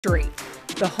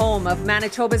The home of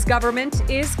Manitoba's government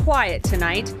is quiet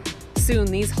tonight. Soon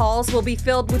these halls will be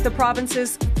filled with the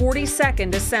province's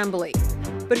 42nd Assembly.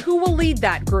 But who will lead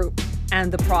that group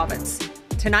and the province?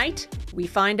 Tonight, we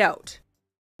find out.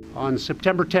 On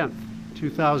September 10th,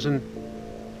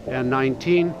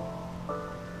 2019,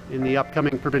 in the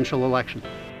upcoming provincial election.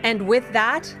 And with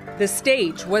that, the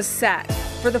stage was set.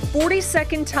 For the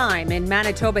 42nd time in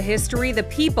Manitoba history, the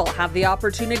people have the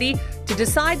opportunity to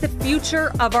decide the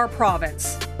future of our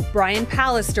province. Brian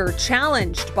Pallister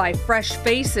challenged by fresh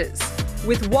faces.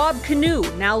 With Wab Kinew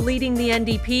now leading the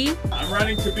NDP. I'm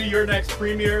running to be your next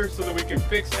premier so that we can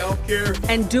fix healthcare.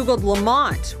 And Dougald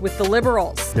Lamont with the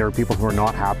Liberals. There are people who are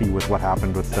not happy with what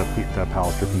happened with the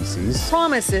Pallister PCs.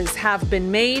 Promises have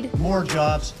been made. More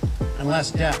jobs and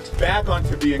less debt. Back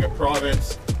onto being a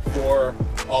province for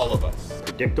all of us.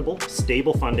 Predictable,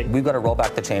 stable funding. We've got to roll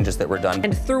back the changes that were done.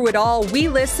 And through it all, we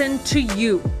listen to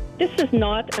you. This is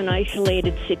not an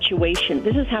isolated situation.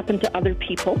 This has happened to other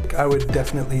people. I would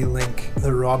definitely link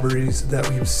the robberies that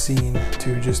we've seen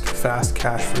to just fast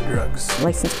cash for drugs.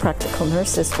 Licensed practical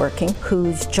nurses working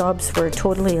whose jobs were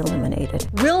totally eliminated.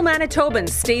 Will Manitobans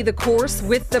stay the course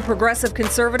with the Progressive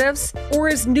Conservatives, or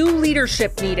is new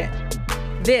leadership needed?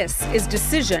 This is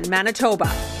Decision Manitoba.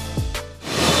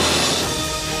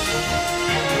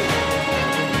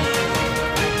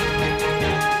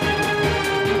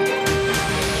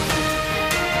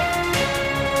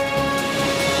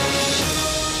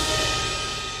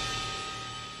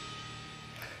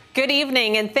 Good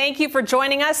evening, and thank you for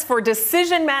joining us for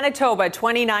Decision Manitoba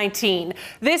 2019.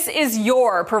 This is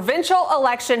your provincial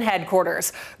election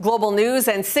headquarters. Global News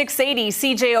and 680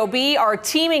 CJOB are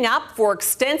teaming up for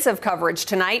extensive coverage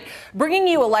tonight, bringing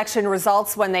you election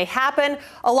results when they happen,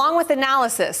 along with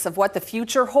analysis of what the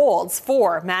future holds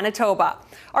for Manitoba.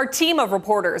 Our team of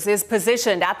reporters is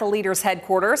positioned at the leaders'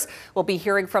 headquarters. We'll be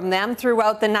hearing from them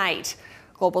throughout the night.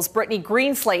 Global's Brittany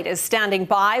Greenslade is standing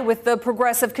by with the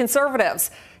Progressive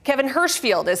Conservatives. Kevin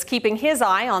Hirschfield is keeping his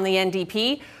eye on the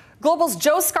NDP. Global's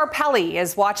Joe Scarpelli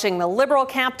is watching the Liberal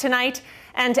camp tonight.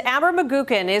 And Amber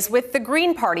McGuckin is with the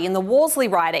Green Party in the Wolseley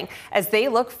riding as they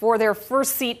look for their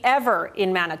first seat ever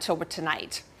in Manitoba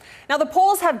tonight. Now, the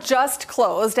polls have just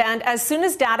closed, and as soon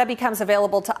as data becomes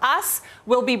available to us,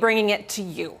 we'll be bringing it to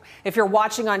you. If you're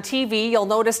watching on TV, you'll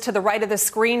notice to the right of the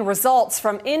screen results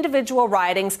from individual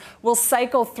ridings will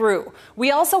cycle through.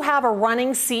 We also have a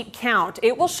running seat count.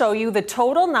 It will show you the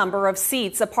total number of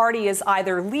seats a party is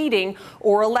either leading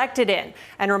or elected in.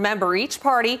 And remember, each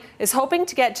party is hoping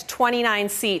to get to 29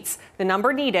 seats, the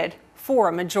number needed for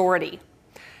a majority.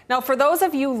 Now, for those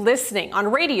of you listening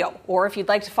on radio, or if you'd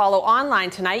like to follow online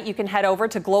tonight, you can head over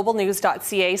to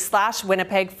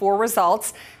globalnews.ca/Winnipeg for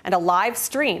results and a live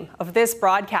stream of this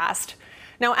broadcast.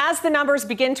 Now, as the numbers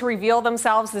begin to reveal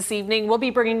themselves this evening, we'll be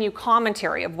bringing you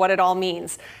commentary of what it all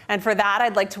means. And for that,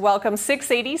 I'd like to welcome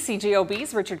 680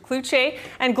 CJOB's Richard Cloutier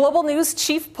and Global News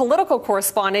Chief Political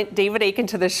Correspondent David Akin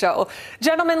to the show.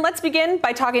 Gentlemen, let's begin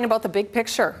by talking about the big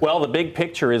picture. Well, the big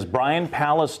picture is Brian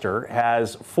Pallister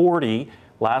has 40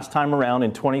 last time around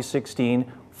in 2016,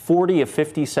 40 of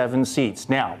 57 seats.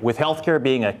 Now, with healthcare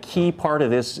being a key part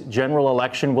of this general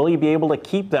election, will he be able to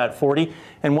keep that 40?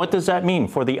 And what does that mean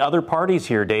for the other parties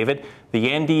here, David? The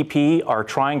NDP are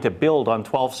trying to build on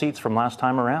 12 seats from last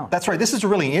time around. That's right. This is a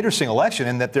really interesting election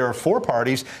in that there are four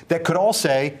parties that could all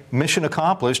say mission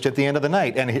accomplished at the end of the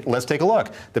night. And let's take a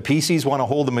look. The PCs want to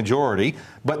hold the majority,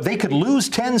 but they could lose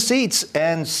 10 seats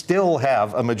and still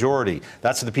have a majority.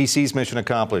 That's the PC's mission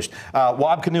accomplished.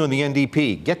 Wab Kinew and the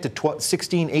NDP get to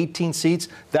 16, 18 seats.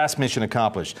 That's mission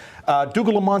accomplished.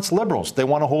 Dougald Lamont's Liberals, they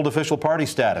want to hold official party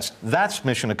status. That's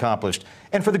mission accomplished.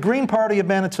 And for the Green Party of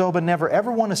Manitoba, never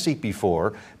ever won a seat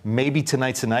before. Maybe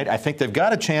tonight's the night. I think they've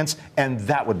got a chance, and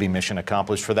that would be mission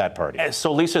accomplished for that party.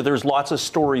 So, Lisa, there's lots of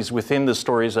stories within the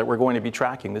stories that we're going to be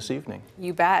tracking this evening.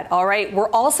 You bet. All right.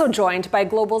 We're also joined by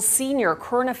Global's senior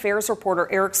current affairs reporter,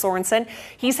 Eric Sorensen.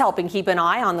 He's helping keep an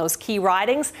eye on those key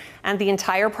ridings and the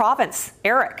entire province.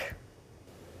 Eric.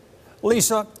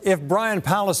 Lisa, if Brian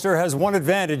Pallister has one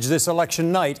advantage this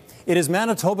election night, it is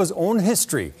Manitoba's own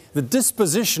history, the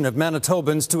disposition of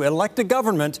Manitobans to elect a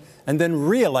government and then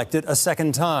re-elect it a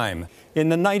second time. In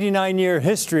the 99-year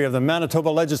history of the Manitoba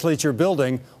Legislature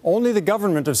building, only the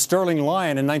government of Sterling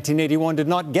Lyon in 1981 did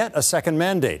not get a second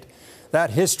mandate. That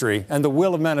history and the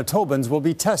will of Manitobans will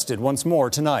be tested once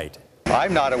more tonight.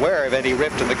 I'm not aware of any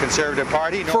rift in the Conservative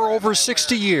Party. For over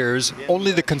 60 years,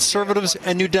 only the Conservatives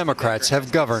and New Democrats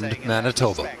have governed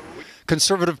Manitoba.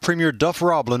 Conservative Premier Duff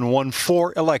Roblin won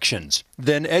 4 elections.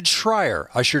 Then Ed Schreier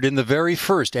ushered in the very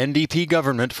first NDP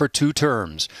government for 2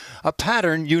 terms. A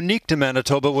pattern unique to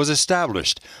Manitoba was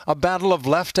established, a battle of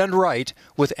left and right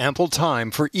with ample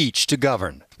time for each to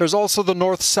govern. There's also the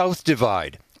north-south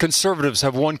divide. Conservatives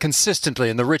have won consistently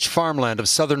in the rich farmland of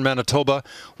southern Manitoba,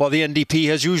 while the NDP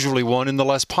has usually won in the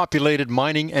less populated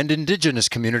mining and Indigenous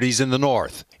communities in the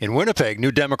north. In Winnipeg,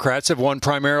 New Democrats have won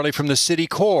primarily from the city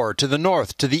core to the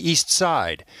north to the east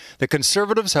side. The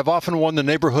Conservatives have often won the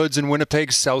neighborhoods in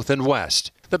Winnipeg's south and west.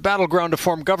 The battleground to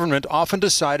form government often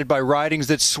decided by ridings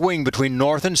that swing between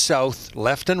north and south,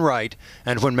 left and right,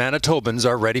 and when Manitobans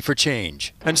are ready for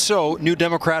change. And so, New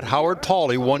Democrat Howard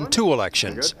Pauley won 2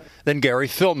 elections. Then Gary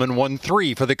Filmon won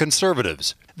 3 for the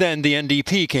Conservatives. Then the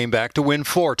NDP came back to win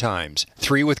 4 times,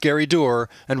 3 with Gary Doer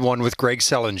and 1 with Greg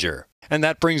Selinger. And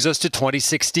that brings us to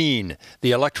 2016.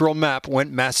 The electoral map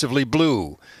went massively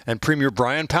blue, and Premier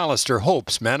Brian Pallister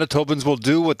hopes Manitobans will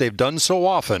do what they've done so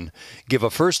often, give a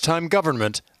first-time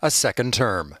government a second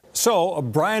term. So,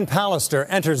 Brian Pallister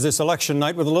enters this election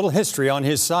night with a little history on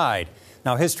his side.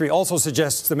 Now, history also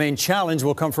suggests the main challenge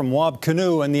will come from Wab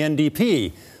Kinew and the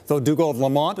NDP, though Dougald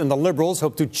Lamont and the Liberals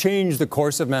hope to change the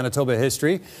course of Manitoba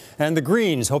history, and the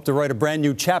Greens hope to write a brand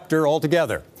new chapter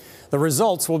altogether. The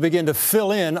results will begin to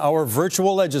fill in our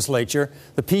virtual legislature.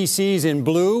 The PCs in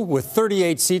blue, with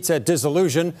 38 seats at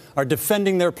dissolution, are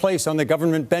defending their place on the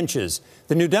government benches.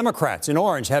 The New Democrats in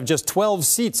orange have just 12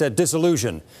 seats at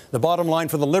dissolution. The bottom line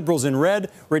for the Liberals in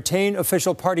red retain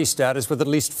official party status with at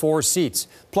least 4 seats,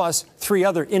 plus 3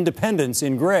 other independents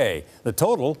in gray. The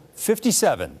total,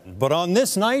 57. But on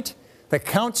this night, the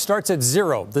count starts at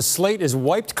 0. The slate is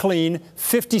wiped clean.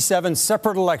 57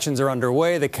 separate elections are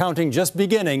underway. The counting just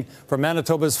beginning for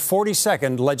Manitoba's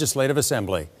 42nd Legislative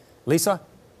Assembly. Lisa?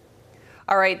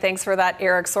 All right, thanks for that,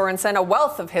 Eric Sorensen. A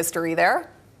wealth of history there.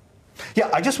 Yeah,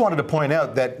 I just wanted to point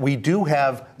out that we do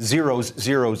have zeros,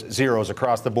 zeros, zeros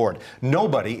across the board.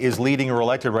 Nobody is leading or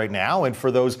elected right now. And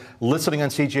for those listening on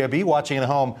CJB, watching at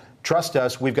home, trust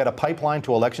us, we've got a pipeline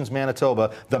to Elections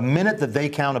Manitoba. The minute that they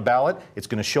count a ballot, it's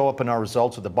going to show up in our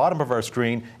results at the bottom of our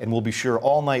screen, and we'll be sure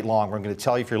all night long. We're going to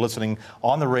tell you if you're listening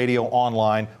on the radio,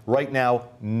 online. Right now,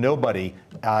 nobody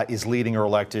is leading or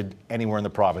elected anywhere in the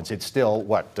province. It's still,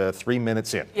 3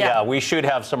 minutes in? Yeah, we should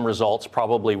have some results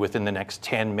probably within the next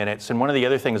 10 minutes. And one of the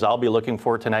other things I'll be looking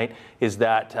for tonight is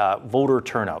that voter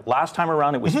turnout. Last time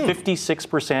around, it was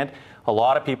 56%. A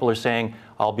lot of people are saying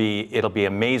it'll be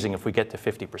amazing if we get to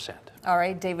 50%. All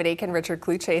right, David Aiken, Richard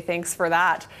Kluche, thanks for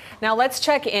that. Now let's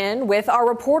check in with our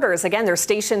reporters. Again, they're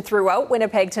stationed throughout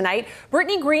Winnipeg tonight.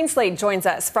 Brittany Greenslade joins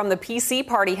us from the PC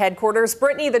party headquarters.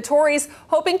 Brittany, the Tories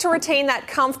hoping to retain that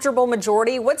comfortable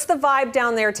majority. What's the vibe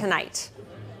down there tonight?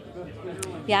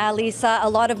 Yeah, Lisa, a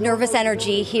lot of nervous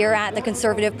energy here at the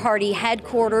Conservative Party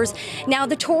headquarters. Now,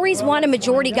 the Tories won a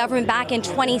majority government back in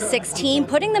 2016,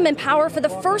 putting them in power for the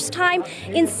first time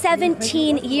in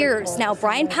 17 years. Now,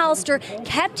 Brian Pallister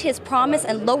kept his promise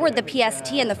and lowered the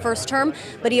PST in the first term,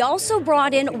 but he also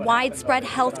brought in widespread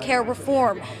health care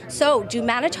reform. So, do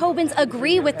Manitobans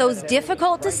agree with those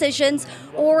difficult decisions,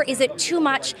 or is it too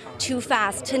much, too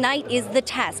fast? Tonight is the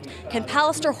test. Can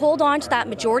Pallister hold on to that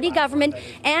majority government,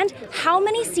 and how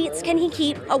many seats can he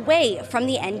keep away from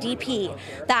the NDP?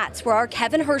 That's where our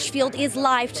Kevin Hirschfield is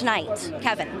live tonight.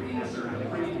 Kevin.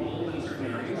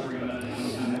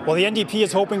 Well, the NDP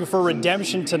is hoping for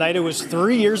redemption tonight. It was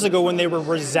 3 years ago when they were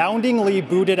resoundingly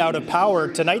booted out of power.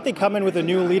 Tonight they come in with a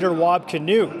new leader, Wab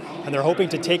Kinew, and they're hoping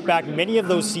to take back many of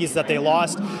those seats that they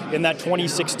lost in that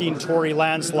 2016 Tory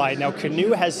landslide. Now,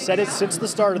 Kinew has said it since the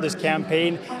start of this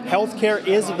campaign. Healthcare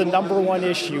is the #1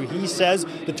 issue. He says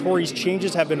the Tories'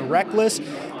 changes have been reckless.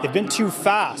 They've been too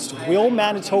fast. Will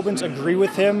Manitobans agree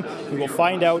with him? We will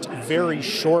find out very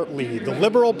shortly. The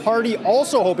Liberal Party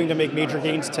also hoping to make major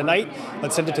gains tonight.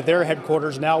 Let's send it to their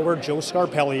headquarters now, where Joe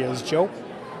Scarpelli is. Joe?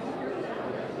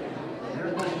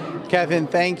 Kevin,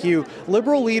 thank you.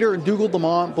 Liberal leader Dougald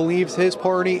Lamont believes his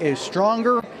party is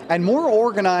stronger and more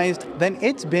organized than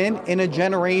it's been in a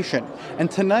generation. And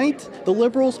tonight, the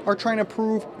Liberals are trying to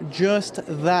prove just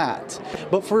that.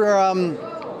 But for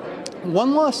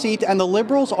one lost seat, and the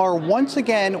Liberals are once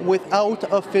again without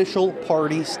official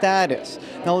party status.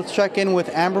 Now let's check in with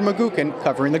Amber McGuckin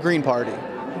covering the Green Party.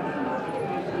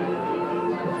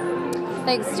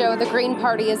 Thanks, Joe. The Green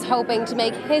Party is hoping to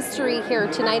make history here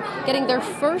tonight, getting their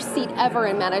first seat ever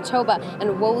in Manitoba,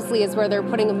 and Wolseley is where they're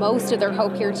putting most of their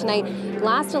hope here tonight.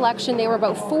 Last election, they were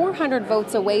about 400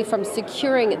 votes away from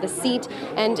securing the seat,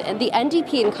 and the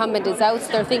NDP incumbent is out,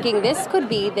 so they're thinking this could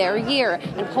be their year.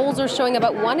 And polls are showing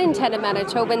about 1 in 10 of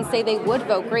Manitobans say they would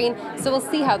vote Green, so we'll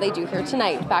see how they do here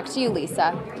tonight. Back to you,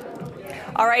 Lisa.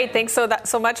 All right, thanks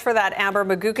so much for that, Amber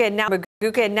Maguka. Now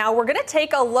we're going to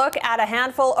take a look at a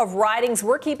handful of ridings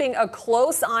we're keeping a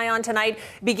close eye on tonight,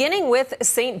 beginning with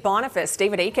St. Boniface.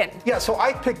 David Aiken. Yeah, so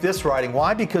I picked this riding.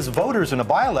 Why? Because voters in a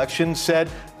by-election said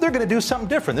they're going to do something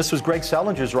different. This was Greg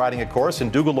Selinger's riding, of course,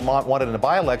 and Dougal Lamont wanted in a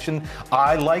by-election.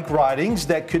 I like ridings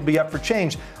that could be up for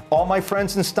change. All my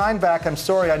friends in Steinbach, I'm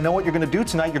sorry, I know what you're going to do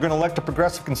tonight. You're going to elect a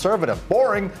progressive conservative.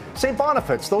 Boring. St.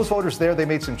 Boniface, those voters there, they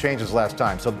made some changes last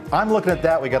time. So I'm looking at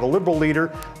that. We got a Liberal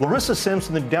leader. Larissa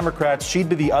Simpson, the Democrats, she'd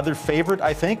be the other favorite,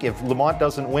 I think, if Lamont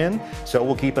doesn't win. So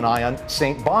we'll keep an eye on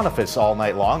St. Boniface all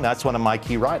night long. That's one of my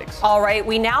key ridings. All right,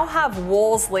 we now have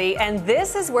Wolseley, and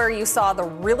this is where you saw the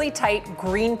really tight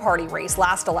Green Party race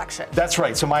last election. That's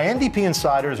right. So my NDP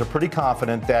insiders are pretty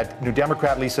confident that New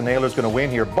Democrat Lisa Naylor is going to win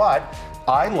here, but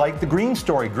I like the Greens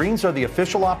story. Greens are the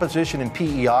official opposition in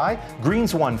PEI.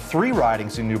 Greens won 3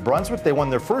 ridings in New Brunswick. They won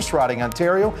their first riding in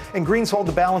Ontario, and Greens hold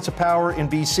the balance of power in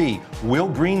BC. Will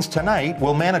Greens tonight,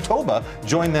 will Manitoba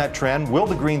join that trend? Will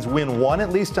the Greens win one at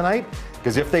least tonight?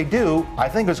 Because if they do, I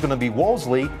think it's going to be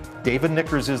Wolseley. David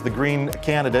Nickers is the Green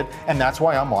candidate, and that's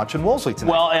why I'm watching Wolseley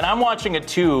tonight. Well, and I'm watching it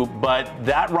too, but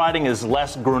that riding is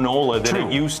less granola than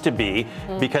it used to be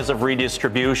because of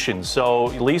redistribution. So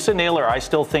Lisa Naylor, I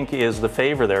still think, is the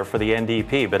favor there for the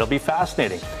NDP, but it'll be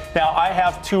fascinating. Now, I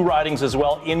have 2 ridings as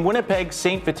well. In Winnipeg,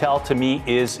 St. Vital to me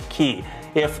is key.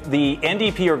 If the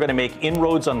NDP are going to make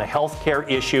inroads on the healthcare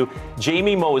issue,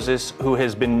 Jamie Moses, who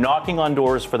has been knocking on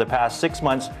doors for the past 6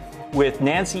 months, with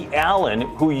Nancy Allen,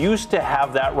 who used to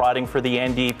have that riding for the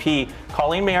NDP.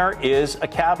 Colleen Mayer is a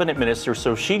cabinet minister,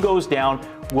 so she goes down.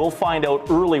 We'll find out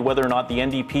early whether or not the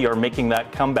NDP are making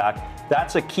that comeback.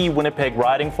 That's a key Winnipeg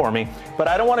riding for me. But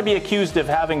I don't want to be accused of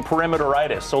having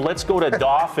perimeteritis, so let's go to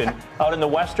Dauphin out in the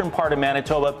western part of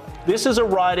Manitoba. This is a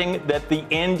riding that the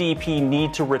NDP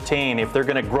need to retain if they're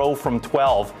going to grow from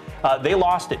 12. They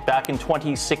lost it back in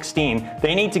 2016.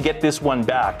 They need to get this one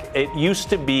back. It used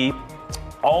to be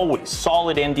always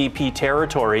solid NDP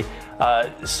territory.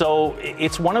 So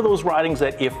it's one of those ridings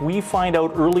that if we find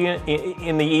out early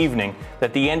in the evening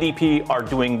that the NDP are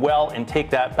doing well and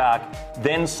take that back,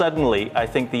 then suddenly I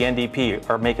think the NDP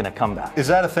are making a comeback. Is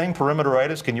that a thing,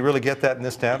 perimeteritis? Can you really get that in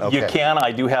this town? Okay. You can.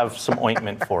 I do have some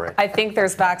ointment for it. I think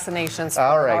there's vaccinations.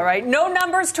 All right. All right. No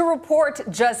numbers to report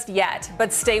just yet,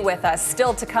 but stay with us.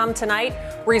 Still to come tonight,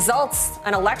 results,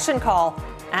 an election call,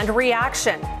 and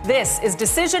reaction. This is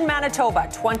Decision Manitoba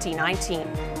 2019.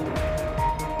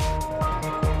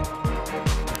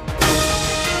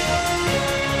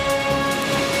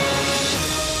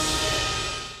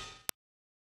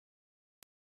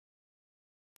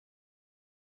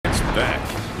 Back.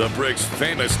 The Brick's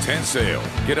famous tent sale.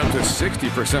 Get up to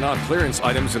 60% off clearance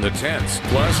items in the tents.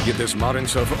 Plus, get this modern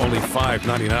sofa only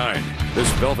 $5.99. This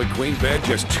velvet queen bed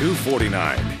just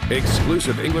 $2.49.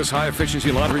 Exclusive English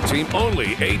high-efficiency laundry team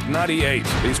only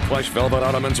 $8.98. These plush velvet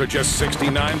ottomans are just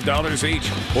 $69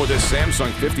 each. Or this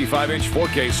Samsung 55-inch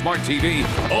 4K smart TV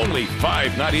only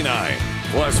 $5.99.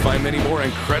 Plus, find many more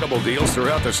incredible deals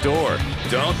throughout the store.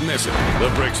 Don't miss it. The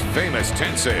Brick's famous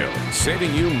tent sale,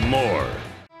 saving you more.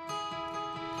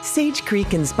 Sage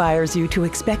Creek inspires you to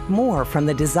expect more from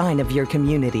the design of your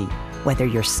community, whether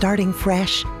you're starting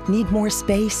fresh, need more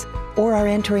space, or are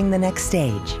entering the next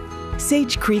stage.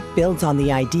 Sage Creek builds on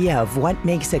the idea of what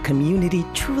makes a community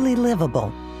truly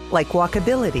livable, like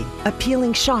walkability,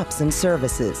 appealing shops and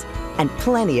services, and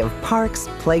plenty of parks,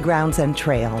 playgrounds, and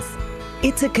trails.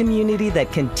 It's a community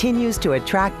that continues to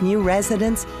attract new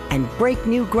residents and break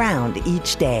new ground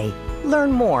each day.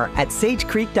 Learn more at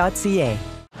sagecreek.ca.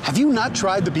 Have you not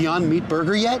tried the Beyond Meat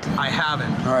Burger yet? I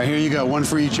haven't. All right, here you go. One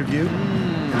for each of you.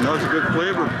 That's a good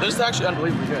flavor. This is actually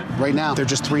unbelievably good. Right now, they're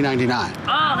just $3.99.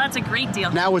 Oh, that's a great deal.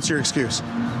 Now what's your excuse?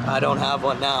 I don't have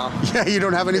one now. Yeah, you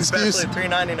don't have any excuse? Especially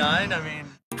 $3.99, I mean.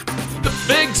 The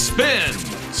Big Spin.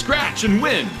 Scratch and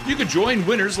win. You can join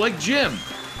winners like Jim.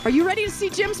 Are you ready to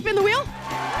see Jim spin the wheel?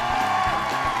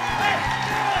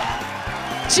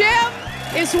 Jim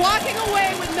is walking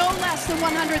away with no less than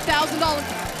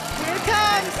 $100,000. Here it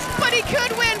comes. But he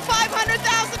could win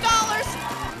 $500,000.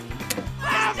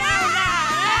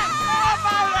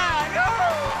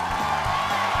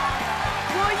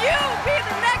 Will you be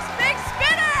the next big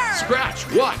spinner? Scratch,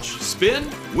 watch, spin,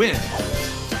 win.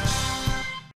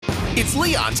 It's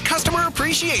Leon's Customer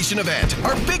Appreciation Event,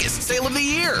 our biggest sale of the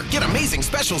year. Get amazing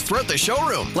specials throughout the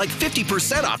showroom, like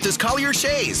 50% off this Collier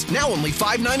Chaise, now only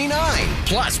 $5.99.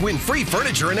 Plus, win free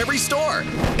furniture in every store,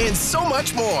 and so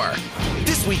much more.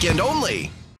 This weekend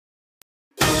only.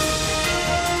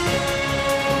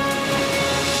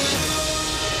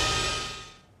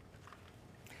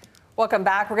 Welcome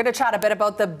back. We're going to chat a bit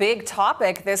about the big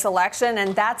topic this election,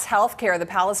 and that's healthcare. The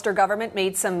Pallister government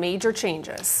made some major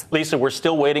changes. Lisa, we're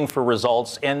still waiting for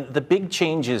results, and the big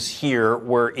changes here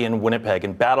were in Winnipeg,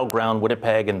 in battleground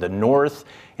Winnipeg, in the north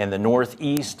and the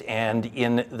northeast and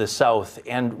in the south.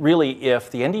 And really, if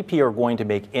the NDP are going to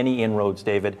make any inroads,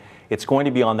 David, it's going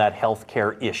to be on that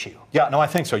healthcare issue. Yeah, no, I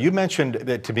think so. You mentioned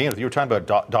that to me, you were talking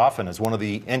about Dauphin as one of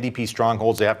the NDP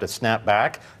strongholds they have to snap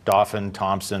back. Dauphin,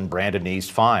 Thompson, Brandon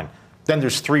East, fine. Then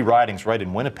there's 3 ridings right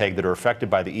in Winnipeg that are affected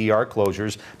by the ER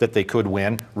closures that they could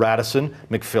win. Radisson,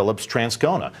 McPhillips,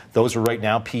 Transcona. Those are right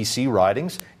now PC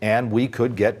ridings, and we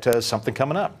could get something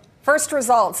coming up. First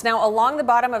results. Now, along the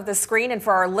bottom of the screen, and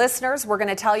for our listeners, we're going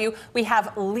to tell you we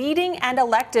have leading and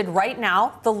elected right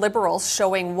now the Liberals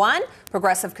showing 1,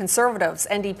 Progressive Conservatives,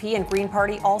 NDP and Green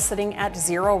Party all sitting at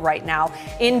 0 right now.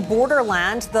 In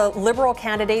Borderland, the Liberal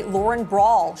candidate Lauren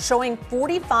Brawl showing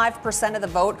 45% of the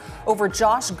vote over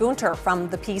Josh Gunter from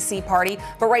the PC party.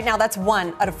 But right now, that's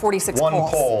 1 out of 46 polls. One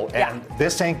poll, and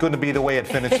this ain't going to be the way it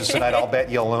finishes tonight. I'll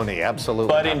bet you, Looney. Absolutely.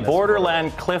 But in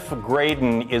Borderland, Cliff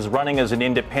Graydon is running as an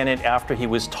independent after he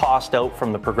was tossed out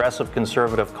from the Progressive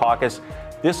Conservative caucus.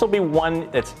 This will be one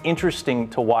that's interesting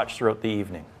to watch throughout the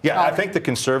evening. Yeah, I think the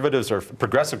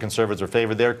Progressive Conservatives are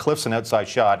favored there. Cliff's an outside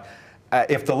shot.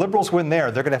 If the Liberals win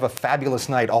there, they're going to have a fabulous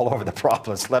night all over the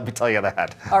province. Let me tell you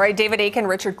that. All right, David Aiken,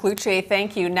 Richard Cloutier,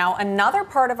 thank you. Now, another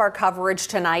part of our coverage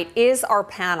tonight is our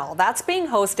panel. That's being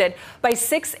hosted by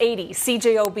 680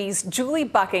 CJOB's Julie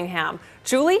Buckingham.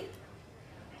 Julie?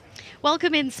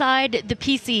 Welcome inside the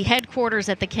PC headquarters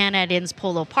at the Canada Inns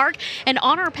Polo Park. And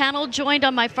on our panel, joined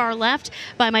on my far left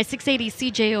by my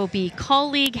 680 CJOB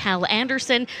colleague, Hal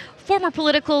Anderson, former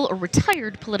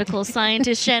retired political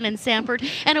scientist Shannon Sampert,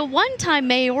 and a one-time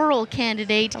mayoral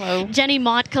candidate, Jenny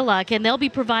Mottkaluk. And they'll be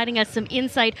providing us some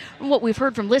insight from what we've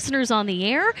heard from listeners on the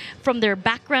air, from their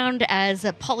background as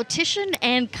a politician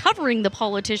and covering the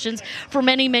politicians for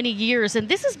many, many years. And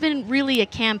this has been really a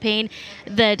campaign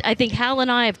that I think Hal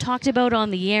and I have talked about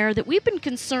on the air, that we've been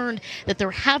concerned that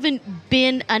there haven't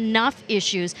been enough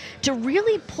issues to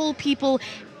really pull people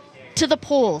to the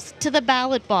polls, to the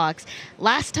ballot box.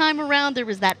 Last time around, there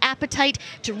was that appetite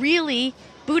to really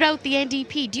boot out the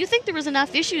NDP. Do you think there was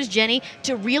enough issues, Jenny,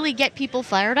 to really get people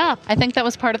fired up? I think that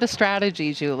was part of the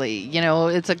strategy, Julie. You know,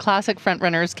 it's a classic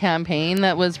frontrunners campaign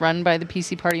that was run by the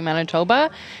PC Party Manitoba,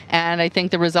 and I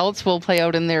think the results will play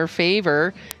out in their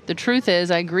favor. The truth is,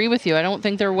 I agree with you. I don't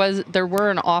think there were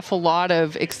an awful lot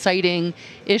of exciting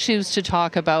issues to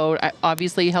talk about.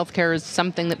 Obviously, healthcare is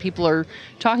something that people are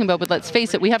talking about, but let's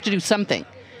face it, we have to do something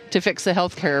to fix the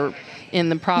healthcare in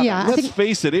the province. Yeah, let's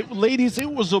face it, ladies, it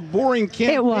was a boring campaign.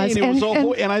 It was,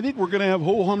 and I think we're going to have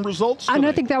ho-hum results tonight. And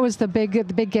I think that was the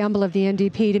big gamble of the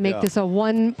NDP to make this a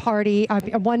one-party,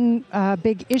 one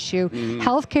big issue,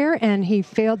 healthcare, and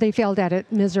they failed at it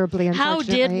miserably. How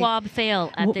did Wob fail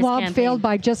at this campaign? Wob failed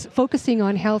by just focusing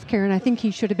on healthcare, and I think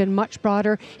he should have been much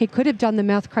broader. He could have done the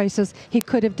meth crisis. He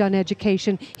could have done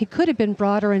education. He could have been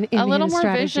broader in a little his more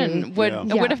strategy. Vision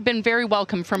would have been very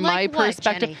welcome from my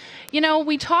perspective. Jenny? You know,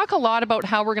 we talk a lot about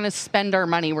how we're going to spend our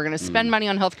money. We're going to spend money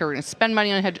on healthcare. We're going to spend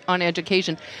money on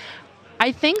education.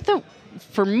 I think that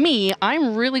for me,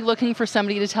 I'm really looking for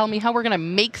somebody to tell me how we're going to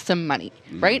make some money,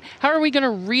 right? How are we going to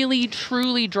really,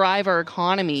 truly drive our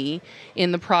economy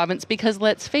in the province? Because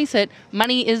let's face it,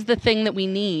 money is the thing that we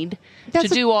need to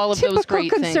do all of those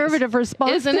great things. Typical conservative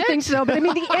response Isn't to things, though. But I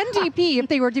mean, the NDP, if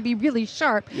they were to be really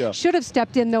sharp, should have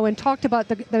stepped in, though, and talked about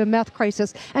the meth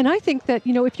crisis. And I think that,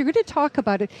 you know, if you're going to talk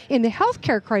about it in the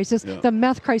healthcare crisis, the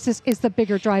meth crisis is the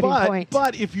bigger driving point.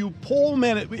 But if you poll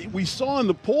we saw in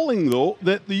the polling, though,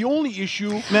 that the only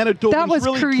issue Manitobans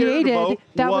really cared about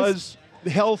was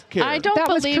healthcare. I don't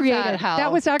believe that, Hal.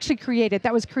 That was actually created.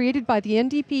 That was created by the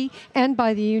NDP and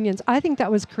by the unions. I think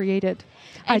that was created.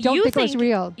 And I don't think it was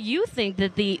real. You think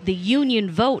that the union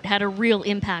vote had a real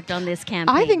impact on this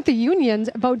campaign? I think the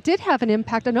unions vote did have an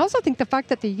impact, and I also think the fact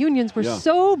that the unions were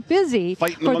so busy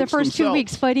for the first 2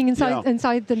 weeks fighting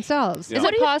inside themselves. Is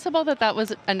it possible that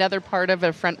was another part of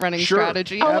a front-running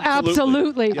strategy? Oh,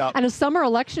 absolutely. And a summer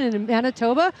election in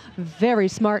Manitoba, very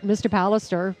smart, Mr.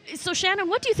 Pallister. So, Shannon,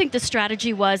 what do you think the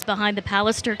strategy was behind the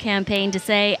Pallister campaign to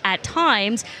say, at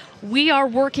times, we are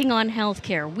working on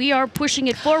healthcare, we are pushing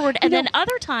it forward, and then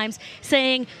other times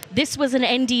saying this was an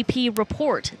NDP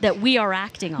report that we are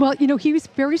acting on? Well, you know, he was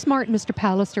very smart, Mr.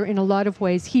 Pallister, in a lot of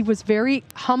ways. He was very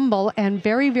humble and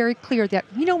very, very clear that,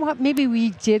 you know what, maybe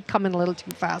we did come in a little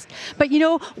too fast. But, you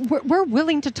know, we're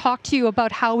willing to talk to you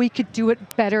about how we could do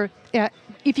it better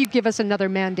if you give us another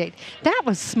mandate. That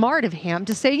was smart of him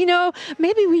to say, you know,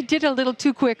 maybe we did a little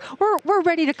too quick. We're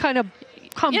ready to kind of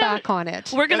come back on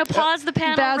it. We're going to pause the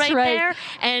panel right there,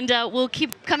 and we'll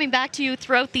keep coming back to you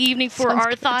throughout the evening for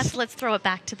our thoughts. Let's throw it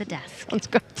back to the desk. Sounds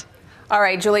good. All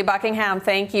right, Julie Buckingham,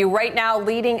 thank you. Right now,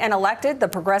 leading and elected, the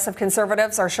Progressive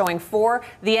Conservatives are showing 4,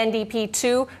 the NDP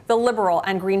 2, the Liberal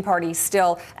and Green Party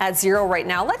still at 0 right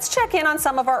now. Let's check in on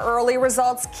some of our early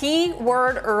results. Key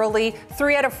word early,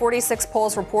 3 out of 46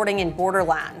 polls reporting in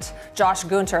Borderland. Josh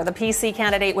Gunter, the PC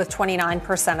candidate, with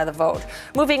 29% of the vote.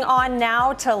 Moving on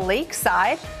now to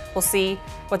Lakeside. We'll see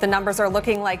what the numbers are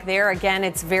looking like there. Again,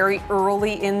 it's very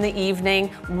early in the evening.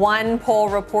 One poll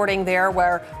reporting there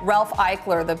where Ralph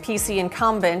Eichler, the PC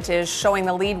incumbent, is showing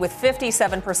the lead with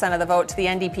 57% of the vote to the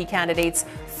NDP candidate's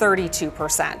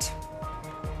 32%.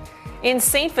 In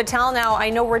St. Vital now, I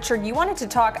know, Richard, you wanted to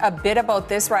talk a bit about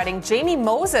this riding. Jamie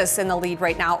Moses in the lead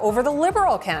right now over the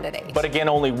Liberal candidate. But again,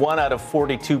 only 1 out of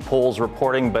 42 polls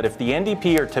reporting. But if the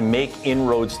NDP are to make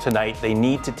inroads tonight, they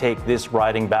need to take this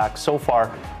riding back. So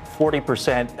far,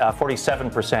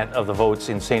 47% of the votes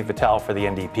in St. Vital for the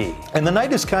NDP. And the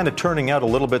night is kind of turning out a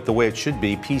little bit the way it should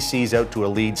be. PC's out to a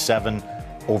lead 7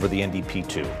 over the NDP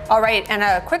 2. All right, and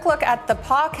a quick look at the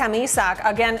Pa-Kamisak.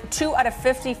 Again, 2 out of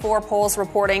 54 polls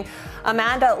reporting.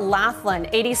 Amanda Laughlin,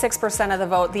 86% of the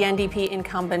vote, the NDP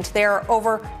incumbent there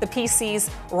over the PC's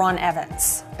Ron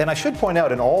Evans. And I should point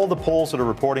out, in all the polls that are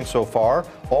reporting so far,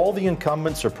 all the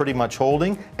incumbents are pretty much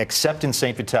holding, except in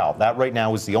St. Vital. That right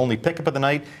now is the only pickup of the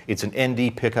night. It's an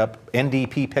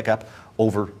NDP pickup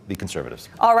over the Conservatives.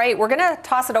 All right, we're going to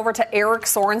toss it over to Eric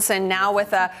Sorensen now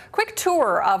with a quick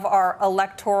tour of our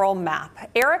electoral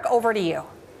map. Eric, over to you.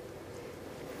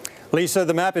 Lisa,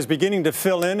 the map is beginning to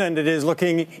fill in, and it is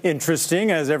looking interesting,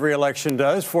 as every election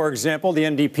does. For example, the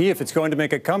NDP, if it's going to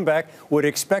make a comeback, would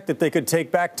expect that they could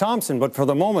take back Thompson, but for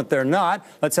the moment they're not.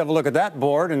 Let's have a look at that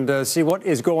board and see what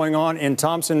is going on in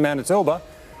Thompson, Manitoba.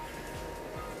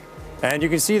 And you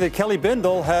can see that Kelly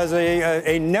Bindle has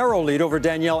a narrow lead over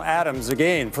Danielle Adams.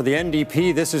 Again, for the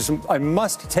NDP, this is a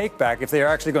must-take back if they are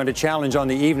actually going to challenge on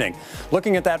the evening.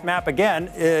 Looking at that map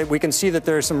again, we can see that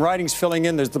there are some ridings filling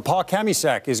in. There's the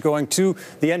Pa-Kamisak is going to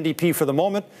the NDP for the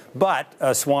moment,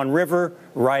 but Swan River,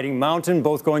 Riding Mountain,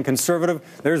 both going Conservative.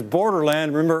 There's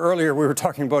Borderland. Remember earlier we were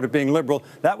talking about it being Liberal.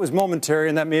 That was momentary,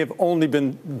 and that may have only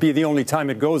be the only time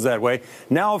it goes that way.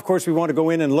 Now, of course, we want to go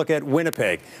in and look at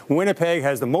Winnipeg. Winnipeg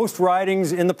has the most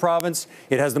ridings in the province.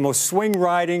 It has the most swing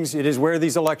ridings. It is where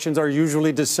these elections are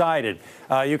usually decided.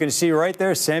 You can see right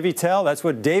there, Saint Vital. That's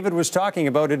what David was talking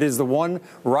about. It is the one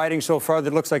riding so far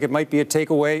that looks like it might be a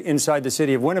takeaway inside the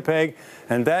city of Winnipeg,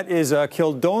 and that is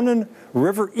Kildonan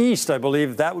River East, I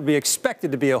believe. That would be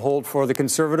expected to be a hold for the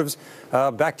Conservatives.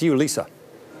 Back to you, Lisa.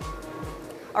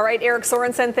 All right, Eric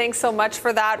Sorensen, thanks so much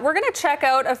for that. We're going to check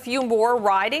out a few more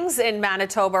ridings in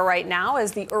Manitoba right now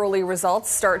as the early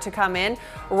results start to come in.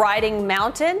 Riding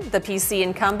Mountain, the PC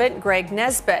incumbent, Greg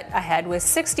Nesbitt, ahead with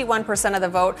 61% of the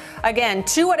vote. Again,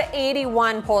 2 out of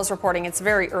 81 polls reporting. It's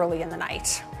very early in the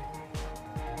night.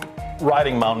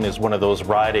 Riding Mountain is one of those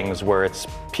ridings where it's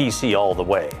PC all the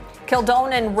way.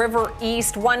 Kildonan River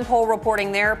East, one poll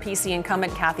reporting there. PC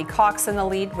incumbent Kathy Cox in the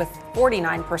lead with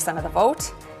 49% of the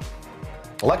vote.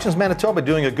 Elections Manitoba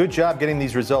doing a good job getting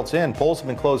these results in. Polls have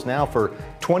been closed now for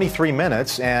 23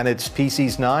 minutes, and it's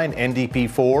PC's 9, NDP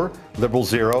 4, Liberal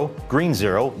 0, Green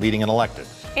 0, leading and elected.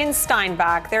 In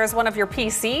Steinbach, there's one of your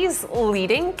PCs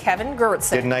leading, Kevin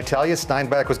Gertzen. Didn't I tell you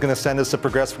Steinbach was going to send us a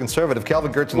progressive conservative?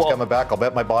 Kelvin Gertzen's coming back. I'll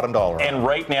bet my bottom dollar. And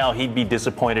right now, he'd be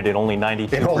disappointed in only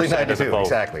 92%. In only 92, of the vote.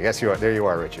 Exactly. Yes, you are. There you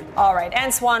are, Richard. All right,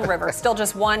 and Swan River, still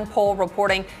just one poll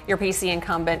reporting your PC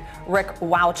incumbent, Rick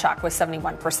Wowchuk, with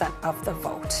 71% of the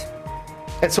vote.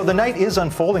 And so the night is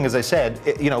unfolding, as I said,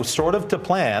 sort of to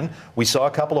plan. We saw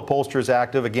a couple of pollsters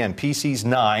active. Again, PC's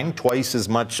 9, twice as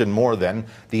much and more than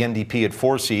the NDP at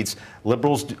 4 seats.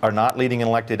 Liberals are not leading and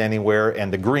elected anywhere,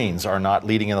 and the Greens are not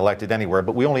leading and elected anywhere.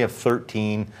 But we only have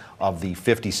 13 of the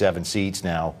 57 seats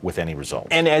now with any result.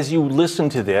 And as you listen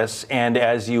to this and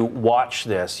as you watch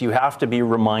this, you have to be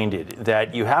reminded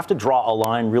that you have to draw a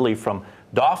line really from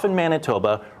Dauphin,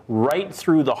 Manitoba, right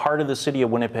through the heart of the city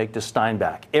of Winnipeg to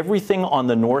Steinbach. Everything on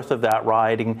the north of that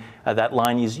riding, that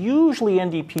line is usually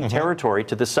NDP territory.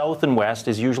 To the south and west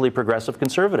is usually Progressive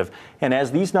Conservative. And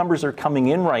as these numbers are coming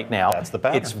in right now,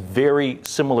 it's very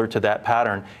similar to that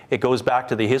pattern. It goes back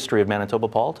to the history of Manitoba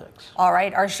politics. All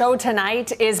right, our show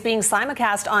tonight is being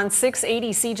simulcast on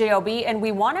 680 CJOB, and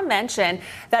we want to mention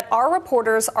that our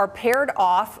reporters are paired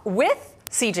off with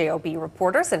CJOB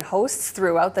reporters and hosts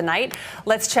throughout the night.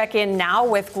 Let's check in now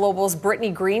with Global's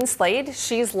Brittany Greenslade.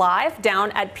 She's live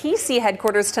down at PC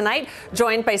headquarters tonight,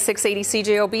 joined by 680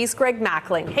 CJOB's Greg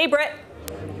Mackling. Hey, Britt.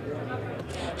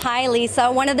 Hi,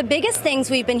 Lisa. One of the biggest things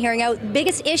we've been hearing out,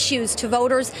 biggest issues to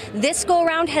voters this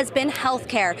go-around has been health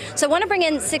care. So I want to bring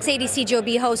in 680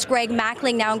 CJOB host Greg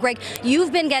Mackling now. And Greg,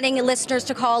 you've been getting listeners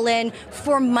to call in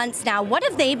for months now. What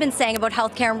have they been saying about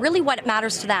health care and really what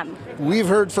matters to them? We've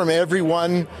heard from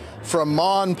everyone from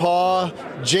Ma and Pa,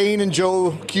 Jane and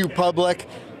Joe Q Public,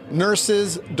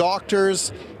 nurses,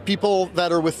 doctors, people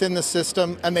that are within the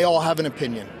system, and they all have an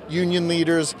opinion. Union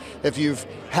leaders, if you've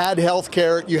had health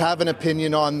care, you have an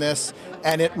opinion on this,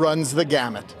 and it runs the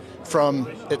gamut.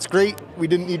 From it's great, we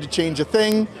didn't need to change a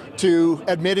thing, to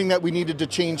admitting that we needed to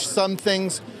change some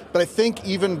things. But I think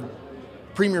even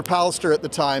Premier Pallister at the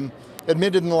time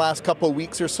admitted in the last couple of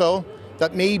weeks or so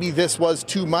that maybe this was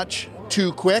too much,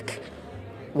 too quick.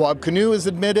 Wab Kinew has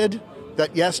admitted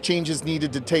that yes, changes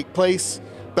needed to take place,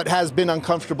 but has been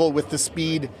uncomfortable with the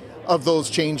speed of those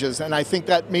changes. And I think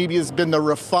that maybe has been the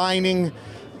refining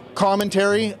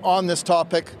commentary on this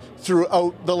topic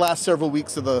throughout the last several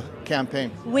weeks of the campaign.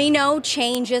 We know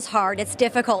change is hard. It's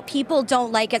difficult. People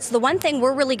don't like it. So the one thing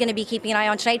we're really going to be keeping an eye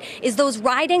on tonight is those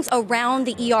ridings around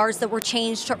the ERs that were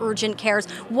changed to urgent cares.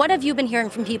 What have you been hearing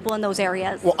from people in those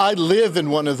areas? Well, I live in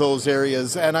one of those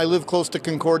areas, and I live close to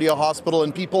Concordia Hospital,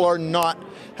 and people are not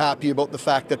happy about the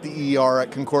fact that the ER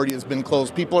at Concordia has been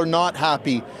closed. People are not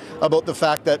happy about the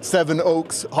fact that Seven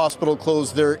Oaks Hospital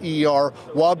closed their ER.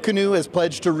 Wab Kinew has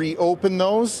pledged to reopen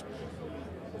those.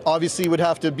 Obviously, would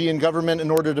have to be in government in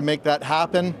order to make that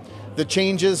happen. The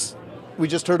changes, we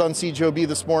just heard on CJOB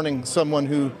this morning, someone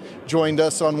who joined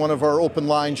us on one of our open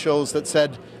line shows that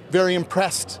said, very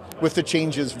impressed with the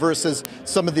changes versus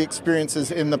some of the experiences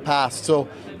in the past. So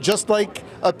just like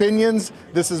opinions,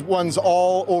 this is one's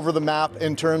all over the map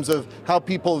in terms of how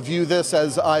people view this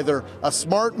as either a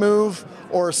smart move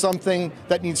or something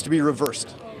that needs to be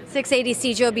reversed.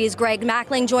 680 CJOB's Greg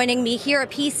Mackling joining me here at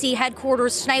PC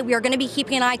headquarters tonight. We are going to be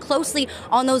keeping an eye closely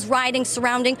on those ridings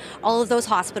surrounding all of those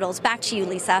hospitals. Back to you,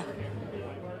 Lisa.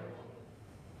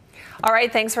 All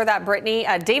right, thanks for that, Brittany.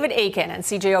 David Aiken and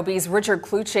CJOB's Richard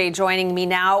Kluche joining me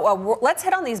now. Let's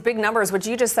hit on these big numbers, which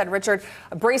you just said, Richard.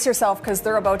 Brace yourself because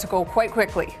they're about to go quite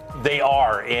quickly. They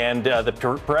are, and the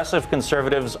Progressive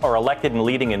Conservatives are elected and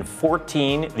leading in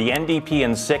 14, the NDP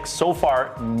in 6. So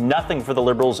far, nothing for the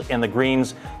Liberals and the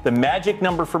Greens. The magic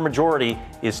number for majority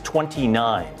is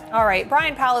 29. All right,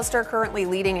 Brian Pallister currently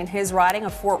leading in his riding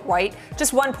of Fort White.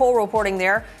 Just one poll reporting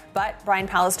there. But Brian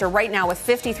Pallister right now with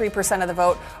 53% of the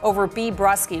vote over B.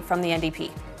 Brusky from the NDP.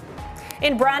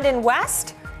 In Brandon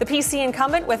West, the PC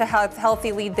incumbent with a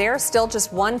healthy lead there, still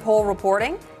just one poll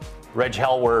reporting. Reg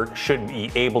Helwer should be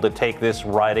able to take this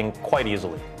riding quite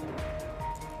easily.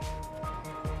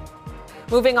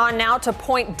 Moving on now to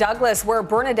Point Douglas, where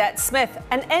Bernadette Smith,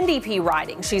 an NDP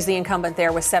riding. She's the incumbent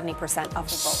there with 70% of the vote.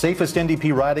 Safest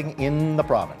NDP riding in the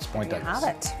province, Point Douglas.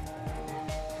 Have it.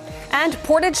 And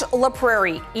Portage La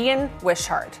Prairie, Ian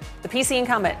Wishart, the PC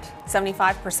incumbent,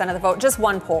 75% of the vote, just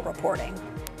one poll reporting.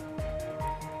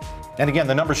 And again,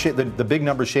 the big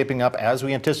numbers shaping up as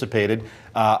we anticipated.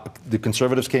 The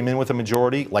Conservatives came in with a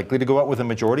majority, likely to go out with a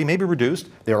majority, maybe reduced.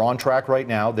 They're on track right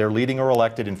now. They're leading or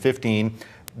elected in 15.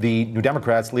 The New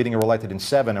Democrats leading or elected in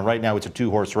 7, and right now it's a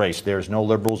two-horse race. There's no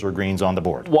Liberals or Greens on the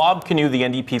board. Wab Kinew, the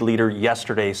NDP leader,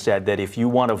 yesterday said that if you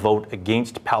want to vote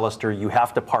against Pallister, you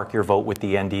have to park your vote with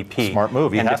the NDP. Smart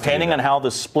move. And depending on how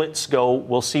the splits go,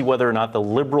 we'll see whether or not the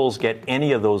Liberals get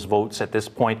any of those votes at this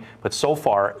point. But so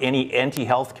far, any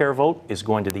anti-health care vote is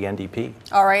going to the NDP.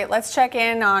 All right, let's check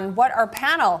in on what our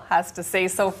panel has to say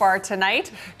so far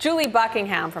tonight. Julie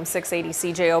Buckingham from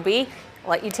 680 CJOB.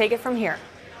 I'll let you take it from here.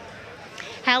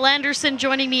 Hal Anderson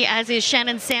joining me, as is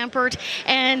Shannon Sampert,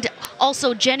 and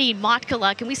also Jenny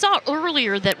Motkaluk. And we saw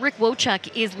earlier that Rick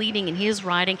Wochuk is leading in his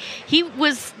riding. He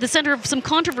was the center of some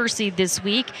controversy this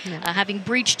week, having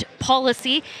breached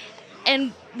policy.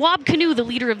 And Wab Kinew, the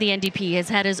leader of the NDP, has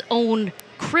had his own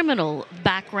criminal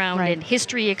background and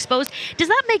history exposed. Does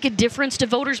that make a difference to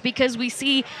voters? Because we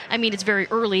see, I mean, it's very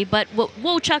early, but what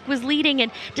Wochuk was leading,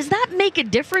 and does that make a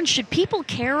difference? Should people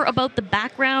care about the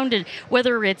background and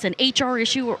whether it's an HR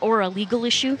issue or a legal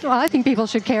issue? Well, I think people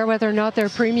should care whether or not their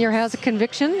premier has a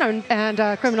conviction and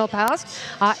a criminal past.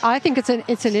 I think it's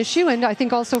an issue, and I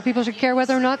think also people should care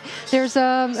whether or not there's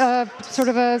a sort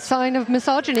of a sign of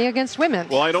misogyny against women.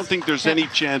 Well, I don't think there's any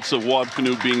chance of Wab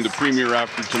Kinew being the premier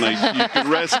after tonight. You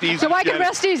can rest easy. So I can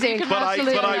rest easy. But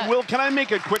I will. Can I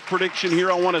make a quick prediction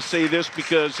here? I want to say this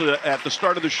because at the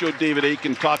start of the show, David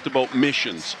Aiken talked about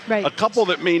missions. Right. A couple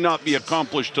that may not be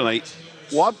accomplished tonight.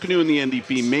 Wab Kinew and the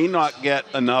NDP may not get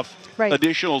enough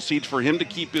additional seats for him to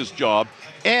keep his job.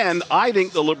 And I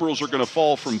think the Liberals are going to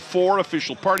fall from 4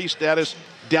 official party status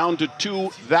down to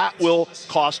 2. That will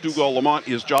cost Hugo Lamont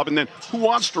his job. And then who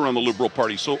wants to run the Liberal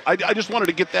Party? So I just wanted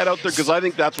to get that out there because I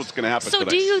think that's what's going to happen So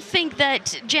today. do you think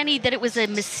that, Jenny, that it was a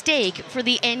mistake for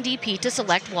the NDP to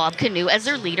select Wab Kinew as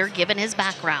their leader, given his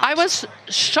background? I was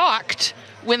shocked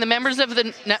when the members of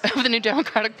the New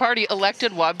Democratic Party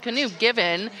elected Wab Kinew,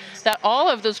 given that all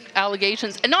of those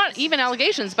allegations, and not even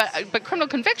allegations, but criminal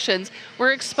convictions,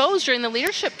 were exposed during the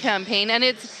leadership campaign. And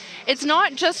it's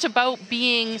not just about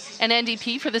being an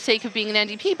NDP for the sake of being an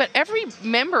NDP, but every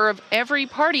member of every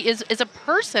party is a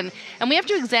person, and we have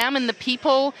to examine the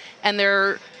people and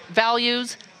their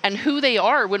values and who they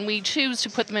are when we choose to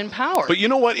put them in power. But you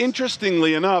know what?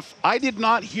 Interestingly enough, I did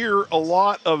not hear a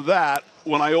lot of that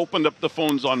when I opened up the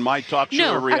phones on my talk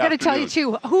show every I got to afternoon. tell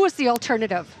you too, who was the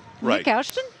alternative? Right. Nick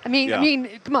Ashton? I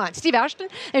mean, come on, Steve Ashton.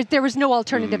 There was no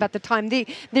alternative at the time.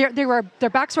 Their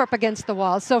backs were up against the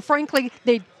wall. So frankly,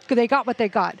 they got what they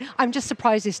got. I'm just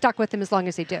surprised they stuck with him as long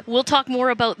as they did. We'll talk more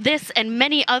about this and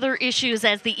many other issues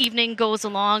as the evening goes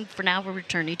along. For now, we're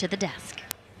returning to the desk.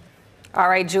 All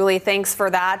right, Julie, thanks for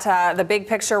that. The big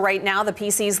picture right now, the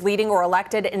PC's leading or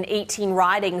elected in 18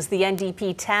 ridings, the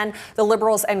NDP 10, the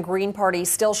Liberals and Green Party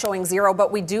still showing 0.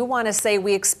 But we do want to say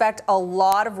we expect a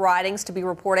lot of ridings to be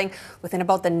reporting within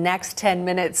about the next 10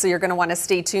 minutes. So you're going to want to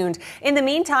stay tuned. In the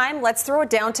meantime, let's throw it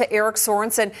down to Eric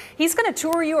Sorensen. He's going to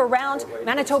tour you around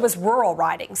Manitoba's rural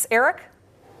ridings. Eric?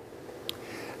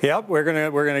 Yep, we're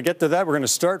gonna get to that. We're going to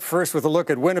start first with a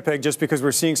look at Winnipeg, just because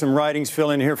we're seeing some ridings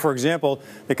fill in here. For example,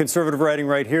 the Conservative riding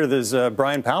right here, there's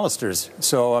Brian Pallister's.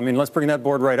 So, I mean, let's bring that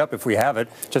board right up if we have it,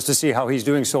 just to see how he's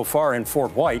doing so far in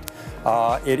Fort White.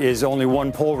 It is only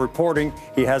one poll reporting.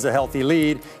 He has a healthy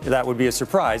lead. That would be a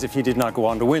surprise if he did not go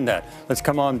on to win that. Let's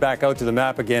come on back out to the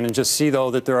map again and just see, though,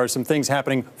 that there are some things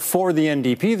happening for the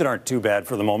NDP that aren't too bad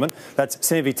for the moment. That's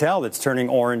Saint Vital that's turning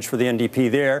orange for the NDP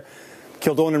there.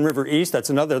 Kildonan River East,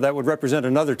 that would represent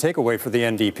another takeaway for the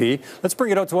NDP. Let's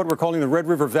bring it out to what we're calling the Red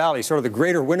River Valley, sort of the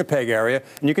greater Winnipeg area.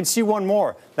 And you can see one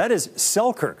more. That is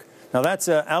Selkirk. Now, that's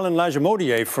Alain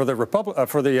Lagimodier for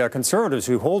the Conservatives,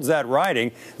 who holds that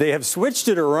riding. They have switched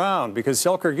it around because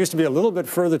Selkirk used to be a little bit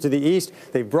further to the east.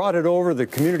 They brought it over. The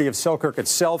community of Selkirk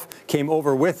itself came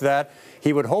over with that.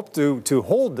 He would hope to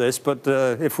hold this, but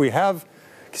if we have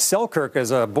Selkirk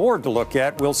as a board to look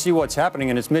at, we'll see what's happening,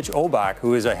 and it's Mitch Obach,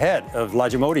 who is ahead of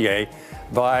Lagimodier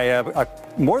by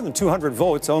more than 200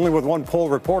 votes, only with one poll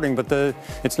reporting, but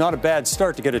it's not a bad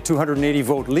start to get a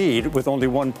 280-vote lead with only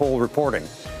one poll reporting.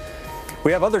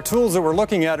 We have other tools that we're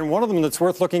looking at, and one of them that's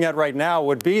worth looking at right now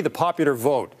would be the popular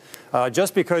vote.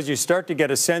 Just because you start to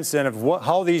get a sense then of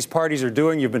how these parties are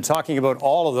doing, you've been talking about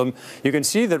all of them, you can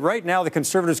see that right now the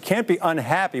Conservatives can't be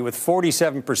unhappy with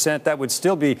 47%. That would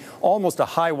still be almost a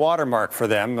high watermark for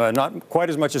them. Not quite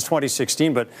as much as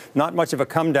 2016, but not much of a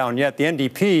come down yet. The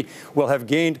NDP will have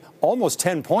gained almost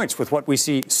 10 points with what we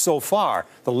see so far.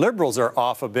 The Liberals are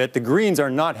off a bit. The Greens are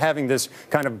not having this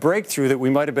kind of breakthrough that we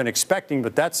might have been expecting,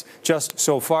 but that's just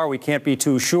so far. We can't be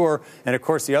too sure. And of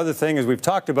course, the other thing, as we've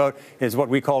talked about, is what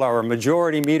we call our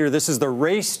majority meter. This is the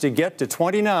race to get to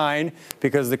 29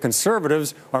 because the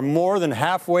Conservatives are more than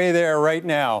halfway there right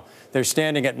now. They're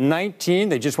standing at 19.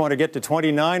 They just want to get to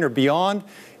 29 or beyond.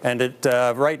 And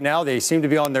right now, they seem to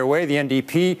be on their way. The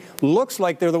NDP looks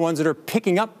like they're the ones that are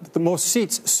picking up the most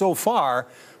seats so far,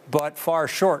 but far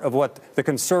short of what the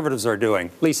Conservatives are doing.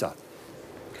 Lisa.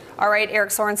 All right, Eric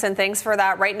Sorensen, thanks for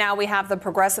that. Right now, we have the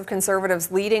Progressive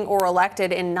Conservatives leading or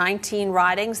elected in 19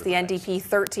 ridings, the NDP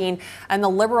 13, and the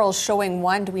Liberals showing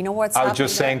 1. Do we know what's happening? I was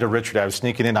just saying to Richard, I was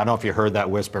sneaking in, I don't know if you heard that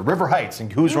whisper. River Heights,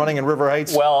 and who's running in River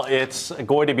Heights? Well, it's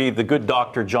going to be the good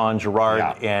Dr. John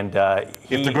Gerard, and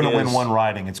if they're going to win one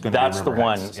riding, it's going to be River Heights. That's the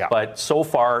one. Yeah. But so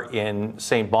far in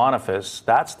St. Boniface,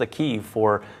 that's the key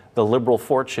for the Liberal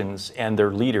fortunes and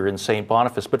their leader in St.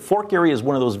 Boniface. But Fort Garry is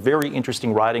one of those very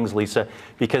interesting ridings, Lisa,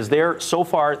 because there, so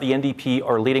far, the NDP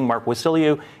are leading. Mark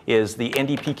Wasilliou is the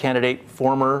NDP candidate,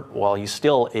 he's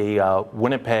still a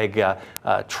Winnipeg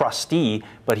trustee,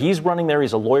 but he's running there.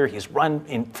 He's a lawyer. He's run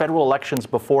in federal elections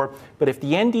before. But if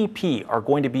the NDP are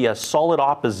going to be a solid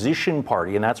opposition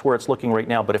party, and that's where it's looking right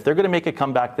now, but if they're going to make a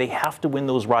comeback, they have to win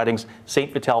those ridings,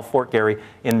 St. Vital, Fort Garry,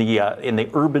 in the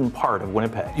urban part of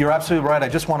Winnipeg. You're absolutely right. I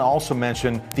just want to also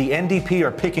mention the NDP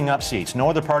are picking up seats. No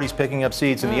other party's picking up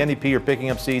seats, and the NDP are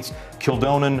picking up seats.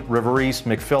 Kildonan, River East,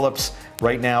 McPhillips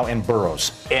right now, and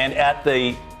Burroughs. And at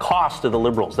the cost of the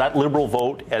Liberals. That Liberal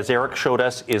vote, as Eric showed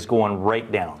us, is going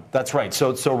right down. That's right.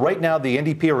 So right now the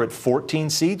NDP are at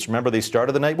 14 seats. Remember, they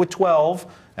started the night with 12.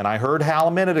 And I heard Hal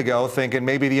a minute ago thinking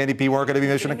maybe the NDP weren't going to be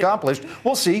mission accomplished.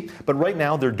 We'll see. But right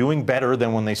now they're doing better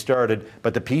than when they started.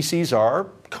 But the PCs are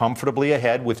comfortably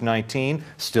ahead with 19.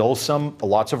 Still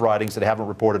lots of ridings that haven't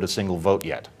reported a single vote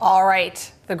yet. All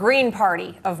right. The Green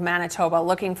Party of Manitoba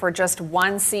looking for just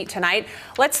one seat tonight.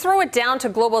 Let's throw it down to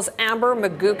Global's Amber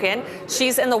McGuckin.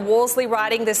 She's in the Wolseley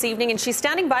riding this evening, and she's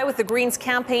standing by with the Greens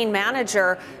campaign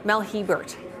manager, Mel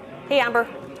Hebert. Hey, Amber.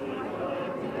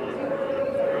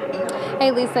 Hey,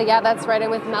 Lisa. Yeah, that's right.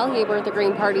 I'm with Mel Hebert, the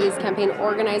Green Party's campaign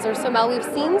organizer. So, Mel, we've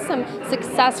seen some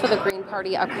success for the Green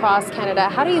Party across Canada.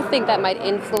 How do you think that might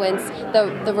influence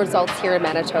the results here in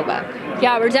Manitoba?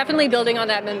 Yeah, we're definitely building on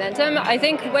that momentum. I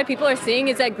think what people are seeing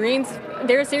is that Greens,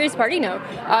 they're a serious party now.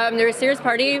 They're a serious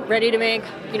party ready to make,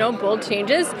 bold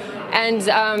changes. And,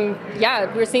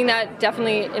 yeah, we're seeing that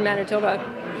definitely in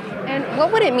Manitoba. And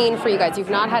what would it mean for you guys?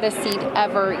 You've not had a seat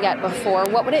ever yet before.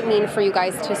 What would it mean for you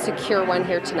guys to secure one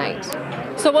here tonight?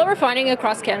 So what we're finding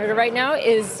across Canada right now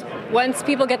is once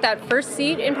people get that first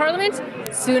seat in Parliament,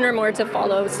 sooner more to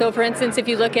follow. So for instance, if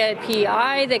you look at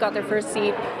PEI, they got their first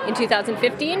seat in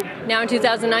 2015. Now in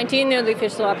 2019, they're the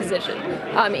official opposition.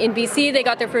 In BC, they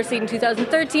got their first seat in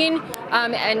 2013,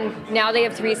 and now they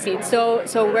have 3 seats.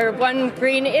 So where one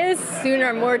Green is,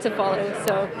 sooner more to follow.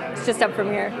 So it's just up from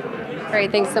here. Great,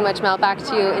 thanks so much, Mel. Back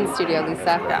to you in studio, Lisa.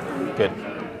 Yeah. Good.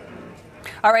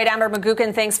 All right, Amber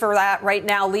McGuckin, thanks for that. Right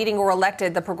now, leading or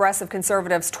elected, the Progressive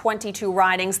Conservatives 22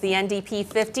 ridings, the NDP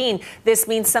 15. This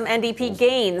means some NDP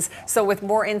gains. So with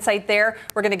more insight there,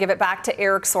 we're going to give it back to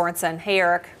Eric Sorensen. Hey,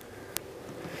 Eric.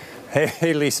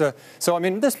 Hey, Lisa. So,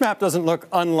 this map doesn't look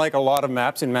unlike a lot of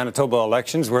maps in Manitoba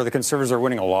elections where the Conservatives are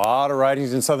winning a lot of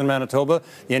ridings in southern Manitoba.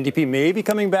 The NDP may be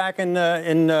coming back in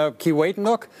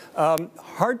Keewatin.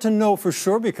 Hard to know for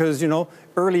sure because,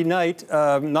 early night,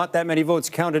 not that many votes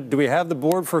counted. Do we have the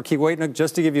board for Keewatin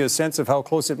just to give you a sense of how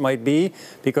close it might be?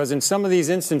 Because in some of these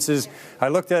instances, I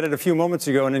looked at it a few moments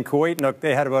ago, and in Keewatin,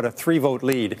 they had about a 3-vote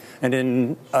lead. And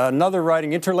in another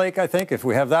riding, Interlake, I think, if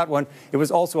we have that one, it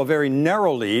was also a very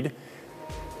narrow lead.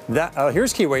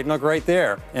 Here's Keewatin right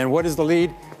there. And what is the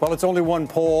lead? Well, it's only 1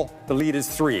 poll. The lead is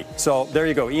 3. So there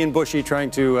you go. Ian Bushy trying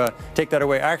to take that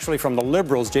away, actually from the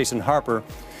Liberals, Jason Harper,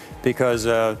 because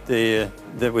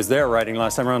that was their riding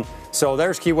last time around. So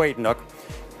there's Keewatin.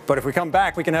 But if we come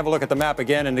back, we can have a look at the map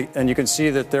again, and you can see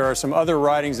that there are some other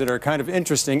ridings that are kind of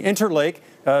interesting. Interlake,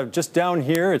 just down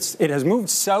here, it has moved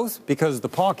south because the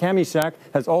Paw-Kamisak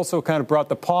has also kind of brought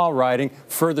the Paw riding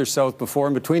further south before,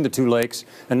 in between the 2 lakes.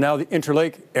 And now the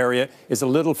Interlake area is a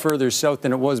little further south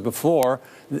than it was before.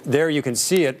 There you can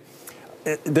see it.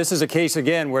 This is a case,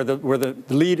 again, where the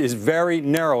lead is very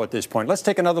narrow at this point. Let's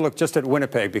take another look just at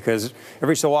Winnipeg, because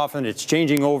every so often it's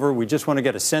changing over. We just want to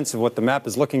get a sense of what the map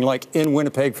is looking like in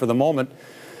Winnipeg for the moment.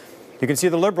 You can see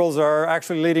the Liberals are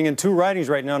actually leading in 2 ridings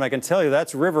right now, and I can tell you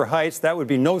that's River Heights. That would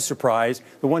be no surprise.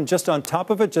 The one just on top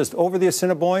of it, just over the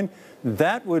Assiniboine,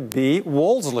 that would be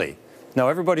Wolseley. Now,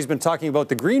 everybody's been talking about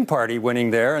the Green Party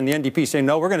winning there, and the NDP saying,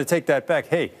 no, we're going to take that back.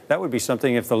 Hey, that would be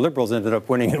something if the Liberals ended up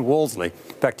winning in Wolseley.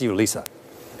 Back to you, Lisa.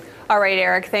 All right,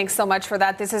 Eric, thanks so much for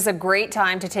that. This is a great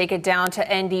time to take it down to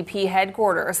NDP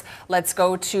headquarters. Let's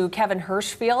go to Kevin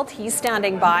Hirschfield. He's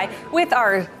standing by with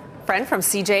our friend from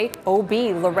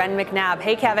CJOB, Loren McNabb.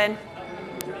 Hey, Kevin.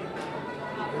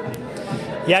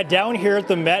 Yeah, down here at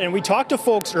the Met, and we talked to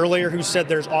folks earlier who said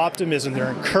there's optimism.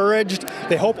 They're encouraged.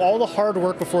 They hope all the hard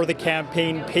work before the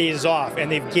campaign pays off.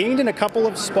 And they've gained in a couple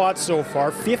of spots so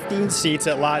far, 15 seats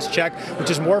at last check,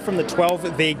 which is more from the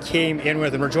 12 they came in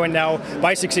with. And we're joined now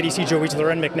by 680 CJOB's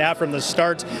Loren McNabb from the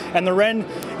start. And Loren,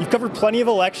 you've covered plenty of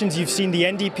elections. You've seen the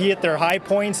NDP at their high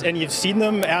points, and you've seen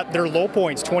them at their low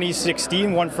points.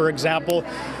 2016, one for example.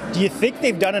 Do you think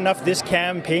they've done enough this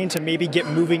campaign to maybe get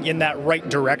moving in that right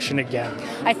direction again?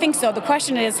 I think so. The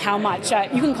question is how much.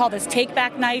 You can call this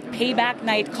take-back night, payback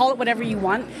night, call it whatever you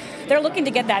want. They're looking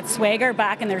to get that swagger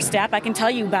back in their step. I can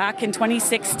tell you back in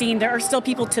 2016, there are still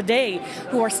people today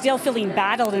who are still feeling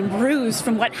battered and bruised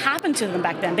from what happened to them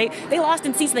back then. They lost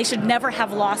in seats they should never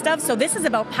have lost of. So this is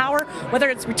about power, whether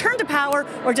it's return to power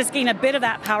or just gain a bit of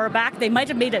that power back. They might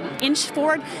have made an inch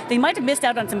forward. They might have missed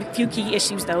out on some few key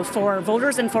issues, though, for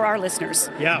voters and for our listeners.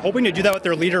 Yeah, hoping to do that with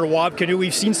their leader, Wob Canoe.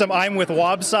 We've seen some I'm with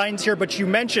Wob signs here, but you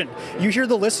mentioned, you hear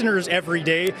the listeners every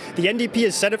day. The NDP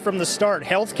has said it from the start.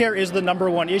 Healthcare is the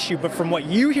 #1 issue, but from what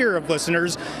you hear of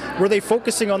listeners, were they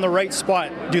focusing on the right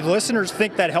spot? Do the listeners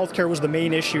think that healthcare was the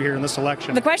main issue here in this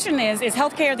election? The question is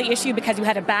healthcare the issue because you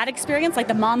had a bad experience, like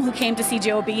the mom who came to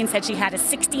CJOB and said she had a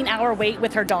 16-hour wait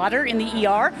with her daughter in the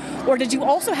ER? Or did you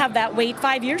also have that wait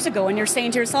 5 years ago and you're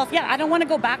saying to yourself, yeah, I don't want to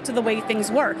go back to the way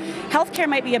things were? Healthcare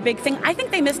might be a big thing. I think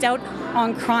they missed out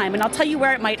on crime, and I'll tell you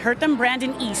where it might hurt them.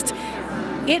 Brandon East.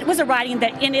 It was a riding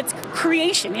that in its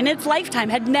creation, in its lifetime,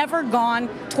 had never gone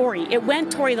Tory. It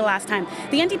went Tory the last time.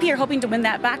 The NDP are hoping to win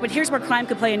that back, but here's where crime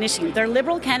could play an issue. Their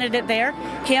Liberal candidate there,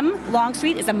 Kim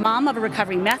Longstreet, is a mom of a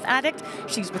recovering meth addict.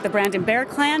 She's with the Brandon Bear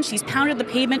clan. She's pounded the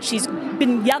pavement. She's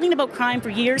been yelling about crime for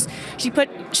years. She put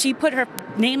her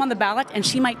name on the ballot, and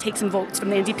she might take some votes from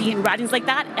the NDP in ridings like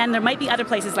that, and there might be other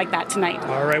places like that tonight.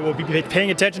 All right, we'll be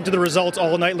paying attention to the results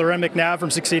all night. Lauren McNabb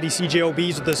from 680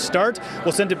 CJOB's at the start.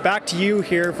 We'll send it back to you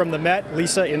here from the Met.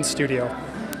 Lisa in studio.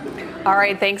 All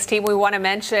right, thanks, team. We want to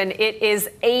mention it is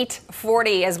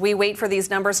 8:40 as we wait for these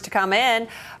numbers to come in.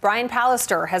 Brian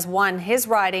Pallister has won his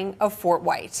riding of Fort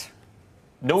White.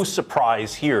 No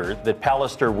surprise here that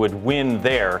Pallister would win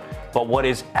there. But what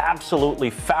is absolutely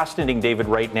fascinating, David,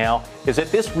 right now is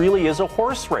that this really is a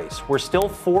horse race. We're still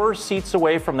 4 seats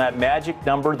away from that magic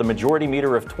number, the majority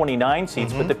meter of 29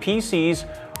 seats. But the PCs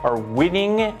are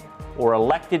winning or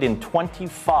elected in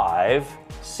 25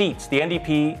 seats. The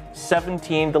NDP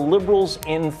 17, the Liberals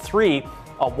in 3.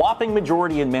 A whopping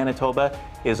majority in Manitoba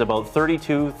is about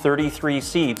 32, 33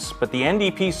 seats. But the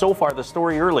NDP so far, the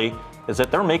story early, is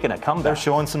that they're making a comeback. They're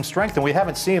showing some strength, and we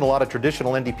haven't seen a lot of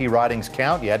traditional NDP ridings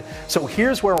count yet. So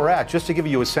here's where we're at, just to give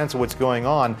you a sense of what's going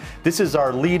on. This is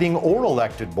our leading or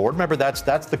elected board. Remember, that's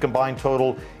the combined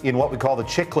total in what we call the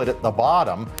chiclet at the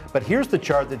bottom. But here's the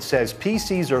chart that says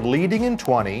PCs are leading in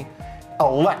 20,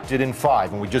 elected in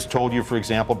 5. And we just told you, for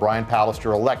example, Brian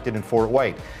Pallister elected in Fort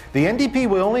White. The NDP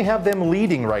will only have them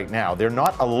leading right now. They're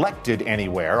not elected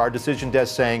anywhere. Our decision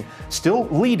desk saying still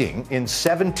leading in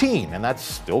 17, and that's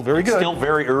still very good. Still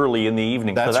very early in the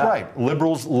evening for that. That's right.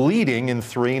 Liberals leading in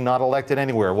 3, not elected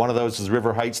anywhere. One of those is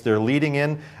River Heights. They're leading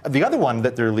in. The other one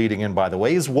that they're leading in, by the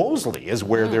way, is Wolseley, is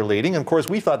where they're leading. And of course,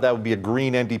 we thought that would be a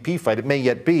Green NDP fight. It may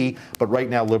yet be, but right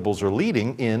now Liberals are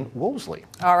leading in Wolseley.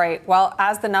 All right. Well,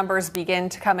 as the numbers begin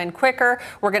to come in quicker,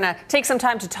 we're going to take some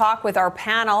time to talk with our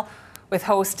panel with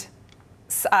host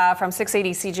from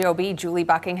 680 CJOB, Julie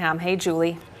Buckingham. Hey,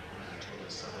 Julie.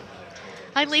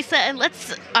 Hi, Lisa, and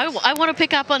I want to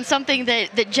pick up on something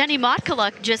that Jenny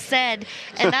Motkaluk just said,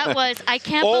 and that was, I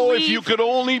can't believe... Oh, if you could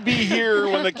only be here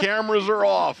when the cameras are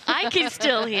off. I can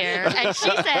still hear. And she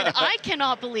said, I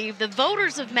cannot believe the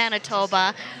voters of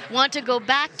Manitoba want to go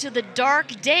back to the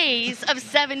dark days of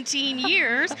 17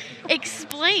 years.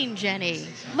 Explain, Jenny.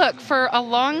 Look, for a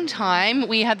long time,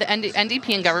 we had the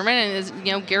NDP in government, and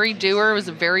as Gary Dewar was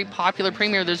a very popular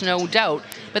premier, there's no doubt.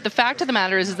 But the fact of the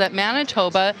matter is that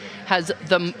Manitoba has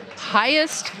the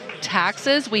highest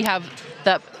taxes. We have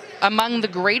among the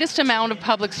greatest amount of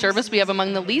public service. We have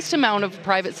among the least amount of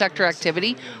private sector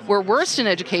activity. We're worst in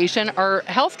education. Our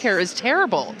healthcare is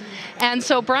terrible. And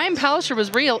so Brian Pallister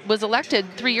was elected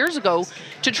 3 years ago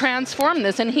to transform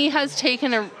this, and he has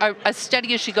taken a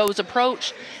steady as she goes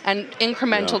approach and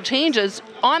incremental changes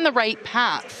on the right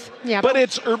path. Yeah, but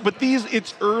it's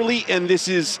early, and this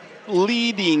is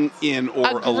leading in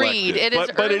or Agreed. Elected. It is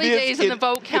early days in the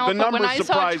vote count, but when I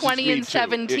saw 20 and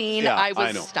 17, I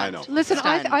was stunned. Listen,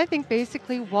 I think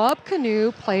basically Wab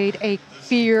Kinew played a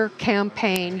fear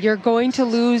campaign. You're going to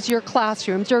lose your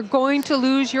classrooms. You're going to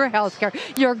lose your healthcare.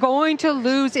 You're going to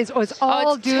lose. It was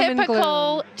all doom and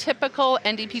gloom. Typical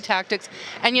NDP tactics.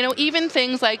 And even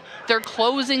things like they're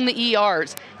closing the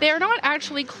ERs. They are not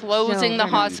actually closing the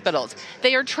hospitals.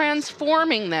 They are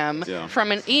transforming them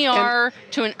from an ER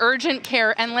to an urgent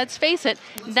care. And let's face it,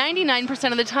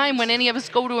 99% of the time when any of us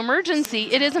go to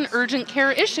emergency, it is an urgent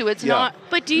care issue. It's not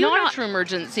a true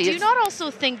emergency. Do you not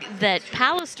also think that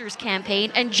Pallister's campaign,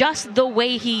 and just the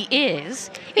way he is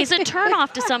a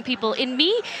turnoff to some people? In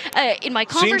my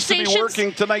conversations... Seems to be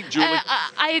working tonight, Julie.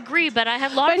 I agree, but I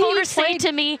had a lot of voters say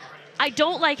to me, I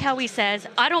don't like how he says,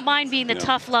 I don't mind being the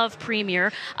tough love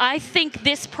premier. I think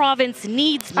this province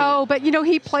needs me. Oh, but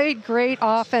he played great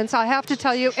offense, I have to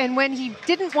tell you. And when he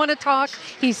didn't want to talk,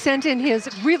 he sent in his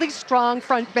really strong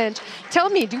front bench. Tell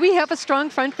me, do we have a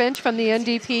strong front bench from the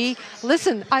NDP?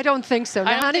 Listen, I don't think so.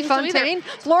 Honey Fontaine,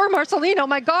 Flora Marcelino,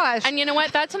 my gosh. And you know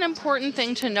what? That's an important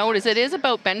thing to note, is it is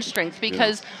about bench strength,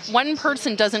 because one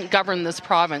person doesn't govern this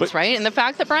province, right? And the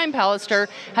fact that Brian Pallister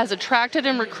has attracted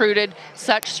and recruited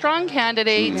such strong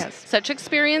candidates, such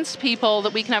experienced people,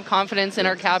 that we can have confidence in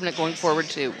our cabinet going forward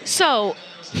too. So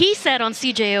he said on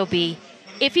CJOB,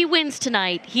 if he wins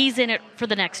tonight, he's in it for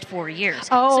the next 4 years.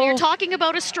 Oh. So you're talking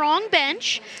about a strong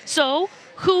bench. So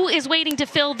who is waiting to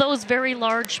fill those very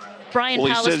large Brian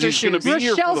Pallister shoes?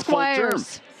 Rochelle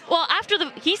Squires. Well,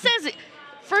 he says,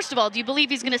 first of all, do you believe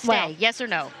he's going to stay? Yes or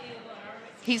no?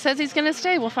 He says he's going to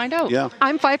stay. We'll find out. Yeah.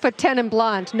 I'm 5'10" and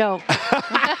blonde. No.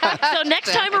 So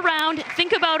next time around,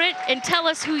 think about it. and tell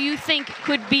us who you think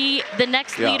could be the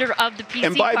next leader of the PC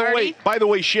and by party. the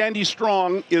way, Shandy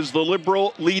Strong is the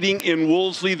Liberal leading in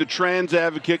Wolseley, the trans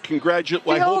advocate. Congratulations.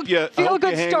 I hope you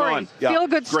hang on. Yeah, Feel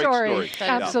good great story.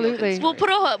 Absolutely. We'll put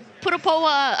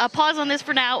a pause on this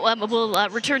for now. We'll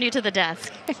return you to the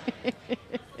desk.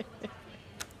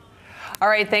 All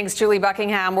right, thanks, Julie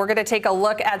Buckingham. We're going to take a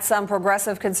look at some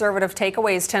progressive conservative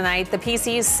takeaways tonight. The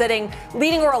PCs sitting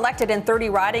leading or elected in 30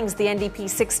 ridings, the NDP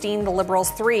 16, the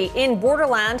Liberals 3. In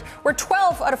Borderland, where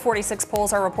 12 out of 46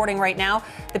 polls are reporting right now,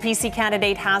 the PC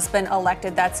candidate has been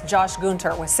elected. That's Josh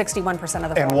Gunter with 61% of the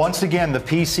vote. And once again, the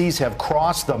PCs have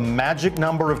crossed the magic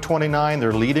number of 29.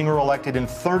 They're leading or elected in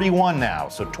 31 now.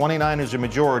 So 29 is a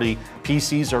majority.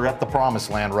 PCs are at the promised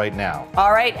land right now.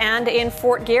 All right, and in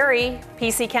Fort Garry,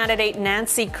 PC candidate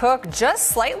Nancy Cook just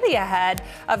slightly ahead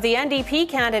of the NDP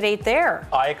candidate there.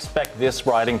 I expect this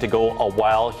riding to go a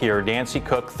while here. Nancy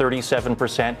Cook,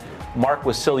 37%. Mark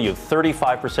Wasilyu,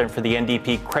 35% for the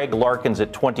NDP. Craig Larkins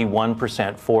at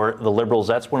 21% for the Liberals.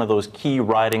 That's one of those key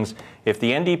ridings. If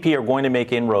the NDP are going to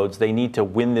make inroads, they need to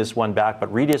win this one back.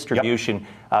 But redistribution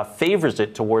favors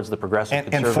it towards the progressive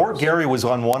conservatives. And Fort Garry was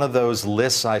on one of those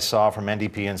lists I saw from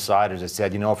NDP insiders that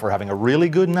said, you know, if we're having a really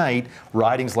good night,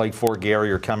 ridings like Fort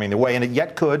Garry are coming the way. And it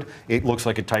yet could. It looks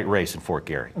like a tight race in Fort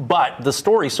Garry. But the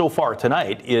story so far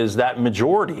tonight is that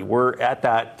majority. We're at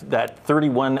that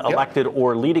 31 elected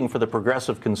or leading for the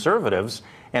progressive conservatives.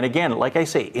 And again, like I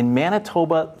say, in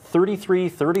Manitoba,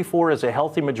 33-34 is a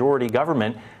healthy majority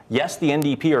government. Yes, the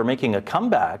NDP are making a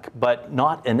comeback, but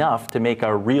not enough to make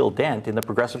a real dent in the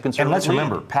progressive conservative And let's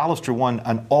remember, Pallister won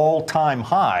an all-time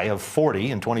high of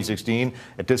 40 in 2016.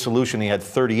 At dissolution, he had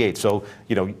 38. So,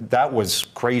 you know, that was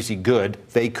crazy good.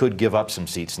 They could give up some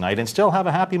seats tonight and still have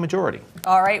a happy majority.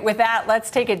 All right, with that,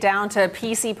 let's take it down to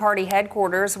PC party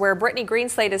headquarters, where Brittany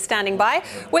Greenslade is standing by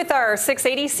with our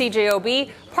 680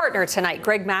 CJOB partner tonight,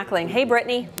 Greg Mackling. Hey,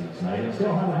 Brittany.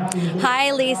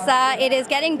 Hi, Lisa. It is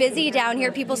getting busy down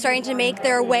here. People starting to make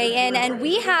their way in, and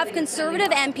we have Conservative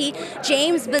MP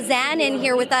James Bazan in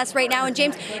here with us right now. And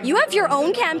James, you have your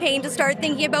own campaign to start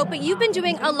thinking about, but you've been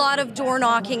doing a lot of door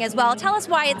knocking as well. Tell us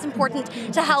why it's important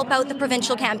to help out the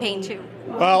provincial campaign too.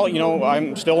 Well, you know,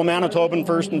 I'm still a Manitoban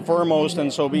first and foremost,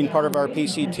 and so being part of our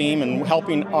PC team and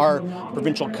helping our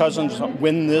provincial cousins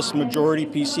win this majority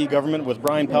PC government with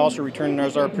Brian Pallister returning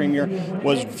as our premier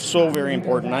was so very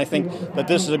important. I think that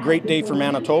this is a great day for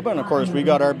Manitoba, and of course we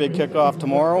got our big kickoff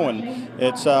tomorrow, and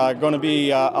it's going to be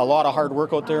a lot of hard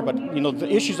work out there. But you know,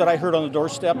 the issues that I heard on the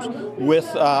doorsteps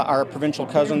with our provincial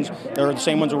cousins, they're the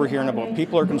same ones that we're hearing about.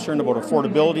 People are concerned about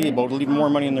affordability, about leaving more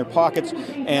money in their pockets,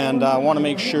 and want to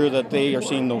make sure that they are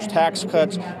seeing those tax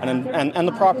cuts and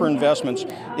the proper investments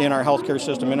in our healthcare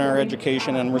system, in our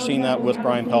education, and we're seeing that with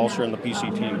Brian Pallister and the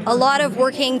PC team. A lot of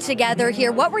working together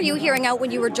here. What were you hearing out when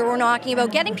you were door knocking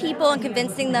about getting people and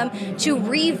convincing them to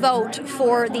re-vote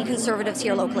for the Conservatives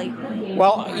here locally?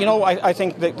 Well, you know, I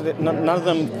think that none of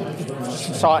them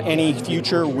saw any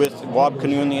future with Wab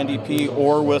Kinew and the NDP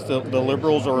or with the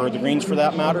Liberals or the Greens for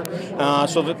that matter.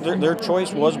 So their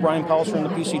choice was Brian Pallister and the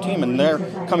PC team, and they're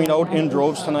coming out in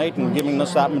droves tonight and giving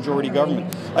us that majority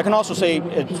government. I can also say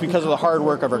it's because of the hard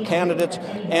work of our candidates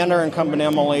and our incumbent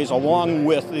MLAs, along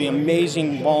with the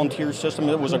amazing volunteer system.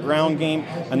 It was a ground game,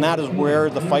 and that is where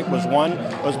the fight was won,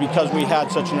 was because we had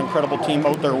such an incredible team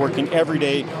out there working every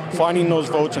day, finding those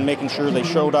votes and making sure they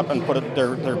showed up and put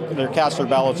cast their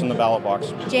ballots in the ballot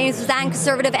box. James Bazan,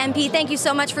 Conservative MP, thank you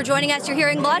so much for joining us. You're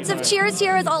hearing lots of cheers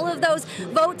here as all of those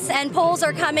votes and polls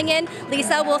are coming in.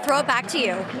 Lisa, we'll throw it back to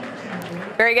you.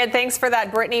 Very good. Thanks for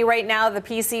that, Brittany. Right now, the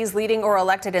PC's leading or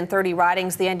elected in 30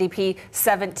 ridings, the NDP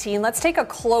 17. Let's take a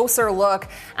closer look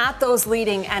at those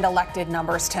leading and elected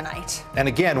numbers tonight. And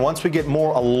again, once we get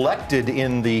more elected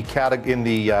in the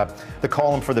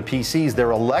column for the PCs, they're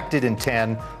elected in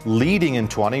 10, leading in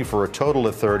 20 for a total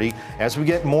of 30. As we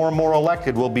get more and more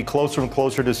elected, we'll be closer and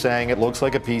closer to saying it looks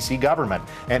like a PC government.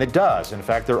 And it does. In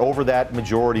fact, they're over that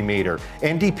majority meter.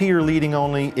 NDP are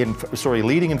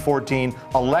leading in 14,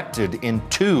 elected in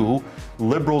 2.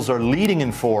 Liberals are leading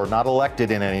in 4, not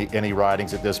elected in any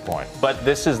ridings at this point. But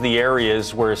this is the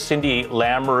areas where Cindy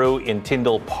Lamoureux in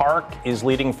Tyndall Park is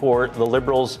leading for the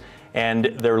Liberals, and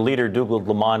their leader, Dougald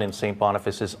Lamont in St.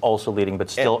 Boniface, is also leading, but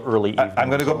still early evening. I'm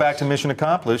going to go back to mission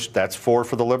accomplished. That's 4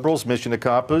 for the Liberals, mission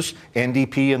accomplished.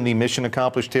 NDP in the mission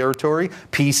accomplished territory.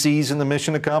 PCs in the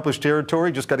mission accomplished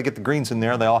territory. Just got to get the Greens in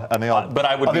there. But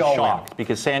I would be shocked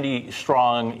because Sandy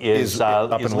Strong is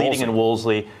leading in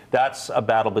Wolseley. That's a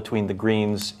battle between the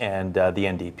Greens and the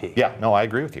NDP. Yeah, no, I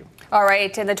agree with you. All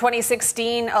right, in the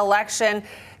 2016 election,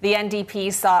 The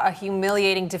NDP saw a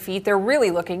humiliating defeat. They're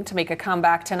really looking to make a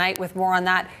comeback tonight. With more on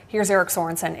that, here's Eric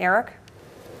Sorensen. Eric?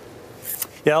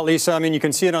 Yeah, Lisa, I mean, you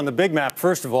can see it on the big map,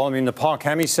 first of all. I mean, the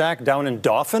Pont-Camisac down in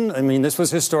Dauphin. I mean, this was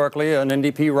historically an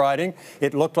NDP riding.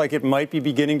 It looked like it might be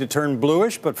beginning to turn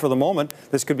bluish, but for the moment,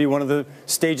 this could be one of the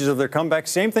stages of their comeback.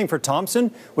 Same thing for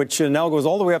Thompson, which now goes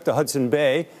all the way up to Hudson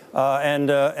Bay,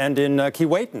 and in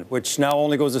Keewatin, which now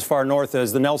only goes as far north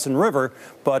as the Nelson River.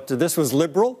 But this was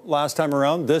Liberal last time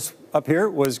around. This up here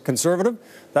was Conservative.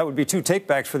 That would be 2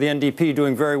 takebacks for the NDP,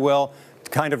 doing very well,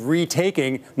 kind of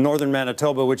retaking northern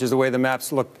Manitoba, which is the way the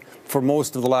maps look for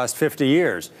most of the last 50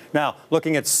 years. Now,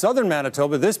 looking at southern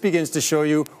Manitoba, this begins to show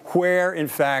you where, in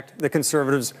fact, the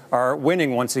Conservatives are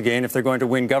winning once again if they're going to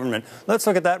win government. Let's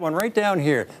look at that one right down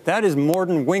here. That is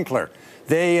Morden Winkler.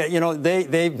 They,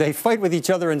 they fight with each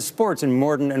other in sports in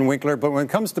Morden and Winkler, but when it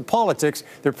comes to politics,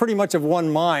 they're pretty much of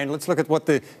one mind. Let's look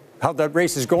at how that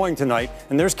race is going tonight.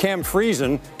 And there's Cam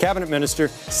Friesen, cabinet minister,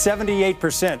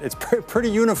 78%. It's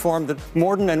pretty uniform that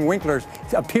Morden and Winkler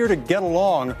appear to get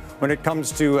along when it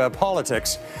comes to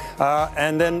politics.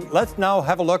 And then let's now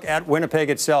have a look at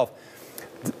Winnipeg itself.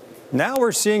 Now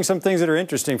we're seeing some things that are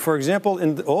interesting. For example,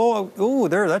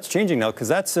 that's changing now, because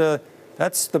that's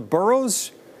the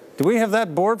boroughs. Do we have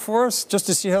that board for us just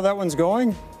to see how that one's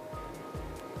going?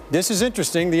 This is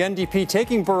interesting. The NDP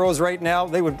taking boroughs right now.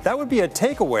 That would be a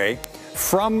takeaway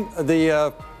from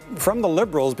the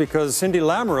Liberals, because Cindy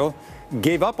Lamoureux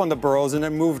gave up on the boroughs and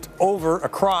then moved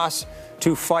across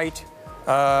to fight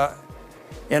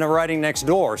in a riding next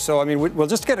door. So I mean, we'll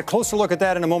just get a closer look at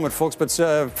that in a moment, folks. But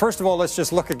first of all, let's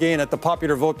just look again at the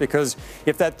popular vote, because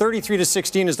if that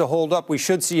 33-16 is to hold up, we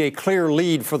should see a clear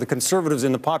lead for the Conservatives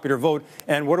in the popular vote.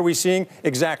 And what are we seeing?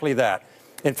 Exactly that.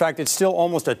 In fact, it's still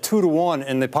almost a 2-to-1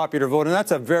 in the popular vote, and that's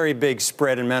a very big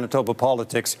spread in Manitoba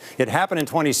politics. It happened in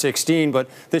 2016, but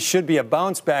this should be a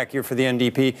bounce back year for the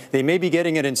NDP. They may be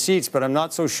getting it in seats, but I'm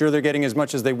not so sure they're getting as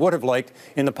much as they would have liked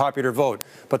in the popular vote.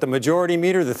 But the majority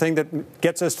meter, the thing that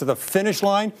gets us to the finish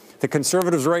line, the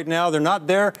Conservatives right now, they're not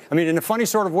there. I mean, in a funny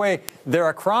sort of way, they're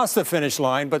across the finish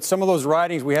line, but some of those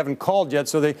ridings we haven't called yet,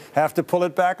 so they have to pull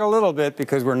it back a little bit,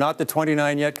 because we're not to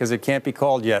 29 yet, because it can't be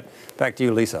called yet. Back to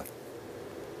you, Lisa.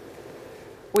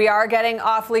 We are getting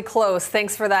awfully close.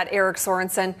 Thanks for that, Eric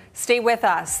Sorensen. Stay with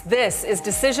us. This is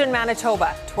Decision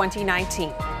Manitoba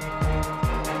 2019.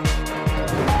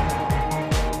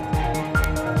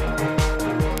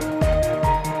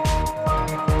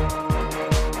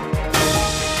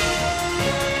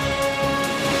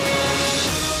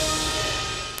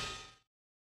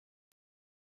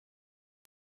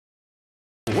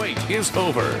 Wait is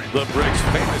over. The Bricks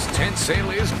famous tent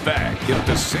sale is back. Get up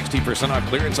to 60% off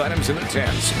clearance items in the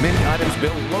tents. Many items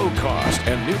built low cost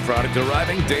and new product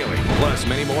arriving daily. Plus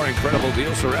many more incredible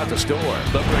deals throughout the store.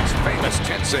 The Bricks famous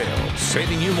tent sale,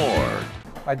 saving you more.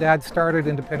 My dad started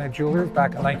Independent Jewelers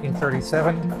back in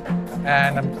 1937,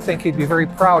 and I think he'd be very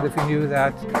proud if he knew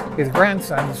that his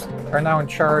grandsons are now in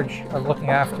charge of looking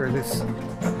after this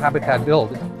habitat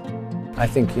building. I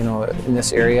think, in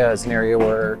this area is an area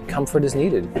where comfort is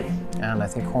needed, and I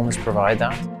think homes provide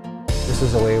that. This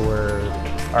is a way where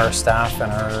our staff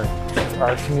and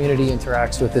our community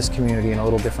interacts with this community in a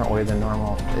little different way than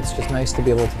normal. It's just nice to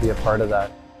be able to be a part of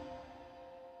that.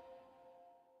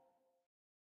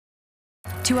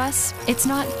 To us, it's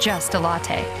not just a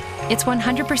latte. It's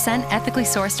 100% ethically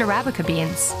sourced Arabica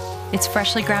beans. It's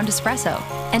freshly ground espresso.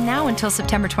 And now until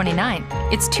September 29,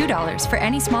 it's $2 for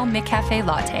any small McCafe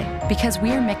latte. Because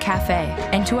we're McCafe,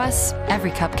 and to us,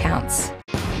 every cup counts.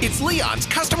 It's Leon's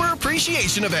Customer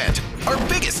Appreciation Event, our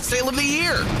biggest sale of the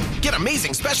year. Get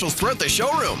amazing specials throughout the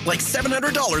showroom, like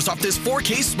 $700 off this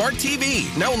 4K Smart TV,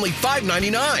 now only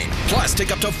 $599. Plus,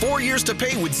 take up to 4 years to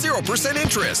pay with 0%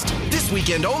 interest. This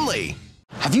weekend only.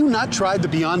 Have you not tried the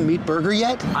Beyond Meat Burger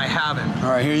yet? I haven't.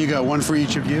 All right, here you go. One for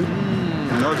each of you.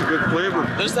 That was a good flavor.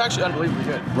 This is actually unbelievably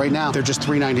good. Right now, they're just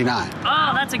 $3.99.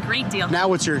 Oh, that's a great deal. Now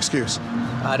what's your excuse?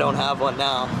 I don't have one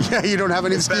now. Yeah, you don't have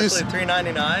an excuse? Especially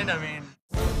 $3.99, I mean.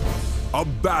 A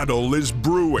battle is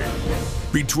brewing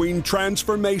between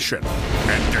transformation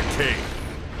and decay,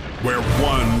 where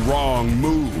one wrong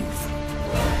move.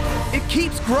 It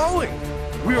keeps growing.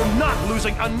 We are not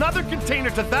losing another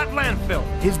container to that landfill.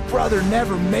 His brother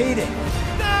never made it.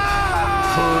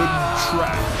 Could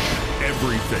trash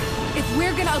everything. If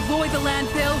we're gonna avoid the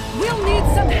landfill, we'll need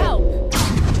some help.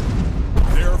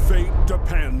 Their fate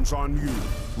depends on you.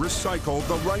 Recycle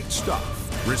the right stuff.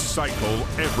 Recycle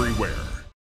everywhere.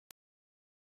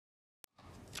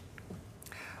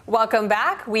 Welcome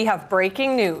back. We have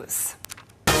breaking news.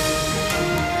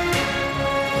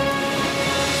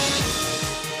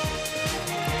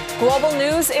 Global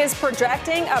News is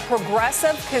projecting a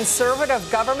progressive conservative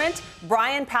government.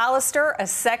 Brian Pallister, a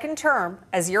second term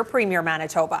as your Premier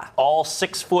Manitoba. All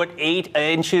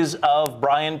 6'8" of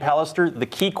Brian Pallister. The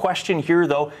key question here,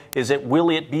 though, is will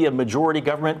it be a majority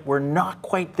government? We're not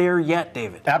quite there yet,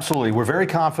 David. Absolutely. We're very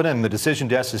confident, and the decision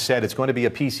desk has said it's going to be a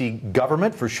PC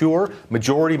government for sure.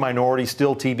 Majority, minority,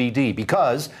 still TBD,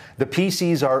 because the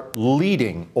PCs are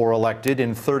leading or elected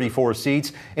in 34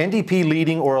 seats, NDP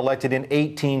leading or elected in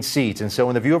 18 seats. And so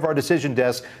in the view of our decision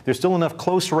desk, there's still enough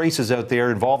close races out there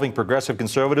involving progressive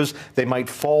Conservatives. They might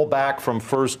fall back from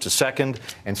first to second.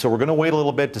 And so we're going to wait a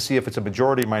little bit to see if it's a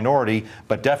majority minority,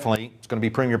 but definitely it's going to be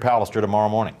Premier Pallister tomorrow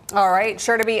morning. All right.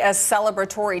 Sure to be a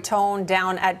celebratory tone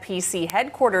down at PC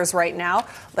headquarters right now.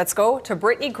 Let's go to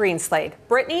Brittany Greenslade.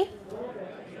 Brittany?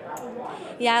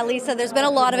 Yeah, Lisa, there's been a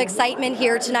lot of excitement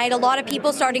here tonight. A lot of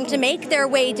people starting to make their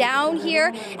way down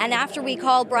here. And after we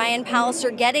called Brian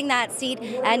Pallister getting that seat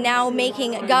and now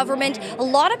making government, a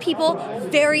lot of people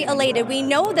very elated. We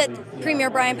know that Premier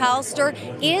Brian Pallister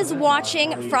is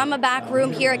watching from a back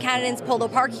room here at Canada Polo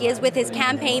Park. He is with his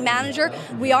campaign manager.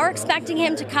 We are expecting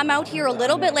him to come out here a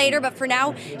little bit later, but for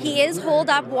now, he is holed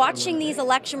up watching these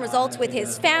election results with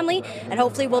his family, and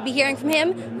hopefully we'll be hearing from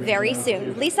him very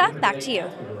soon. Lisa, back to you.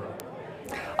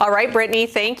 All right, Brittany,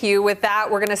 thank you. With that,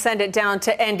 we're going to send it down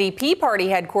to NDP party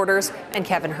headquarters and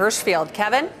Kevin Hirschfield.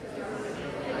 Kevin?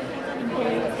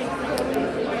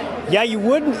 Yeah, you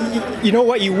wouldn't, you know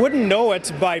what, you wouldn't know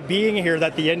it by being here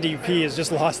that the NDP has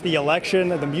just lost the election.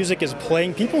 The music is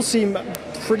playing. People seem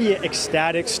pretty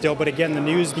ecstatic still, but again, the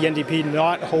news, the NDP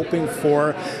not hoping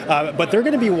for, but they're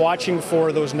going to be watching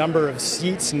for those number of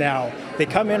seats now. They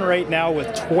come in right now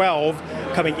with 12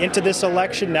 coming into this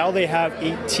election. Now they have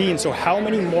 18. So how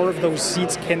many more of those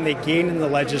seats can they gain in the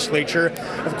legislature?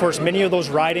 Of course, many of those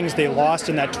ridings they lost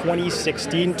in that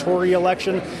 2016 Tory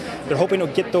election. They're hoping to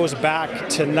get those back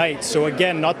tonight. So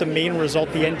again, not the main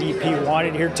result the NDP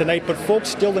wanted here tonight, but folks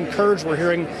still encouraged. We're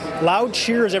hearing loud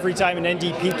cheers every time an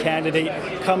NDP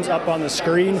candidate comes up on the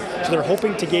screen. So they're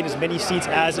hoping to gain as many seats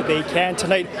as they can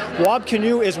tonight. Wab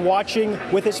Canoe is watching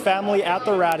with his family at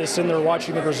the Radisson. They're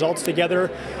watching the results together,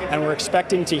 and we're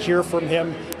expecting to hear from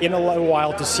him in a little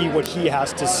while to see what he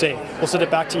has to say. We'll send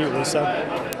it back to you,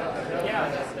 Lisa.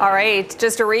 All right,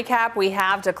 just to recap, we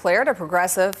have declared a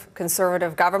progressive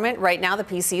conservative government. Right now, the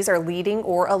PCs are leading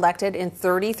or elected in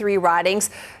 33 ridings.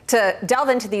 To delve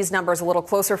into these numbers a little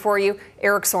closer for you,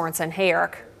 Eric Sorensen. Hey,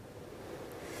 Eric.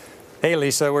 Hey,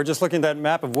 Lisa, we're just looking at that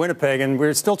map of Winnipeg, and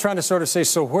we're still trying to sort of say,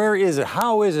 so where is it?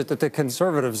 How is it that the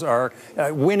Conservatives are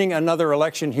winning another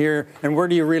election here, and where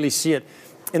do you really see it?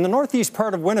 In the northeast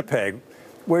part of Winnipeg,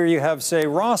 where you have, say,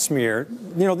 Rossmere,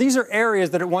 you know, these are areas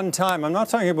that at one time, I'm not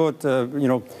talking about, you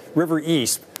know, River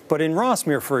East, but in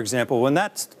Rossmere, for example, when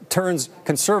that turns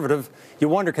Conservative, you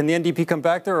wonder, can the NDP come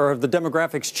back there, or have the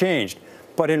demographics changed?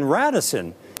 But in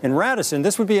Radisson,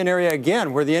 this would be an area,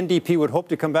 again, where the NDP would hope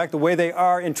to come back the way they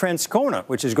are in Transcona,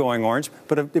 which is going orange.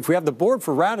 But if we have the board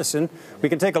for Radisson, we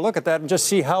can take a look at that and just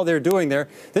see how they're doing there.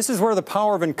 This is where the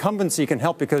power of incumbency can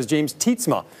help, because James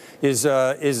Tietzma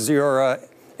is your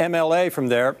MLA from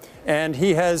there, and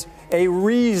he has a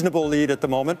reasonable lead at the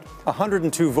moment,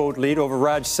 102 vote lead over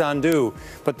Raj Sandhu.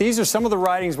 But these are some of the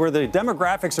ridings where the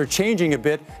demographics are changing a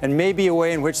bit, and maybe a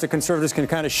way in which the Conservatives can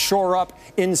kind of shore up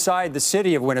inside the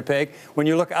city of Winnipeg. When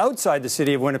you look outside the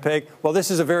city of Winnipeg, well,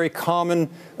 this is a very common,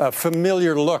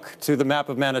 familiar look to the map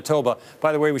of Manitoba.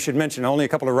 By the way, we should mention only a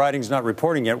couple of ridings not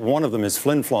reporting yet. One of them is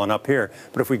Flin Flon up here.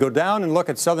 But if we go down and look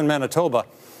at southern Manitoba,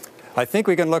 I think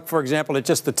we can look, for example, at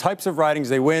just the types of ridings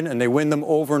they win, and they win them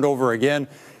over and over again.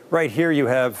 Right here you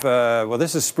have, well,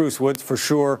 this is Spruce Woods for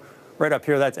sure. Right up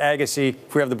here, that's Agassiz.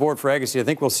 If we have the board for Agassiz, I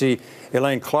think we'll see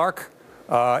Elaine Clark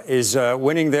is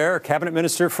winning there, cabinet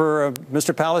minister for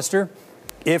Mr. Pallister,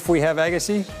 if we have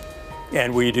Agassiz,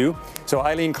 and we do. So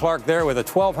Eileen Clark there with a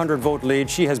 1,200 vote lead.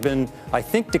 She has been, I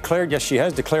think, declared, yes, she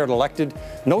has declared elected.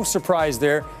 No surprise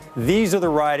there. These are the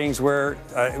ridings where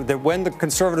that when the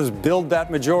Conservatives build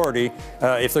that majority,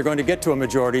 if they're going to get to a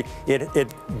majority, it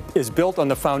is built on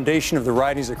the foundation of the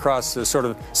ridings across the sort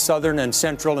of southern and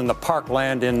central and the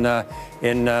parkland in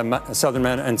southern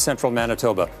and central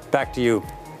Manitoba. Back to you,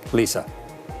 Lisa.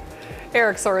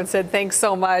 Eric Sorensen, thanks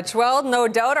so much. Well, no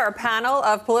doubt our panel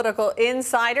of political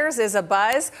insiders is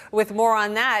abuzz. With more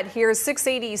on that, here's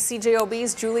 680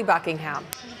 CJOB's Julie Buckingham.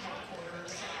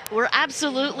 We're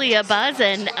absolutely a buzz,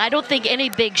 and I don't think any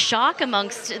big shock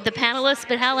amongst the panelists,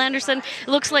 but Hal Anderson, it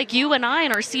looks like you and I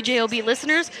and our CJOB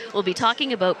listeners will be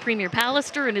talking about Premier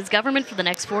Pallister and his government for the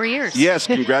next 4 years. Yes,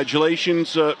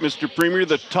 congratulations, Mr. Premier,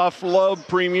 the tough love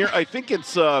Premier. I think it's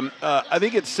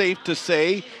safe to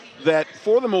say that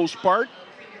for the most part,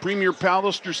 Premier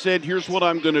Pallister said, here's what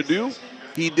I'm going to do.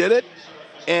 He did it.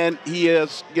 And he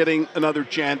is getting another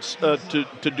chance to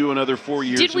do another 4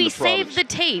 years. Did we in the save province. the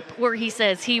tape where he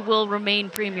says he will remain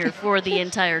premier for the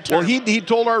entire term? Well, he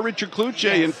told our Richard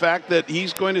Cloutier, in fact, that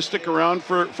he's going to stick around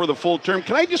for the full term.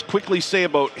 Can I just quickly say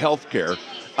about healthcare?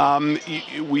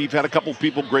 We've had a couple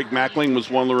people, Greg Mackling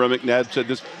was one, Laura McNabb said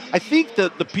this. I think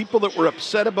that the people that were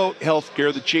upset about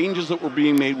healthcare, the changes that were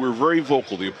being made, were very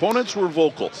vocal. The opponents were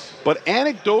vocal. But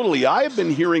anecdotally, I have been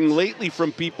hearing lately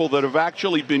from people that have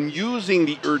actually been using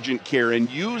the urgent care and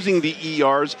using the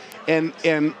ERs,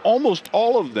 and almost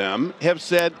all of them have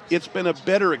said it's been a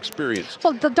better experience.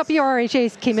 Well, the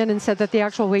WRHA came in and said that the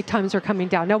actual wait times are coming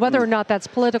down. Now, whether or not that's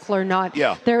political or not,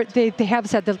 they have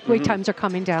said the wait times are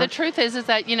coming down. The truth is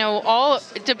that, you know,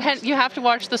 you have to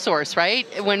watch the source, right?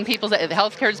 When people say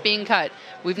healthcare is being cut,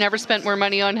 we've never spent more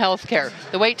money on healthcare.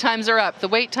 The wait times are up. The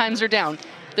wait times are down.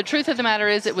 The truth of the matter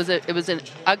is it was an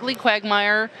ugly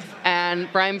quagmire, and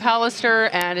Brian Pallister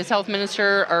and his health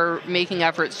minister are making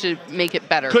efforts to make it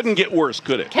better. Couldn't get worse,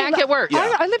 could it? Can't get worse.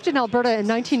 I lived in Alberta in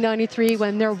 1993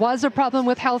 when there was a problem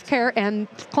with healthcare, and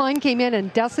Klein came in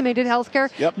and decimated healthcare.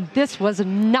 Yep. This was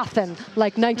nothing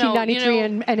like 1993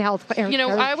 and healthcare. You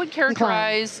know, I would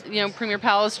characterize, you know, Premier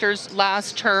Pallister's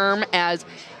last term as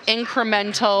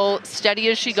incremental, steady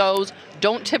as she goes.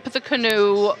 Don't tip the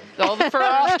canoe. All the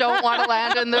furs don't want to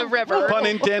land in the river. Pun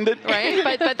intended.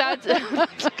 Right? But that's...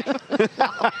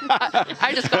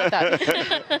 I just got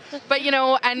that. But, you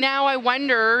know, and now I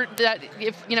wonder that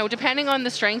if, you know, depending on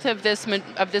the strength of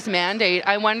this mandate,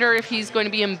 I wonder if he's going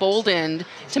to be emboldened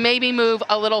to maybe move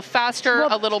a little faster,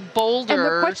 a little bolder.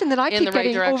 And the question that I keep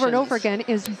getting over and over again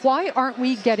is, why aren't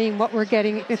we getting what we're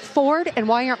getting with Ford, and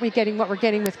why aren't we getting what we're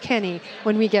getting with Kenny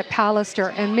when we get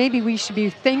Pallister? And maybe we should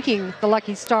be thanking the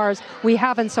lucky stars we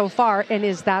haven't so far, and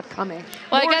is that coming?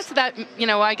 Well, I guess that, you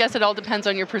know, I guess it all depends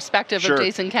on your perspective of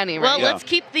Jason Kenney, right? Well, let's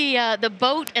keep the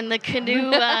boat and the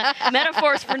canoe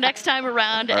metaphors for next time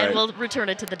around, and we'll return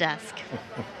it to the desk.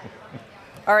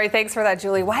 All right, thanks for that,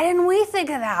 Julie. Why didn't we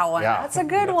think of that one? Yeah. That's a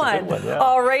good one.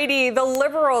 All righty, the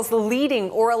Liberals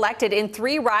leading or elected in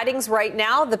 3 ridings right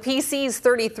now. The PC's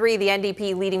 33, the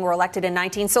NDP leading or elected in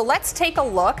 19. So let's take a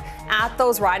look at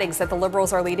those ridings that the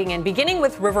Liberals are leading in, beginning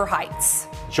with River Heights.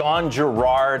 John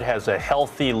Gerard has a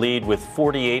healthy lead with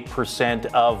 48%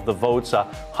 of the votes, a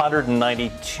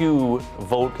 192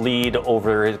 vote lead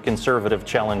over his Conservative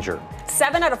challenger.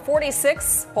 7 out of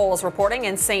 46 polls reporting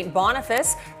in St.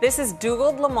 Boniface. This is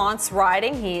Dougald Lamont's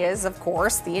riding. He is, of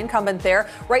course, the incumbent there,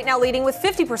 right now leading with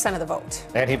 50% of the vote.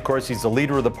 And he, of course, he's the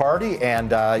leader of the party,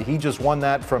 and he just won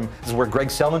that from, this is where Greg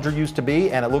Selinger used to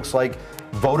be, and it looks like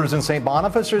voters in St.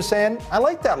 Boniface are saying, I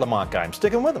like that Lamont guy, I'm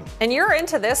sticking with him. And you're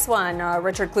into this one,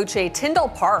 Richard Cloutier, Tyndall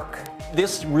Park.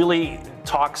 This really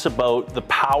talks about the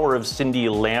power of Cindy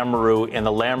Lamoureux and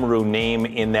the Lamoureux name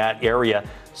in that area.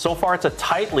 So far, it's a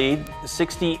tight lead,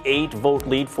 68 vote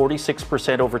lead,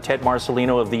 46% over Ted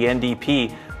Marcelino of the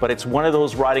NDP. But it's one of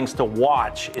those ridings to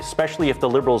watch, especially if the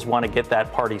Liberals want to get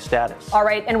that party status. All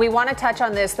right, and we want to touch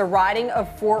on this, the riding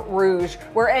of Fort Rouge,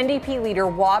 where NDP leader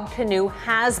Wab Kinew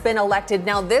has been elected.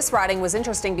 Now, this riding was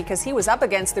interesting because he was up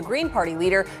against the Green Party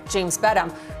leader, James Bedham,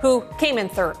 who came in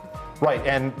third. Right,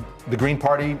 and the Green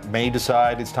Party may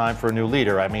decide it's time for a new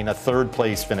leader. I mean, a third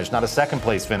place finish, not a second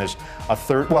place finish, a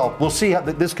third. Well, we'll see how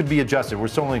this could be adjusted. We're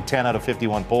still only 10 out of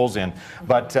 51 polls in,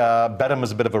 but Bedham is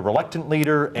a bit of a reluctant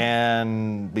leader,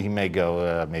 and he may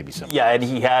go maybe some. Yeah, and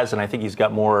he has, and I think he's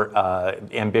got more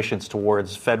ambitions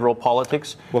towards federal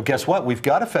politics. Well, guess what? We've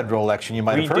got a federal election. You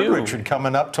might have heard, Richard,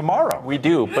 coming up tomorrow. We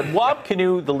do, but Wab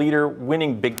Kinew, the leader,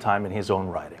 winning big time in his own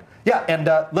riding. Yeah, and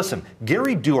listen,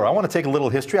 Gary Dewar, I want to take a little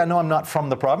history. I know I'm not from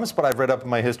the province, but I've read up in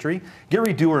my history.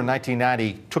 Gary Dewar in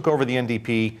 1990 took over the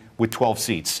NDP with 12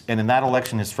 seats, and in that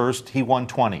election, his first, he won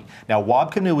 20. Now,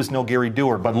 Wab Kinew is no Gary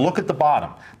Dewar, but look at the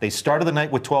bottom. They started the night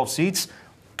with 12 seats.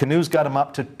 Kinew's got him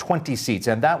up to 20 seats,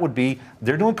 and that would be,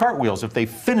 they're doing cartwools if they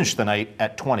finish the night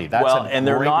at 20. That's well, and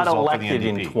they're not elected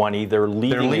in 20, they're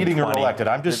leading or elected.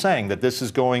 I'm just saying that this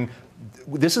is going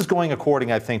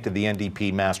according, I think, to the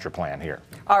NDP master plan here.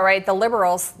 All right, the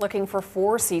Liberals looking for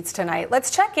 4 seats tonight.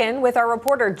 Let's check in with our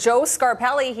reporter, Joe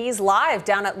Scarpelli. He's live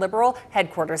down at Liberal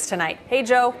headquarters tonight. Hey,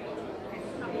 Joe.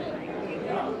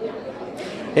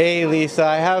 Hey, Lisa.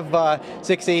 I have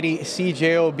 680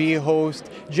 CJOB host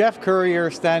Jeff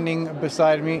Courier standing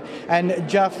beside me. And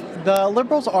Jeff, the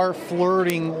Liberals are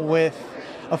flirting with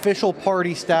official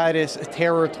party status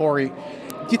territory.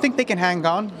 Do you think they can hang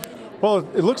on? Well,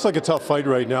 it looks like a tough fight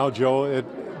right now, Joe.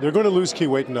 they're going to lose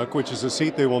Kiiwetinoong, which is a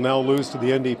seat they will now lose to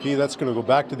the NDP. That's going to go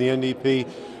back to the NDP.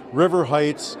 River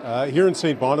Heights, here in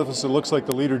St. Boniface, it looks like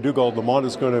the leader, Dugald Lamont,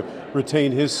 is going to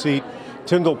retain his seat.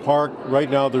 Tyndall Park, right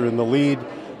now they're in the lead.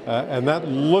 And that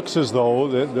looks as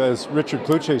though, as Richard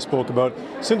Cloutier spoke about,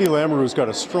 Cindy Lamoureux's got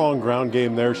a strong ground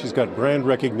game there. She's got brand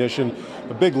recognition,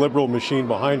 a big Liberal machine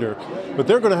behind her. But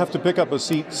they're going to have to pick up a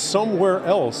seat somewhere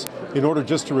else in order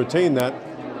just to retain that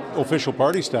official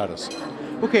party status.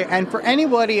 Okay, and for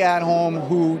anybody at home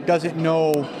who doesn't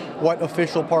know what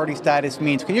official party status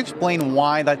means, can you explain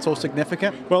why that's so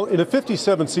significant? Well, in a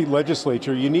 57-seat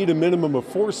legislature, you need a minimum of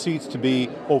 4 seats to be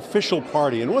official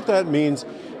party. And what that means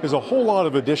is a whole lot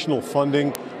of additional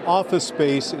funding, office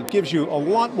space. It gives you a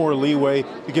lot more leeway.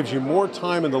 It gives you more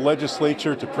time in the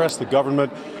legislature to press the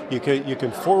government. You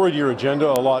can forward your agenda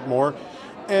a lot more.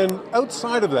 And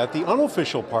outside of that, the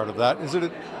unofficial part of that is that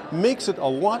it makes it a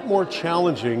lot more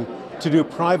challenging to do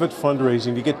private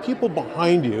fundraising, to get people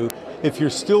behind you if you're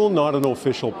still not an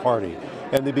official party.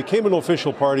 And they became an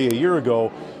official party a year ago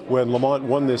when Lamont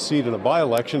won this seat in a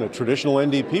by-election, a traditional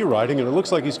NDP riding, and it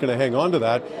looks like he's going to hang on to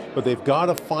that, but they've got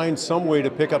to find some way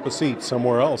to pick up a seat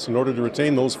somewhere else in order to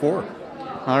retain those 4.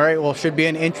 All right, well, should be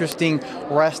an interesting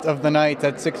rest of the night.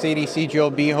 That's 680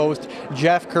 CJOB host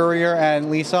Jeff Courier, and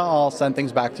Lisa, I'll send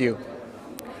things back to you.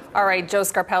 All right, Joe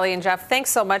Scarpelli and Jeff, thanks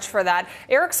so much for that.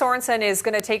 Eric Sorensen is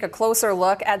going to take a closer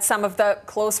look at some of the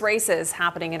close races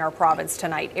happening in our province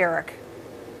tonight. Eric.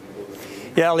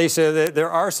 Yeah, Lisa, there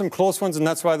are some close ones, and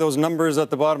that's why those numbers at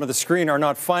the bottom of the screen are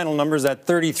not final numbers. That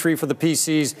 33 for the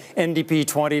PCs, NDP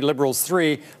 20, Liberals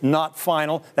 3, not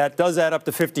final. That does add up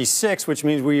to 56, which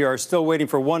means we are still waiting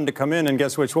for one to come in, and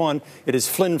guess which one? It is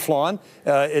Flin Flon.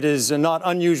 It is not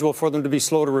unusual for them to be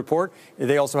slow to report.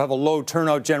 They also have a low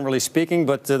turnout, generally speaking,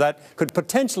 but that could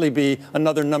potentially be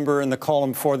another number in the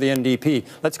column for the NDP.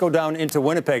 Let's go down into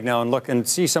Winnipeg now and look and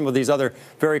see some of these other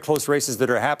very close races that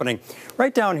are happening.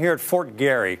 Right down here at Fort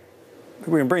Garry.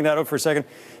 We can bring that up for a second.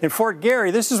 In Fort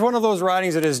Garry, this is one of those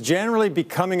ridings that is generally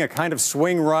becoming a kind of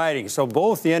swing riding. So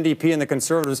both the NDP and the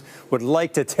Conservatives would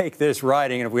like to take this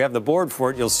riding. And if we have the board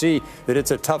for it, you'll see that it's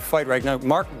a tough fight right now.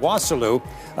 Mark Wasilou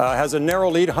has a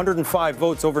narrow lead, 105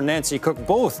 votes over Nancy Cook.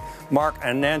 Both Mark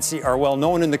and Nancy are well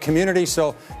known in the community.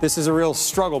 So this is a real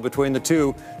struggle between the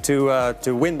two to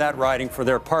win that riding for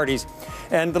their parties.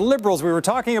 And the Liberals, we were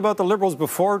talking about the Liberals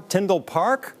before. Tyndall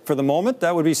Park, for the moment,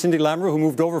 that would be Cindy Lamoureux, who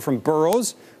moved over from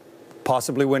Burroughs,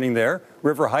 possibly winning there.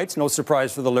 River Heights, no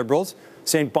surprise for the Liberals.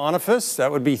 St. Boniface,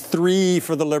 that would be 3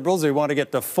 for the Liberals. They want to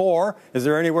get to 4. Is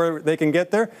there anywhere they can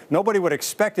get there? Nobody would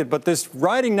expect it, but this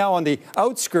riding now on the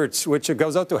outskirts, which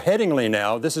goes out to Headingley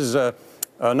now, this is not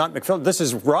McPhillips, this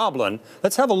is Roblin.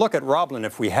 Let's have a look at Roblin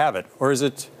if we have it. Or is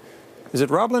it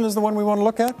Roblin is the one we want to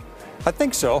look at? I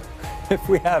think so, if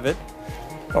we have it.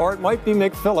 Or it might be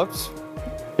McPhillips.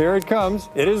 Here it comes.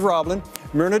 It is Roblin.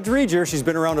 Myrna Dreger, she's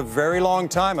been around a very long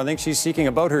time. I think she's seeking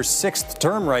about her 6th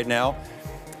term right now.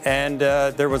 And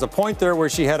there was a point there where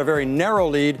she had a very narrow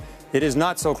lead. It is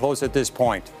not so close at this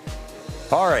point.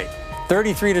 All right,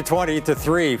 33 to 20 to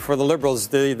 3 for the Liberals.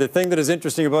 The thing that is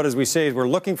interesting about it, as we say, is we're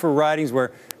looking for ridings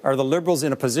where are the Liberals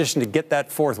in a position to get that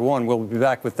 4th one. We'll be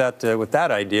back with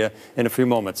that idea in a few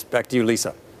moments. Back to you,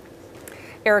 Lisa.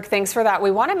 Eric, thanks for that. We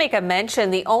want to make a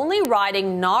mention. The only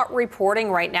riding not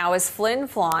reporting right now is Flin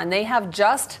Flon. They have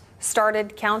just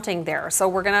started counting there. So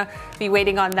we're going to be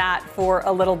waiting on that for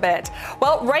a little bit.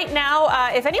 Well, right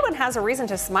now, if anyone has a reason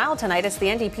to smile tonight, it's the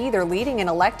NDP. They're leading and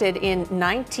elected in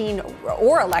 19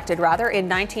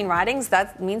 ridings.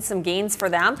 That means some gains for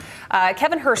them.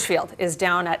 Kevin Hirschfield is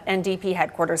down at NDP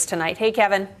headquarters tonight. Hey,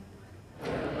 Kevin.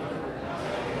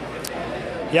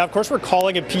 Yeah, of course we're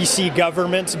calling it PC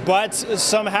government, but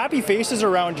some happy faces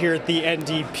around here at the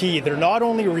NDP. They're not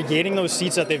only regaining those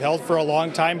seats that they've held for a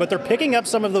long time, but they're picking up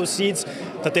some of those seats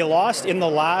that they lost in the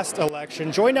last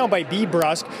election. Joined now by B.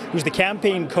 Brusk, who's the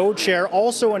campaign co-chair,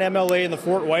 also an MLA in the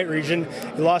Fort White region.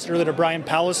 He lost earlier to Brian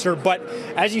Pallister. But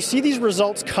as you see these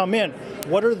results come in,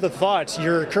 what are the thoughts?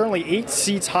 You're currently 8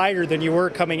 seats higher than you were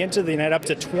coming into the night, up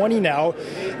to 20 now.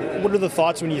 What are the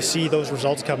thoughts when you see those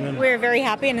results come in? We're very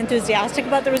happy and enthusiastic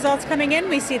about the results coming in.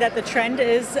 We see that the trend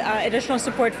is additional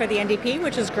support for the NDP,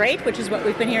 which is great, which is what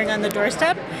we've been hearing on the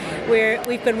doorstep.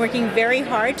 We've been working very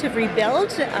hard to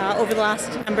rebuild over the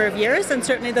last number of years, and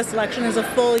certainly this election is a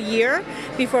full year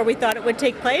before we thought it would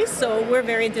take place, so we're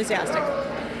very enthusiastic.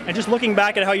 And just looking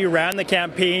back at how you ran the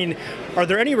campaign, Are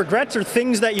there any regrets or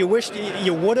things that you wish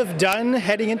you would have done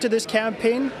heading into this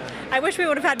campaign? I wish we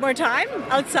would have had more time.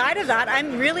 Outside of that,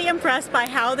 I'm really impressed by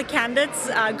how the candidates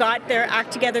got their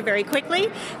act together very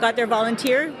quickly, got their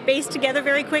volunteer base together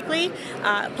very quickly,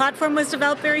 platform was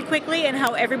developed very quickly, and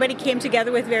how everybody came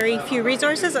together with very few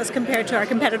resources as compared to our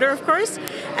competitor, of course.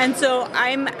 And so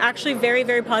I'm actually very,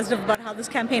 very positive about how this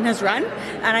campaign has run,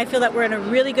 and I feel that we're in a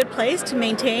really good place to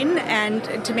maintain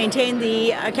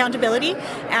the accountability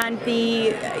and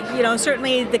the,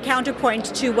 certainly the counterpoint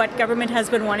to what government has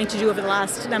been wanting to do over the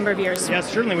last number of years.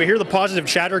 Yes, certainly. We hear the positive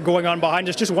chatter going on behind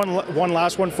us. Just one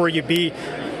last one for you, B.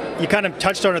 You kind of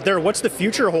touched on it there. What's the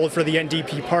future hold for the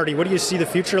NDP party? What do you see the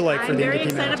future like for the NDP? I'm very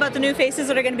excited about the new faces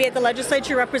that are going to be at the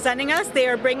legislature representing us. They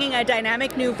are bringing a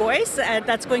dynamic new voice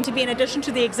that's going to be in addition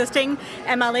to the existing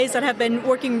MLAs that have been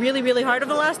working really, really hard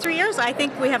over the last 3 years. I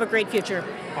think we have a great future.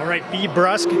 All right, B.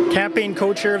 Brusk, campaign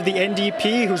co-chair of the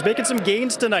NDP, who's making some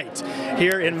gains tonight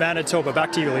here in Manitoba.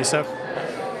 Back to you, Lisa.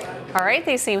 All right,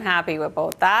 they seem happy with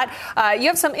both that. You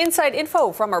have some inside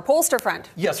info from our pollster friend.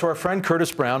 Yes, so our friend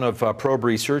Curtis Brown of Probe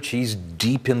Research, he's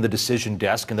deep in the decision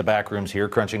desk in the back rooms here,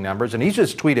 crunching numbers, and he's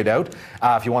just tweeted out,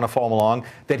 if you want to follow along,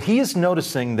 that he is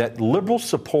noticing that Liberal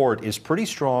support is pretty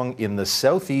strong in the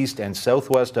southeast and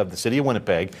southwest of the city of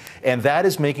Winnipeg, and that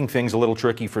is making things a little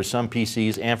tricky for some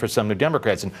PCs and for some New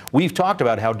Democrats. And we've talked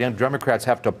about how Democrats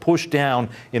have to push down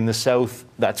in the south.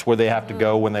 That's where they have to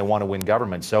go when they want to win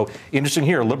government. So interesting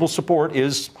here, Liberal support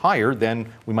is higher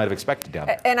than we might have expected down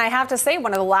there. And I have to say,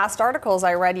 one of the last articles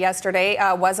I read yesterday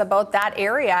was about that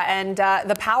area and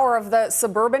the power of the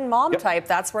suburban mom type.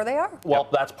 That's where they are. Well,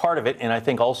 that's part of it. And I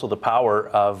think also the power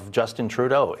of Justin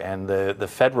Trudeau and the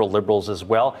federal Liberals as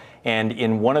well. And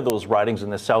in one of those ridings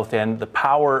in the South End, the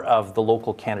power of the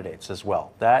local candidates as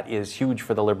well. That is huge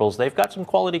for the Liberals. They've got some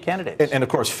quality candidates. And of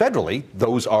course, federally,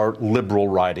 those are Liberal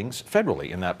ridings federally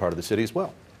in that part of the city as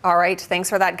well. All right, thanks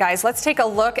for that, guys. Let's take a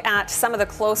look at some of the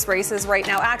close races right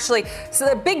now. Actually, so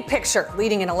the big picture,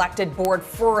 leading an elected board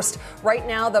first. Right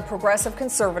now, the Progressive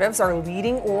Conservatives are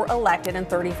leading or elected in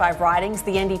 35 ridings,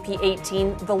 the NDP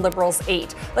 18, the Liberals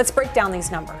 8. Let's break down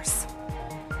these numbers.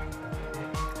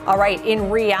 All right,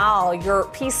 in Rial, your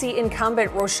PC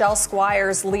incumbent, Rochelle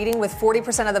Squires, leading with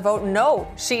 40% of the vote.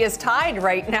 No, she is tied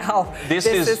right now. This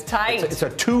is tight. It's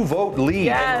a 2-vote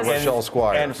lead for Rochelle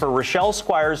Squires. And for Rochelle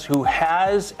Squires, who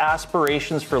has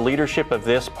aspirations for leadership of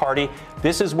this party,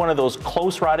 this is one of those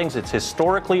close ridings. It's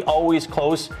historically always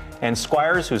close. And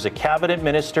Squires, who's a cabinet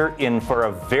minister, in for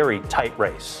a very tight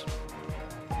race.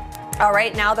 All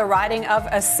right, now the riding of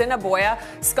Assiniboia.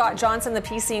 Scott Johnson, the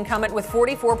PC incumbent, with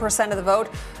 44% of the vote.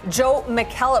 Joe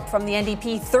McKellop from the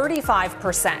NDP,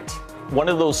 35%. One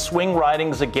of those swing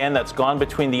ridings, again, that's gone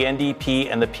between the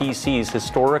NDP and the PCs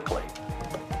historically.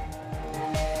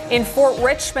 In Fort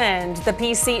Richmond, the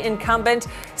PC incumbent,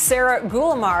 Sarah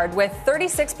Goulamard, with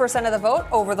 36% of the vote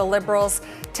over the Liberals'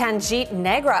 Tanjeet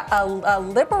Negra, a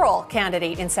Liberal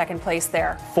candidate in second place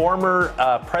there. Former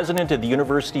president of the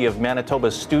University of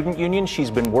Manitoba Student Union. She's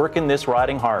been working this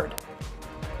riding hard.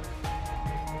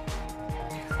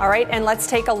 All right, and let's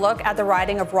take a look at the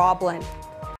riding of Roblin.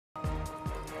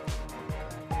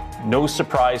 No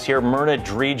surprise here, Myrna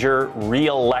Dreger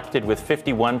re-elected with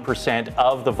 51%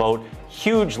 of the vote.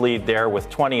 Huge lead there with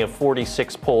 20 of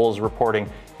 46 polls reporting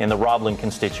in the Roblin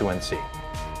constituency.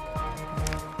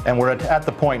 And we're at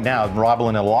the point now in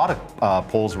Roblin, a lot of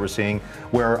polls we're seeing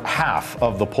where half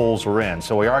of the polls were in.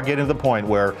 So we are getting to the point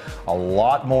where a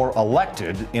lot more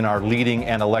elected in our leading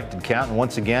and elected count. And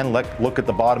once again, look at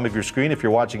the bottom of your screen if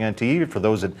you're watching on TV. For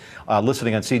those that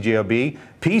listening on CJOB,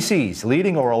 PCs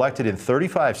leading or elected in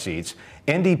 35 seats,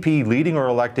 NDP leading or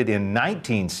elected in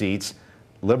 19 seats,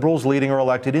 Liberals leading or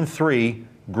elected in 3,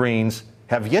 Greens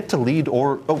have yet to lead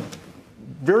or...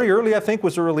 very early, I think,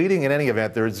 was a leading. In any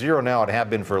event, they're at 0 now and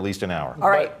have been for at least an hour. All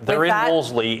right. But they're in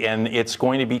Wolseley, and it's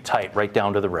going to be tight right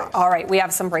down to the race. All right. We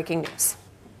have some breaking news.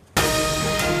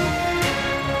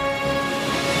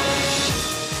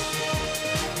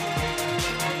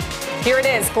 Here it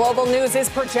is. Global News is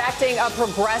projecting a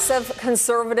progressive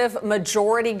conservative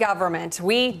majority government.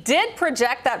 We did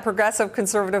project that progressive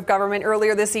conservative government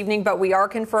earlier this evening, but we are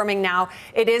confirming now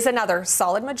it is another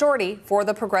solid majority for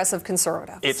the progressive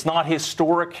conservatives. It's not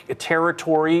historic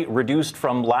territory reduced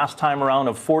from last time around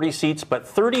of 40 seats, but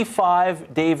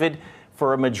 35, David,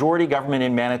 for a majority government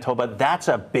in Manitoba. That's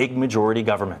a big majority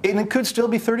government. And it could still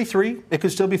be 33. It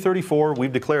could still be 34.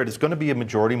 We've declared it's going to be a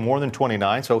majority, more than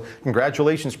 29. So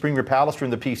congratulations, Premier Pallister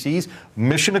and the PCs.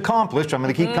 Mission accomplished. I'm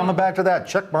going to keep coming back to that.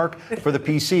 Check mark for the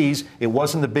PCs. It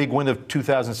wasn't the big win of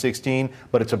 2016,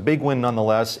 but it's a big win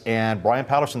nonetheless. And Brian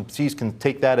Pallister and the PCs can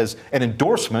take that as an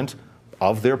endorsement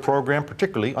of their program,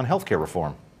 particularly on healthcare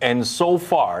reform. And so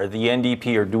far, the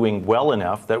NDP are doing well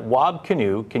enough that Wab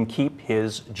Kinew can keep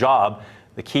his job.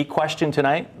 The key question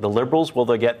tonight, the Liberals, will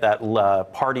they get that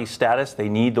party status? They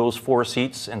need those 4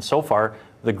 seats. And so far,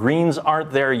 the Greens aren't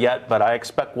there yet, but I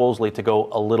expect Wolseley to go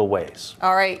a little ways.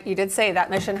 All right, you did say that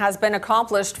mission has been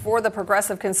accomplished for the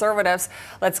Progressive Conservatives.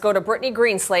 Let's go to Brittany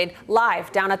Greenslade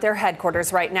live down at their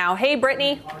headquarters right now. Hey,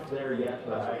 Brittany.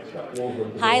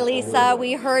 Hi, Lisa.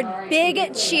 We heard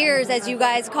big cheers as you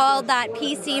guys called that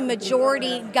PC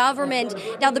majority government.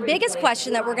 Now, the biggest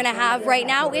question that we're going to have right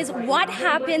now is what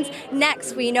happens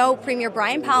next? We know Premier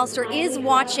Brian Pallister is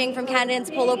watching from Canada Inns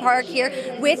Polo Park here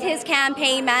with his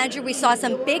campaign manager. We saw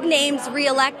some big names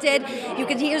re-elected. You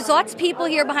can hear lots of people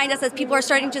here behind us as people are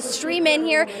starting to stream in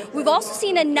here. We've also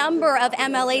seen a number of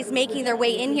MLAs making their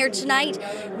way in here tonight.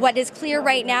 What is clear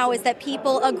right now is that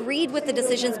people agreed with the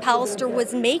decisions Pallister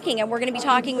was making, and we're going to be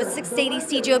talking with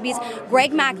 680 CJOB's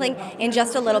Greg Mackling in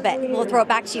just a little bit. We'll throw it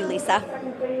back to you, Lisa.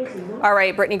 All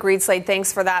right, Brittany Greenslade,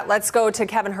 thanks for that. Let's go to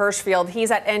Kevin Hirschfield.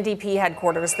 He's at NDP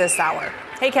headquarters this hour.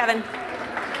 Hey, Kevin.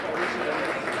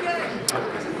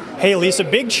 Hey, Lisa,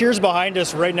 big cheers behind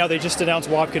us right now. They just announced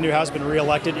Wab Kinew has been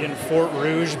re-elected in Fort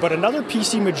Rouge, but another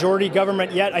PC majority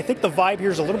government yet. I think the vibe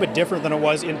here is a little bit different than it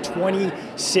was in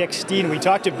 2016. We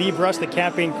talked to Bea Bruss, the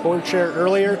campaign co-chair,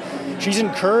 earlier. She's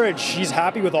encouraged. She's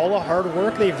happy with all the hard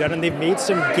work they've done, and they've made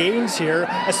some gains here,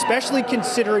 especially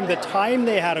considering the time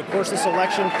they had. Of course, this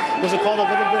election was called a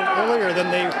little bit earlier than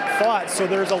they thought, so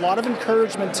there's a lot of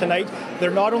encouragement tonight.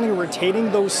 They're not only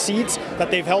retaining those seats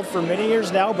that they've held for many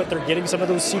years now, but they're getting some of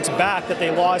those seats back that they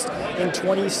lost in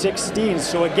 2016.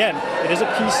 So again, it is a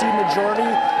PC majority,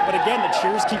 but again, the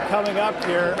cheers keep coming up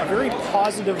here. A very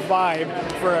positive vibe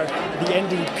for the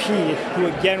NDP, who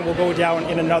again will go down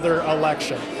in another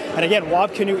election. And again,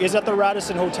 Wab Kinew is at the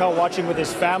Radisson Hotel watching with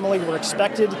his family. We're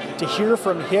expected to hear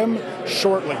from him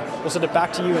shortly. We'll send it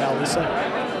back to you now,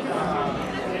 Lisa.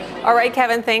 All right,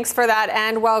 Kevin, thanks for that.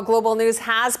 And while Global News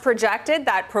has projected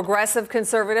that Progressive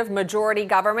Conservative majority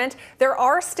government, there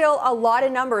are still a lot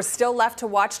of numbers still left to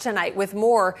watch tonight. With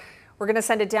more, we're going to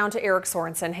send it down to Eric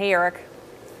Sorensen. Hey, Eric.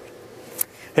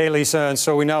 Hey, Lisa. And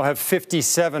so we now have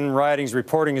 57 ridings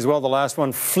reporting as well. The last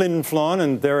one, Flin Flon,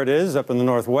 and there it is up in the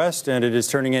northwest, and it is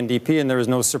turning NDP, and there is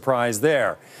no surprise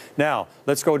there. Now,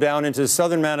 let's go down into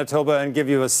southern Manitoba and give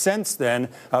you a sense then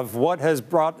of what has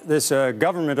brought this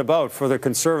government about for the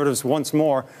Conservatives once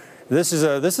more. This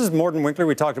is Morden Winkler.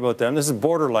 We talked about them. This is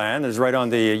Borderland. It's right on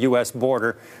the U.S.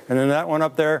 border. And then that one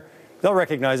up there, they'll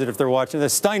recognize it if they're watching.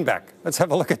 That's Steinbeck. Let's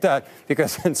have a look at that,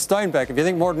 because in Steinbeck, if you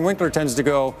think Morden Winkler tends to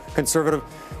go Conservative,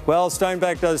 well,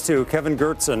 Steinbeck does too. Kevin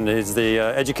Gertzen is the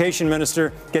education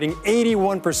minister, getting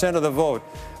 81% of the vote.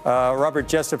 Robert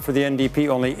Jessup for the NDP,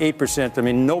 only 8%. I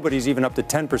mean, nobody's even up to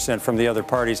 10% from the other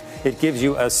parties. It gives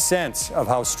you a sense of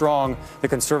how strong the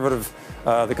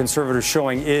conservative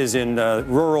showing is in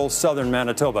rural southern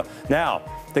Manitoba. Now,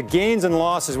 the gains and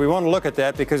losses, we want to look at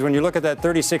that, because when you look at that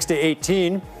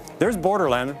 36-18, there's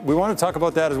Borderland. We want to talk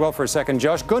about that as well for a second.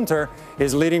 Josh Gunter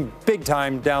is leading big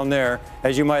time down there,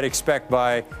 as you might expect,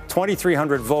 by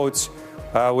 2,300 votes,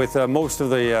 with most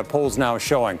of the polls now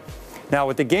showing. Now,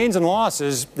 with the gains and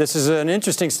losses, this is an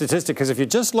interesting statistic, because if you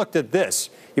just looked at this,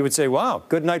 you would say, wow,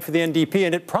 good night for the NDP.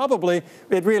 And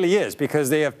it really is, because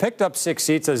they have picked up 6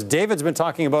 seats, as David's been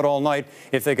talking about all night.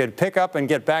 If they could pick up and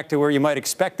get back to where you might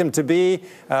expect them to be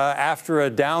after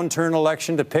a downturn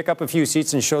election, to pick up a few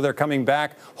seats and show they're coming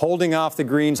back, holding off the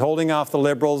Greens, holding off the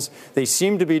Liberals. They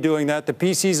seem to be doing that. The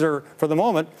PCs are, for the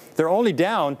moment, they're only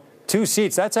down 2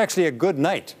 seats. That's actually a good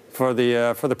night for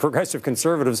the Progressive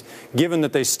Conservatives, given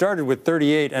that they started with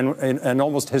 38 and an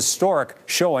almost historic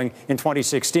showing in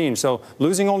 2016. So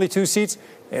losing only 2 seats,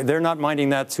 they're not minding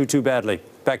that too badly.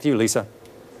 Back to you, Lisa.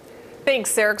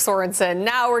 Thanks, Eric Sorensen.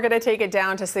 Now we're going to take it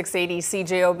down to 680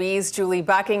 CJOB's Julie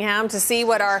Buckingham to see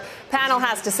what our panel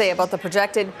has to say about the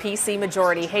projected PC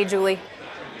majority. Hey, Julie.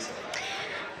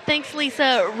 Thanks,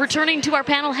 Lisa. Returning to our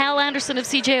panel, Hal Anderson of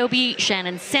CJOB,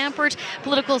 Shannon Sampert,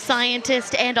 political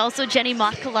scientist, and also Jenny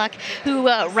Motkaluk, who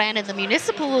ran in the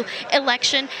municipal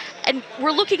election. And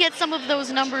we're looking at some of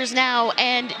those numbers now.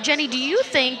 And Jenny, do you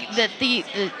think that the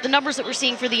numbers that we're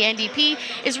seeing for the NDP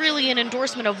is really an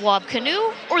endorsement of Wab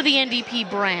Kinew or the NDP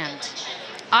brand?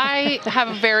 I have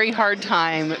a very hard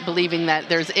time believing that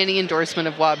there's any endorsement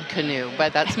of Wab Kinew,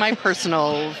 but that's my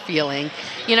personal feeling.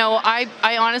 You know,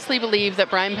 I honestly believe that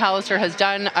Brian Pallister has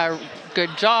done a good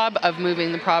job of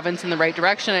moving the province in the right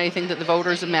direction. I think that the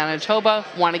voters of Manitoba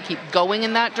want to keep going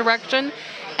in that direction,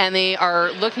 and they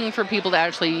are looking for people to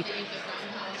actually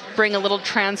bring a little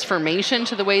transformation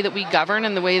to the way that we govern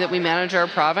and the way that we manage our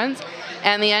province.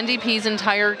 And the NDP's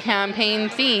entire campaign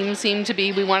theme seemed to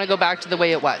be, we want to go back to the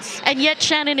way it was. And yet,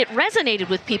 Shannon, it resonated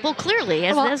with people clearly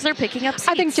as they're picking up seats.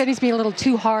 I think Jenny's being a little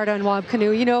too hard on Wab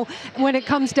Kinew. You know, when it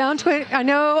comes down to it, I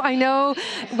know,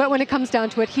 but when it comes down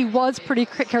to it, he was pretty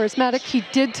charismatic. He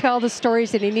did tell the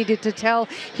stories that he needed to tell.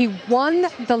 He won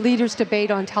the leaders'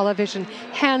 debate on television,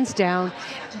 hands down.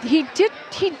 He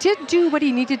did do what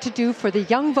he needed to do for the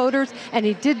young voters, and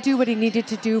he did do what he needed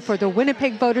to do for the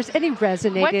Winnipeg voters, and he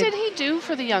resonated. What did he do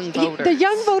for the young voters? The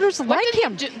young voters like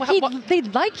him. They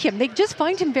like him. They just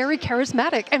find him very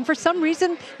charismatic, and for some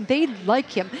reason, they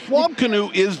like him. Wab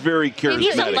Kinew is very charismatic.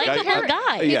 He's a likable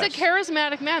guy. He's a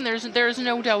charismatic man. There's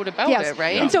no doubt about it,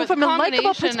 right? And so from a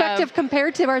likable perspective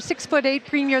compared to our 6'8"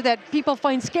 premier that people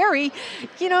find scary,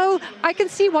 you know, I can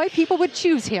see why people would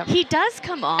choose him. He does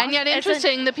come on. And yet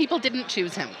interesting, the people didn't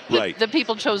choose him. Right. The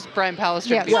people chose Brian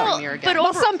Pallister to be premier again.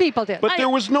 Well, some people did. But there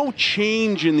was no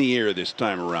change in the air this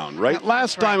time around, right?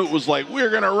 Last time it was like, we're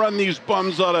going to run these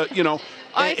bums out of, you know.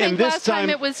 I think last time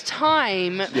it was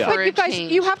time for but a you guys,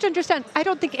 change. you have to understand, I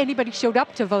don't think anybody showed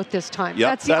up to vote this time. Yep,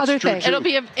 that's the other thing. It'll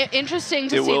be interesting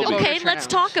to see the voter Okay, let's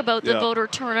talk about the voter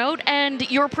turnout and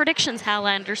your predictions, Hal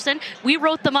Anderson. We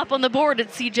wrote them up on the board at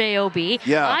CJOB.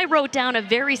 Yeah. I wrote down a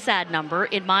very sad number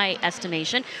in my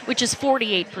estimation, which is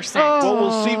 48%. Well,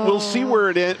 we'll see where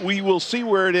it we will see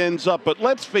where it ends up. But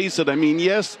let's face it. I mean,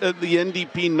 yes, the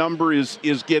NDP number is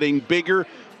getting bigger.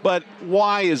 But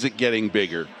why is it getting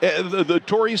bigger? The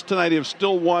Tories tonight have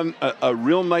still won a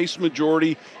real nice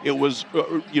majority. It was,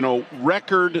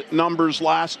 record numbers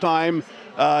last time.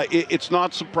 It's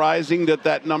not surprising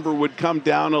that number would come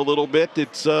down a little bit.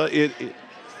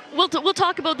 We'll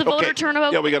talk about the voter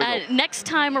turnout next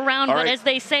time around. All but right. as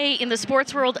they say in the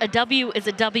sports world, a W is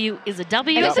a W is a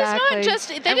W. And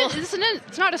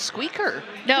it's not a squeaker.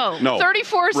 No.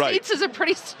 34 seats is a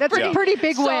pretty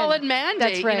big solid win. mandate.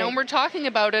 That's right. You know, and we're talking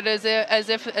about it as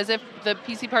if the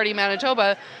PC Party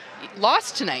Manitoba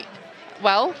lost tonight.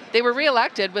 Well, they were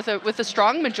reelected with a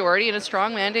strong majority and a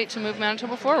strong mandate to move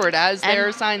Manitoba forward, as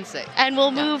their signs say. And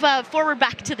we'll move forward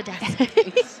back to the desk.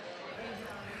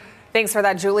 Thanks for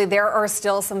that, Julie. There are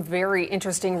still some very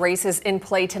interesting races in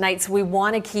play tonight, so we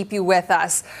want to keep you with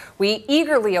us. We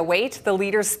eagerly await the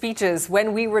leaders' speeches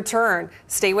when we return.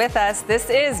 Stay with us. This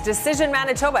is Decision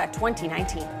Manitoba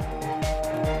 2019.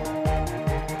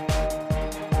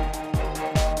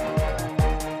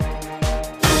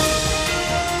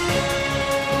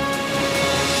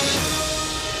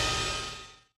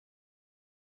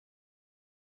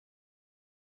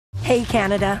 Hey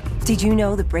Canada, did you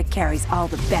know the Brick carries all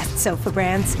the best sofa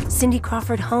brands? Cindy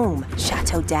Crawford Home,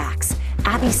 Chateau Dax,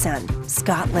 Abbey Sun,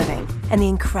 Scott Living, and the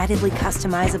incredibly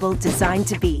customizable Designed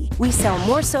to Be. We sell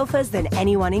more sofas than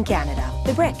anyone in Canada.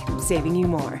 The Brick, saving you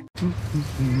more.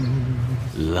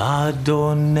 La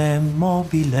donna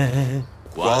mobile,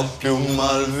 qual più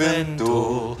mal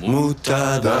vento,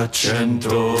 muta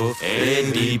d'accento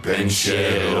e di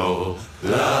pensiero.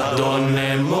 La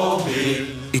donna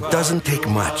mobile. It doesn't take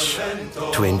much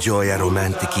to enjoy a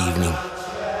romantic evening.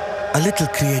 A little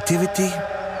creativity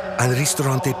and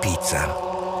Ristorante Pizza.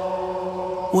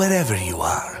 Wherever you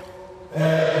are.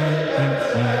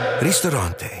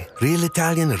 Ristorante, real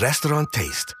Italian restaurant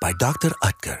taste by Dr.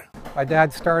 Utker. My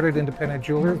dad started Independent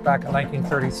Jewelers back in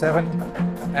 1937,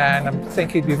 and I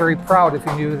think he'd be very proud if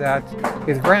he knew that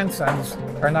his grandsons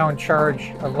are now in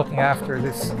charge of looking after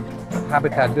this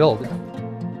habitat build.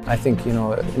 I think,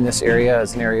 in this area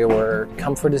is an area where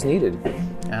comfort is needed,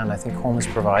 and I think homes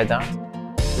provide that.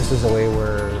 This is a way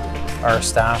where our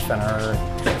staff and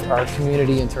our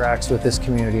community interacts with this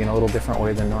community in a little different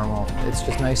way than normal. It's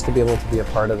just nice to be able to be a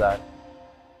part of that.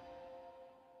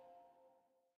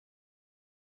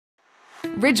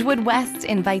 Ridgewood West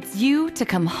invites you to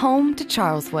come home to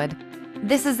Charleswood.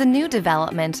 This is a new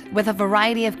development with a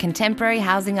variety of contemporary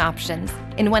housing options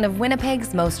in one of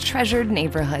Winnipeg's most treasured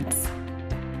neighborhoods.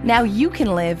 Now you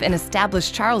can live in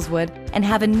established Charleswood and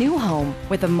have a new home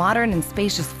with a modern and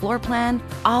spacious floor plan,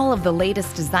 all of the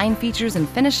latest design features and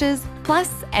finishes,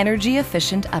 plus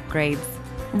energy-efficient upgrades.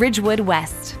 Ridgewood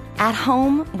West, at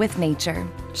home with nature.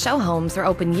 Show homes are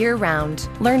open year-round.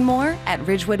 Learn more at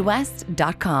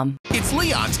ridgewoodwest.com. It's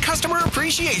Leon's Customer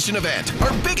Appreciation Event,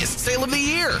 our biggest sale of the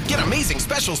year. Get amazing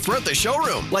specials throughout the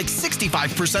showroom, like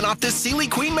 65% off this Sealy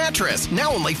Queen mattress,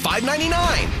 now only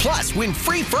 $5.99. Plus, win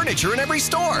free furniture in every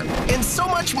store, and so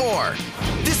much more.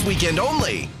 This weekend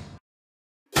only.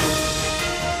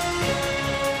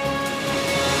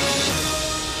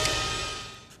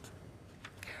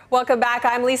 Welcome back.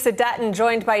 I'm Lisa Dutton,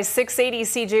 joined by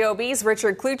 680 CJOB's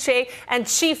Richard Cloutier and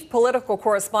Chief Political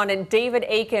Correspondent David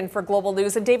Aiken for Global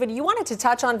News. And David, you wanted to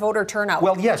touch on voter turnout.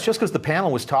 Well, yes, just because the panel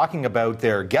was talking about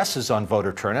their guesses on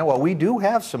voter turnout, well, we do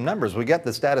have some numbers. We get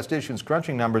the statisticians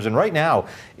crunching numbers, and right now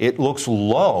it looks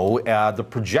low. The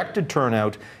projected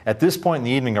turnout at this point in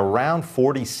the evening around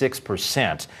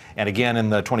 46%. And again, in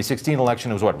the 2016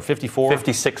 election, it was what, 54?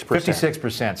 56%.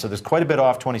 56%. So there's quite a bit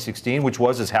off 2016, which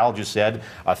was, as Hal just said,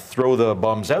 a throw the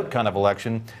bums out kind of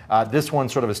election. This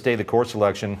one's sort of a stay the course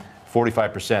election,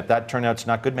 45%. That turnout's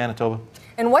not good, Manitoba.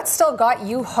 And what still got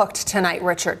you hooked tonight,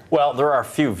 Richard? Well, there are a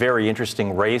few very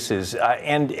interesting races.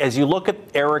 And as you look at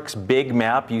Eric's big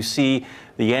map, you see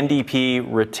the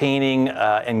NDP retaining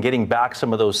and getting back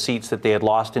some of those seats that they had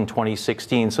lost in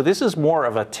 2016. So this is more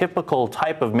of a typical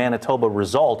type of Manitoba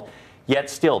result.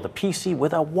 Yet still, the PC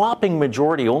with a whopping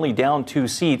majority, only down 2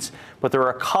 seats. But there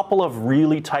are a couple of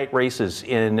really tight races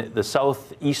in the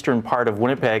southeastern part of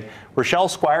Winnipeg. Rochelle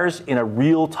Squires in a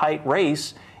real tight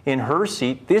race in her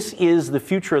seat. This is the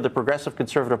future of the Progressive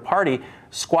Conservative Party.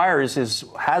 Squires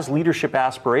has leadership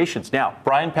aspirations. Now,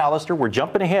 Brian Pallister, we're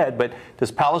jumping ahead, but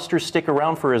does Pallister stick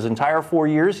around for his entire 4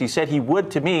 years? He said he would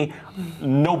to me.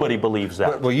 Nobody believes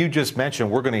that. Well, you just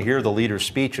mentioned we're going to hear the leaders'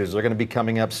 speeches. They're going to be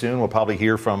coming up soon. We'll probably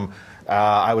hear from,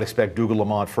 I would expect Dougal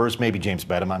Lamont first, maybe James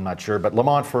Bedham, I'm not sure. But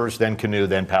Lamont first, then Canoe,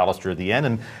 then Pallister at the end.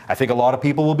 And I think a lot of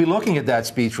people will be looking at that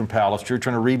speech from Pallister,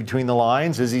 trying to read between the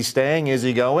lines. Is he staying? Is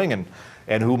he going?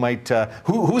 And who might,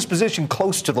 who's positioned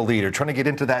close to the leader, trying to get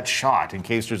into that shot in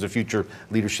case there's a future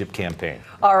leadership campaign.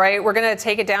 All right, we're going to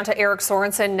take it down to Eric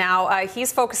Sorensen now.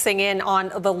 He's focusing in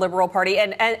on the Liberal Party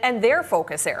and their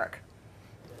focus, Eric.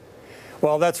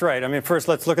 Well, that's right. I mean, first,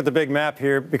 let's look at the big map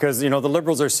here because, you know, the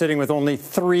Liberals are sitting with only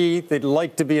 3. They'd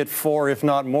like to be at 4, if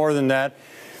not more than that.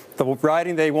 The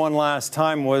riding they won last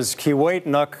time was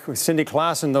Kiiwetinoong. Cindy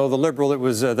Klassen, though, the Liberal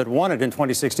that won it in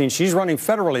 2016, she's running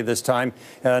federally this time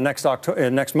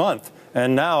next month.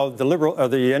 And now the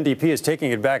NDP is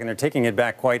taking it back, and they're taking it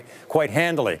back quite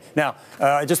handily. Now,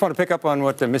 I just want to pick up on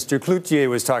what Mr. Cloutier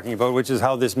was talking about, which is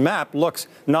how this map looks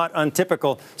not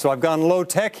untypical. So I've gone low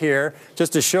tech here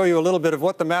just to show you a little bit of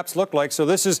what the maps look like. So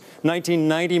this is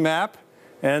 1990 map.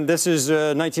 And this is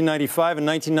 1995 and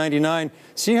 1999.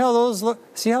 See how those look?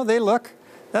 See how they look?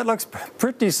 That looks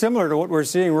pretty similar to what we're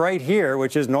seeing right here,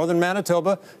 which is northern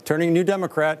Manitoba turning New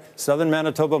Democrat, southern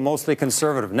Manitoba mostly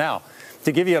Conservative. Now,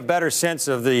 to give you a better sense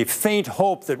of the faint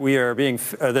hope that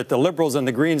that the Liberals and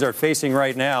the Greens are facing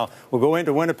right now, we'll go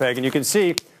into Winnipeg, and you can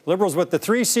see Liberals with the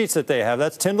 3 seats that they have.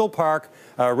 That's Tyndall Park,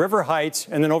 River Heights,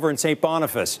 and then over in St.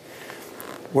 Boniface.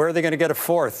 Where are they going to get a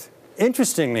 4th?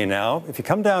 Interestingly now, if you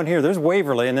come down here, there's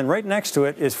Waverley, and then right next to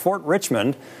it is Fort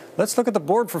Richmond. Let's look at the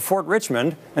board for Fort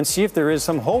Richmond and see if there is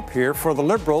some hope here for the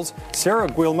Liberals. Sarah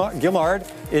Gilmard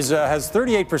has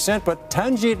 38%, but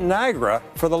Tanjeet Nagra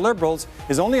for the Liberals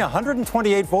is only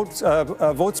 128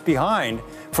 votes behind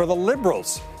for the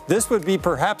Liberals. This would be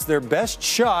perhaps their best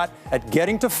shot at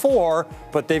getting to 4,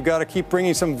 but they've got to keep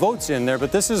bringing some votes in there.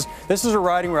 But this is a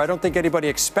riding where I don't think anybody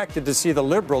expected to see the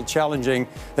Liberal challenging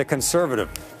the Conservative.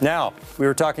 Now, we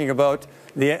were talking about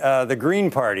the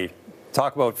Green Party.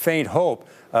 Talk about faint hope.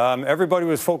 Everybody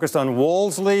was focused on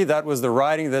Wolseley. That was the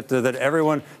riding that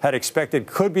everyone had expected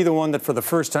could be the one that for the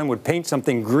first time would paint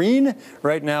something green.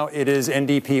 Right now, it is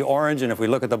NDP orange, and if we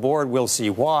look at the board, we'll see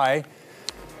why.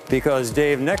 Because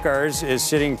Dave Nickars is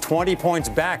sitting 20 points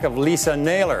back of Lisa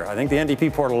Naylor. I think the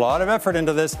NDP poured a lot of effort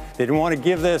into this. They didn't want to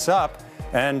give this up.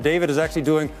 And David is actually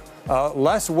doing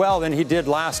less well than he did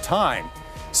last time.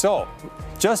 So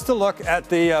just to look at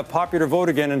the popular vote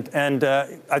again, and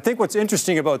I think what's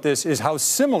interesting about this is how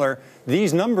similar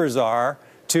these numbers are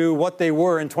to what they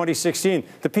were in 2016.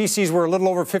 The PCs were a little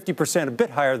over 50%, a bit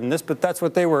higher than this, but that's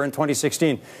what they were in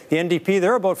 2016. The NDP,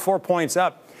 they're about 4 points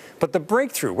up. But the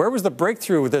breakthrough, where was the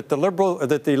breakthrough that the Liberals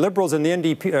and the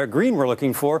NDP Green were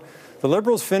looking for? The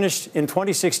Liberals finished in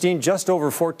 2016 just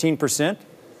over 14%.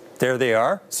 There they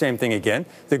are, same thing again.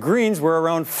 The Greens were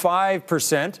around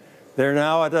 5%. They're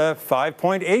now at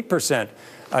 5.8%.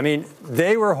 I mean,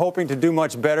 they were hoping to do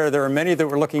much better. There are many that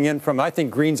were looking in from, I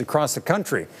think, Greens across the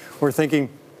country. We're thinking,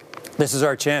 this is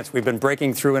our chance. We've been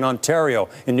breaking through in Ontario,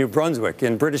 in New Brunswick,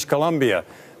 in British Columbia.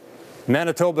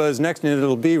 Manitoba is next, and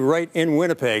it'll be right in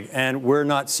Winnipeg, and we're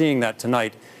not seeing that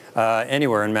tonight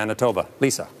anywhere in Manitoba.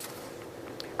 Lisa.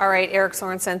 All right, Eric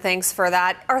Sorensen, thanks for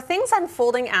that. Are things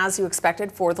unfolding as you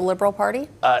expected for the Liberal Party?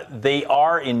 They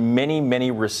are in many,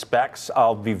 many respects.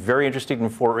 I'll be very interested in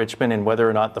Fort Richmond and whether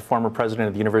or not the former president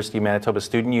of the University of Manitoba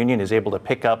Student Union is able to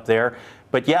pick up there.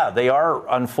 But yeah, they are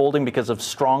unfolding because of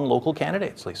strong local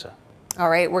candidates, Lisa. All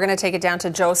right, we're going to take it down to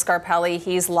Joe Scarpelli.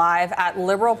 He's live at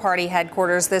Liberal Party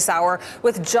headquarters this hour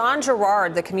with John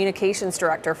Gerard, the communications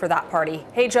director for that party.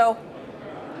 Hey, Joe.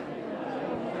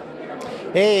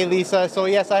 Hey, Lisa. So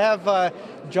yes, I have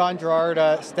John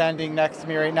Gerard standing next to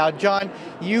me right now. John,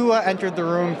 you entered the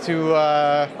room to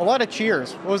a lot of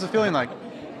cheers. What was the feeling like?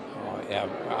 Yeah,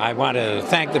 I want to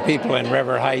thank the people in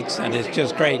River Heights, and it's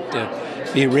just great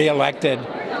to be re-elected.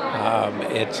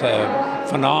 It's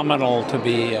phenomenal to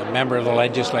be a member of the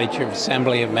Legislative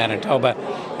Assembly of Manitoba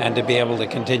and to be able to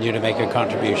continue to make a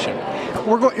contribution.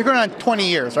 You're going on 20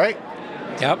 years, right?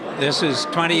 Yep, this is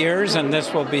 20 years, and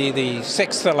this will be the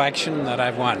 6th election that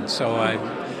I've won. So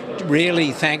I'm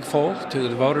really thankful to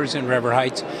the voters in River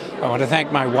Heights. I want to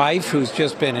thank my wife, who's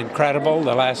just been incredible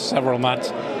the last several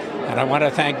months. And I want to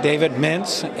thank David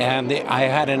Mintz, and I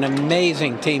had an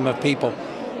amazing team of people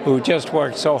who just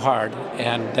worked so hard,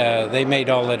 and they made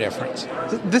all the difference.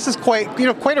 This is quite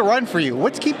a run for you.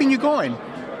 What's keeping you going?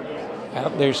 Well,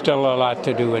 there's still a lot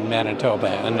to do in Manitoba,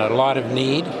 and a lot of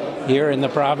need here in the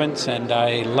province, and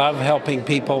I love helping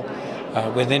people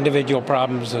with individual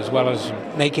problems as well as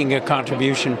making a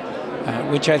contribution,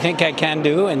 which I think I can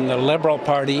do in the Liberal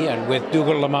Party and with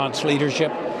Dougal Lamont's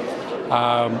leadership.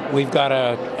 We've got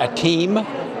a team,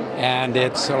 and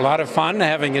it's a lot of fun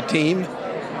having a team.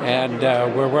 And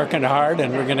we're working hard,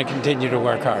 and we're going to continue to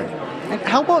work hard. And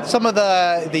how about some of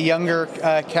the younger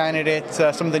candidates,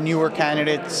 some of the newer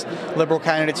candidates, Liberal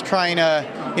candidates, trying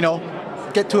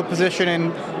to, get to a position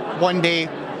and one day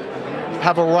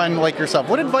have a run like yourself?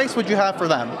 What advice would you have for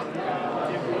them?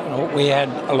 Well, we had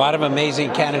a lot of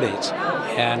amazing candidates,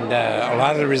 and a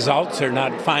lot of the results are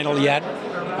not final yet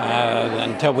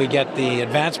until we get the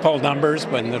advance poll numbers.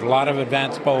 When there's a lot of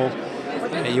advance polls,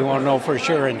 you won't know for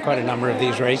sure in quite a number of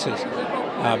these races.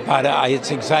 But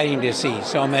it's exciting to see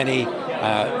so many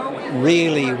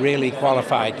really, really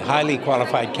qualified, highly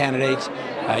qualified candidates,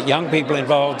 young people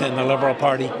involved in the Liberal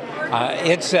Party.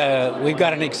 We've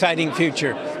got an exciting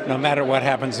future no matter what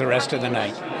happens the rest of the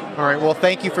night. All right, well,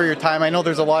 thank you for your time. I know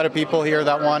there's a lot of people here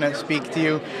that want to speak to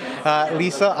you.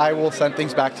 Lisa, I will send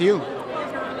things back to you.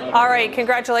 All right,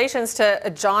 congratulations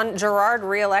to John Gerard,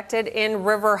 re-elected in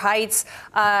River Heights.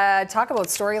 Talk about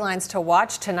storylines to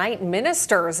watch tonight.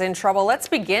 Ministers in trouble. Let's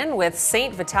begin with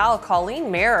St. Vital. Colleen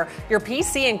Mayer, your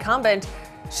PC incumbent.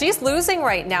 She's losing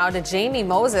right now to Jamie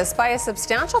Moses by a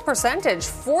substantial percentage.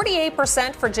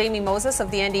 48% for Jamie Moses of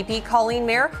the NDP. Colleen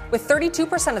Mayer with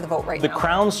 32% of the vote right now. The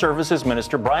Crown Services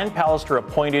Minister, Brian Pallister,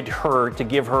 appointed her to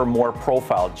give her more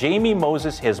profile. Jamie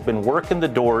Moses has been working the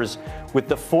doors with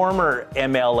the former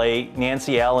MLA,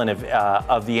 Nancy Allen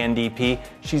of the NDP.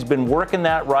 She's been working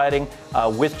that riding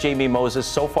with Jamie Moses.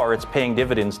 So far, it's paying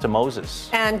dividends to Moses.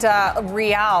 And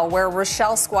Rial, where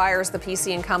Rochelle Squires, the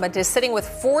PC incumbent, is sitting with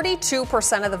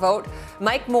 42% of the vote.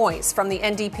 Mike Moyes from the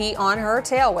NDP on her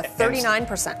tail with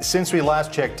 39%. Since we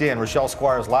last checked in, Rochelle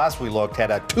Squires, last we looked, had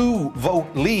a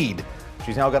 2-vote lead.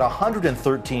 She's now got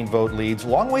 113 vote leads.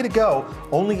 Long way to go.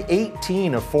 Only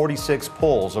 18 of 46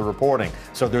 polls are reporting.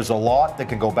 So there's a lot that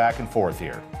can go back and forth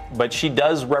here. But she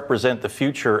does represent the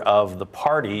future of the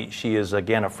party. She is,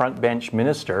 again, a front bench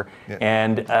minister. Yeah.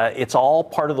 And it's all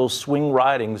part of those swing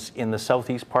ridings in the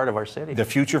southeast part of our city. The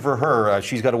future for her,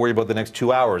 she's got to worry about the next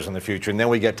 2 hours in the future, and then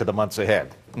we get to the months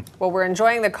ahead. Well, we're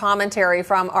enjoying the commentary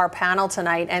from our panel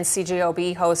tonight and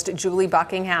CJOB host Julie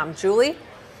Buckingham. Julie?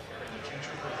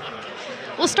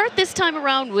 We'll start this time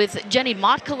around with Jenny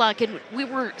Motkaluk, and we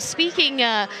were speaking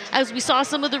as we saw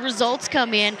some of the results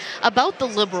come in about the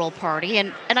Liberal Party,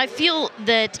 and I feel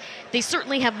that they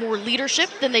certainly have more leadership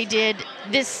than they did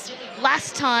this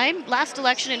last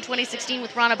election in 2016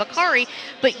 with Rana Bakari,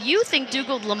 but you think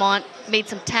Dougal Lamont made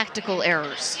some tactical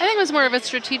errors. I think it was more of a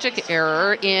strategic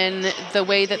error in the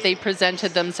way that they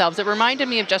presented themselves. It reminded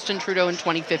me of Justin Trudeau in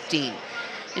 2015.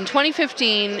 In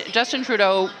 2015, Justin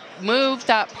Trudeau moved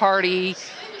that party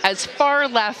as far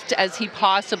left as he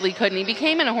possibly could, and he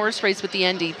became in a horse race with the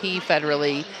NDP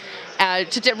federally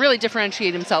to really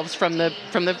differentiate himself from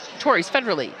the Tories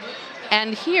federally.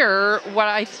 And here, what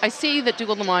I see that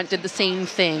Dougal Lamont did the same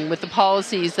thing with the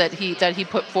policies that he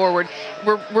put forward.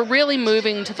 We're really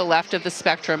moving to the left of the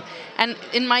spectrum, and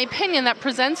in my opinion, that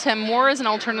presents him more as an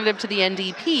alternative to the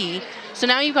NDP. So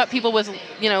now you've got people with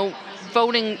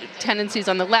voting tendencies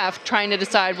on the left trying to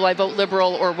decide, will I vote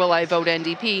Liberal or will I vote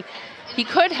NDP? He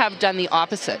could have done the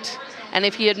opposite. And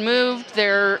if he had moved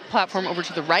their platform over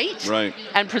to the right.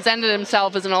 And presented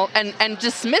himself as and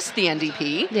dismissed the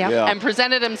NDP and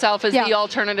presented himself as the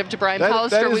alternative to Brian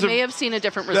Pallister, we may have seen a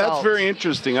different result. That's very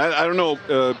interesting. I don't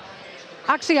know.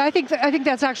 Actually, I think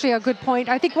that's actually a good point.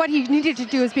 I think what he needed to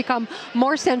do is become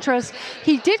more centrist.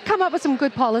 He did come up with some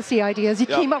good policy ideas. He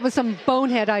came up with some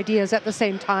bonehead ideas at the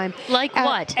same time. Like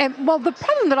what? Well, the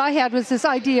problem that I had was this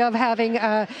idea of having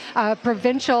a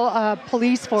provincial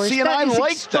police force. See, and I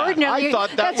liked that. I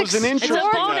thought that was an interesting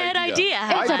It's a bonehead idea.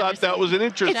 I thought that was an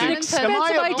interesting. It's an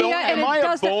expensive idea, and am I it a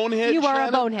doesn't. bonehead? You are a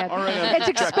Shannon? bonehead. All right, it's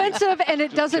expensive, and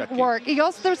it doesn't work. He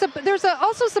also, there's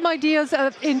also some ideas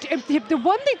of. The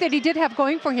one thing that he did have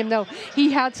going for him, though,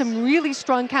 he had some really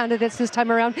strong candidates this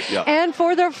time around. Yeah. And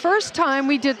for the first time,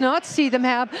 we did not see them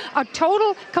have a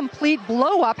total, complete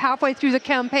blow-up halfway through the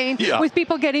campaign with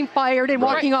people getting fired and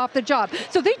walking off the job.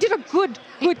 So they did a good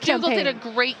campaign. Dougal did a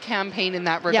great campaign in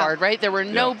that regard, right? There were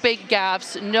no big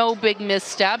gaffes, no big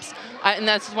missteps. And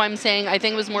that's why I'm saying I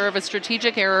think it was more of a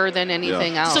strategic error than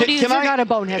anything else. So you're not a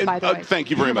bonehead, by the way. Thank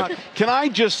you very much. Can I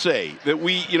just say that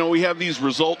we have these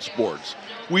results boards.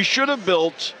 We should have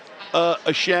built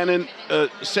a Shannon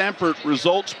Sampert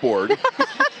results board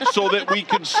so that we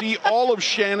could see all of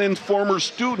Shannon's former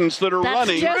students that are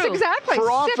running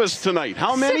for office tonight.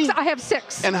 How many? 6. I have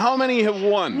 6. And how many have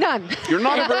won? None. You're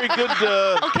not a very good...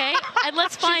 Okay, and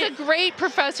let's find... She's a great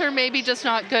professor, maybe just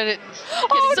not good at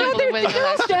they're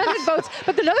all standard votes.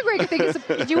 But another great thing is,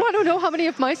 do you want to know how many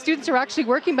of my students are actually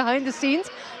working behind the scenes?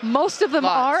 Most of them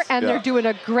are, and they're doing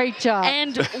a great job.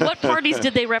 And what parties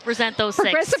did they represent, those 6?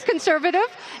 Progressive Conservative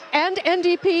and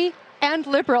NDP and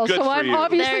Liberal. Good so for I'm you.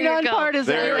 obviously There you go.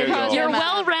 nonpartisan. There you go. You're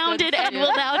well-rounded, and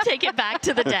we'll now take it back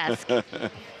to the desk.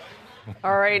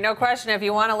 All right, no question. If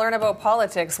you want to learn about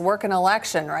politics, work an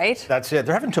election, right? That's it.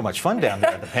 They're having too much fun down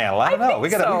there at the panel. I don't know. We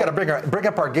got to bring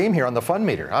up our game here on the fun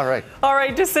meter. All right. All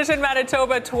right, Decision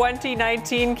Manitoba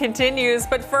 2019 continues.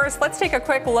 But first, let's take a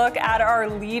quick look at our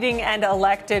leading and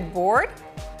elected board.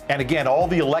 And again, all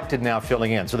the elected now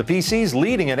filling in. So the PC's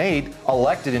leading in 8,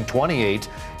 elected in 28,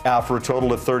 for a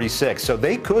total of 36. So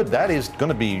they could, that is going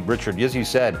to be, Richard, as you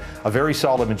said, a very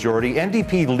solid majority.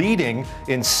 NDP leading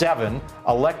in 7,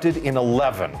 elected in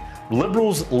 11.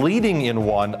 Liberals leading in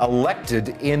 1,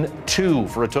 elected in 2,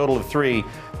 for a total of 3.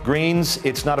 Greens,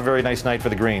 it's not a very nice night for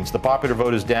the Greens. The popular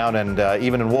vote is down, and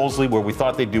even in Wolseley, where we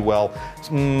thought they'd do well,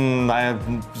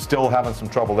 I'm still having some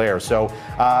trouble there. So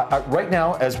right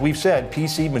now, as we've said,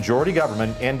 PC majority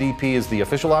government, NDP is the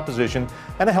official opposition,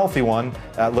 and a healthy one.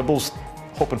 Liberals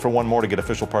hoping for one more to get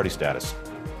official party status.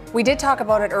 We did talk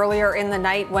about it earlier in the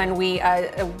night when we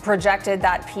projected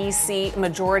that PC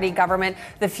majority government,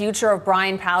 the future of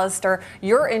Brian Pallister.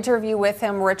 Your interview with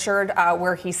him, Richard,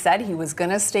 where he said he was going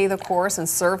to stay the course and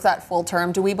serve that full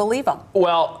term. Do we believe him?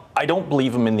 Well, I don't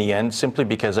believe him in the end, simply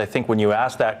because I think when you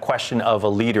ask that question of a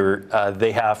leader,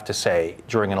 they have to say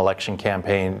during an election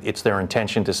campaign, it's their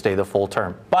intention to stay the full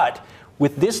term. But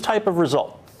with this type of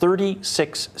result,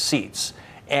 36 seats,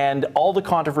 and all the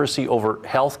controversy over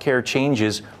healthcare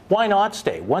changes, why not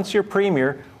stay? Once you're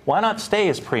premier, why not stay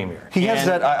as premier? He has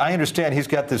that, I understand he's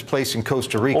got this place in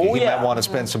Costa Rica he might want to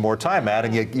spend some more time at,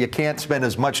 and you can't spend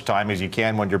as much time as you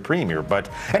can when you're premier.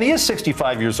 And he is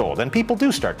 65 years old, and people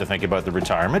do start to think about the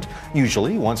retirement,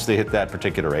 usually, once they hit that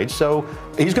particular age. So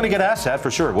he's going to get asked that for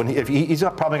sure. He's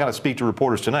not probably going to speak to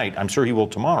reporters tonight. I'm sure he will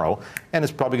tomorrow, and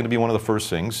it's probably going to be one of the first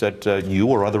things that you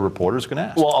or other reporters can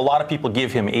ask. Well, a lot of people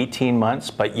give him 18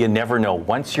 months, but you never know.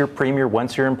 Once you're premier,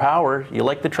 once you're in power, you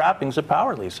like the trappings of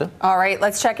power, Lisa. All right,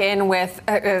 let's check in with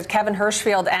Kevin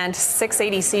Hirschfield and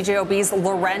 680 CJOB's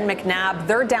Loren McNabb.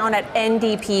 They're down at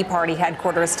NDP party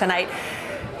headquarters tonight.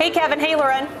 Hey, Kevin. Hey,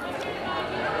 Loren.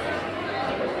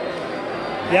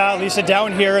 Yeah, Lisa,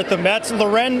 down here at the Mets.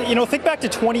 Loren, think back to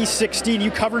 2016. You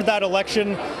covered that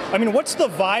election. I mean, what's the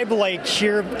vibe like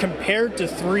here compared to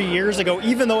 3 years ago,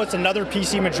 even though it's another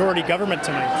PC majority government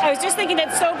tonight? I was just thinking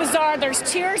it's so bizarre. There's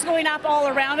tears going up all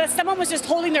around us. Someone was just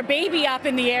holding their baby up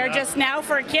in the air just now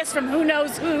for a kiss from who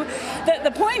knows who.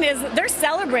 The point is, they're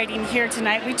celebrating here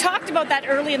tonight. We talked about that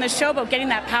early in the show, about getting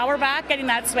that power back, getting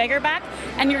that swagger back,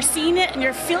 and you're seeing it and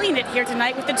you're feeling it here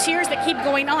tonight with the cheers that keep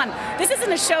going on. This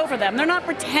isn't a show for them. They're not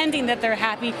pretending that they're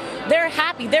happy. They're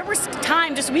happy. There was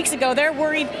time just weeks ago, they're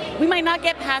worried we might not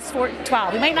get past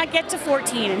 12. We might not get to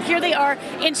 14. And here they are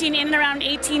inching in and around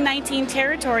 18, 19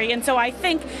 territory. And so I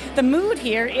think the mood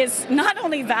here is not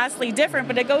only vastly different,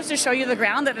 but it goes to show you the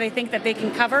ground that they think that they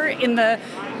can cover in the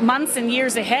months and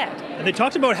years ahead. And they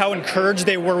talked about how encouraged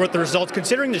they were with the results,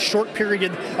 considering the short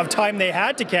period of time they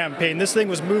had to campaign. This thing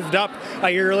was moved up a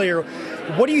year earlier.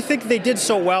 What do you think they did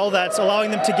so well that's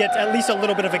allowing them to get at least a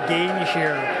little bit of a gain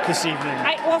here this evening?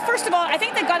 Well, first of all, I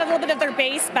think they've got a little bit of their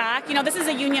base back. You know, this is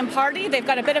a union party. They've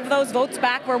got a bit of those votes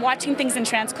back. We're watching things in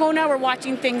Transcona. We're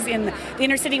watching things in the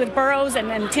inner city with Burroughs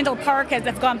and Tyndall Park as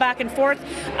they've gone back and forth.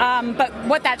 But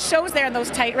what that shows there in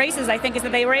those tight races, I think, is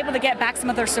that they were able to get back some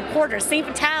of their supporters. St.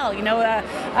 Vital, you know,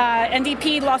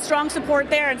 NDP lost strong support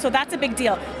there, and so that's a big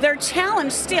deal. Their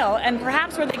challenge still, and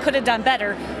perhaps where they could have done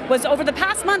better, was over the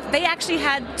past month, they actually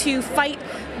had to fight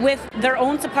with their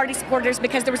own party supporters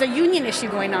because there was a union issue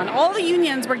going on. All the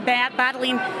unions were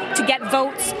battling to get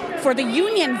votes for the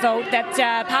union vote that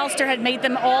Pallister had made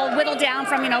them all whittle down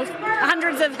from, you know,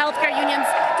 hundreds of healthcare unions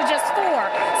to just 4.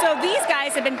 So these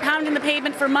guys have been pounding the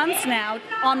pavement for months now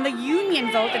on the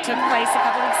union vote that took place a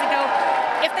couple weeks ago.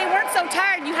 If they weren't so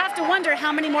tired, you have to wonder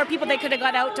how many more people they could have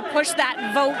got out to push that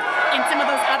vote in some of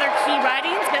those other key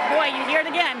ridings. But boy, you hear it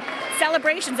again.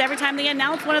 Celebrations every time they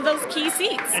announce one of those key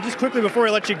seats. And just quickly before I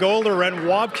let you go, Loren,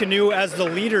 Wab Kinew as the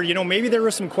leader, you know, maybe there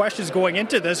were some questions going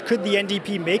into this. Could the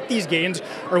NDP make these gains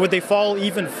or would they fall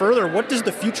even further? What does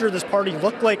the future of this party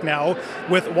look like now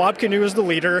with Wab Kinew as the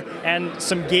leader and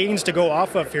some gains to go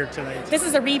off of here tonight? This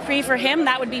is a reprieve for him.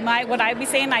 That would be what I'd be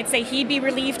saying. I'd say he'd be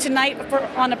relieved tonight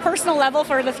on a personal level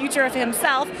for the future of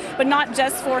himself, but not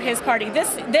just for his party.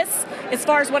 This, as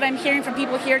far as what I'm hearing from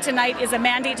people here tonight, is a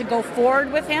mandate to go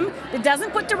forward with him. It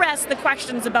doesn't put to rest the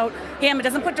questions about him. It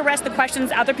doesn't put to rest the questions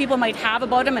other people might have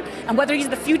about him, and whether he's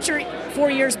the future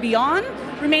 4 years beyond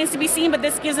remains to be seen, but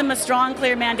this gives him a strong,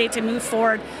 clear mandate to move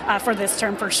forward for this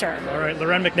term for sure. All right,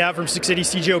 Loren McNabb from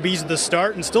 680 CJOB's at the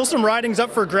start, and still some ridings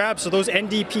up for grabs, so those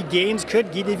NDP gains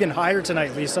could get even higher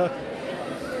tonight, Lisa.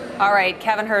 All right,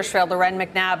 Kevin Hirschfield, Loren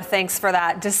McNabb, thanks for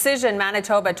that. Decision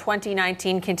Manitoba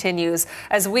 2019 continues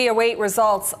as we await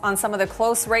results on some of the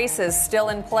close races still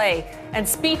in play and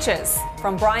speeches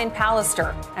from Brian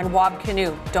Pallister and Wab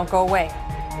Kinew. Don't go away.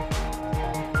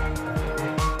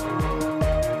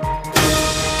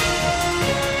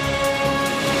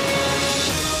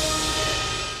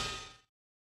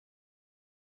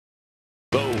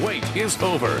 Is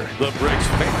over. The Bricks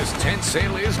famous tent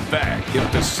sale is back. Get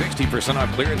up to 60%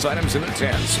 off clearance items in the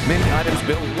tents. Many items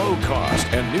built low cost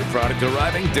and new product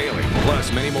arriving daily.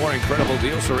 Plus many more incredible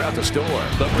deals throughout the store.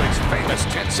 The Bricks famous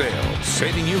tent sale,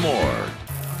 saving you more.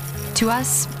 To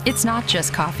us, it's not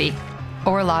just coffee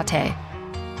or latte.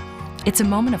 It's a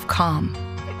moment of calm.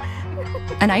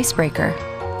 An icebreaker.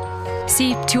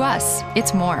 See, to us,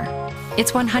 it's more.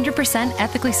 It's 100%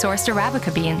 ethically sourced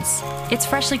Arabica beans. It's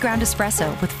freshly ground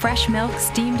espresso with fresh milk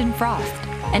steamed and frothed.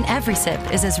 And every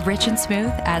sip is as rich and smooth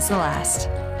as the last.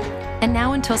 And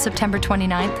now until September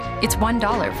 29th, it's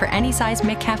 $1 for any size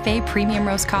McCafe premium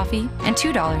roast coffee and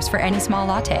 $2 for any small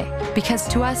latte. Because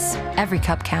to us, every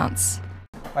cup counts.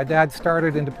 My dad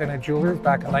started Independent Jewelers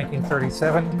back in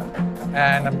 1937,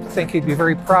 and I think he'd be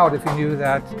very proud if he knew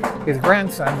that his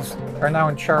grandsons are now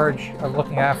in charge of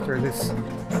looking after this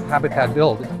habitat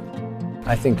build.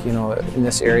 I think, you know, in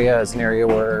this area is an area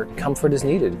where comfort is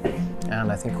needed, and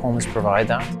I think homes provide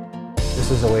that. This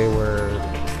is a way where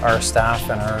our staff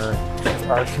and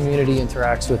our community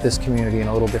interacts with this community in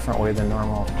a little different way than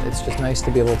normal. It's just nice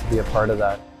to be able to be a part of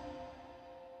that.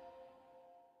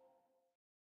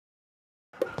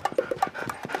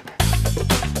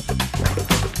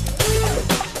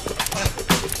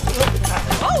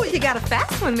 Oh, you got a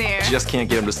fast one there. Just can't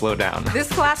get him to slow down.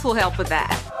 This class will help with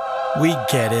that. We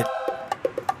get it.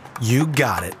 You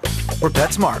got it. We're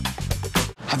PetSmart.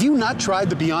 Have you not tried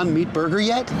the Beyond Meat Burger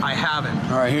yet? I haven't.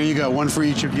 All right, here you go. One for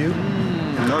each of you.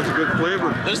 That's a good flavor.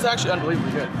 This is actually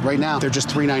unbelievably good. Right now, they're just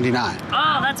 $3.99.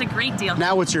 Oh, that's a great deal.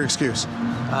 Now what's your excuse?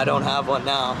 I don't have one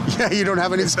now. Yeah, you don't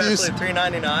have an excuse? Especially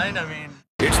 $3.99, I mean.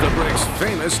 It's the Bricks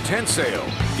famous tent sale.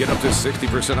 Get up to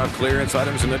 60% off clearance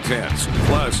items in the tents.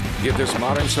 Plus, get this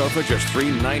modern sofa just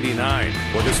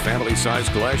 $3.99. Or this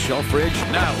family-sized glass shelf fridge,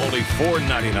 now only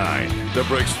 $4.99. The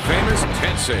Bricks famous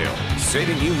tent sale,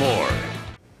 saving you more.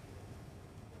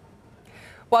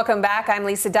 Welcome back. I'm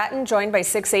Lisa Dutton, joined by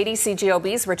 680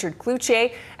 CJOB's Richard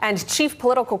Cloutier and Chief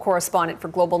Political Correspondent for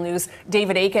Global News,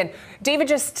 David Aiken. David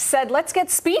just said, let's get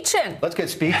speechin'. Let's get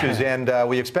speeches, and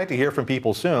we expect to hear from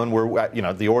people soon.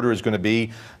 The order is going to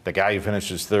be the guy who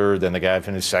finishes third, then the guy who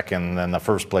finishes second, then the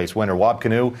first place winner, Wab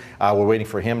Kinew. We're waiting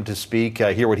for him to speak,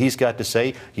 hear what he's got to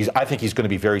say. I think he's going to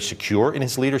be very secure in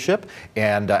his leadership,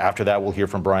 and after that we'll hear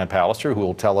from Brian Pallister, who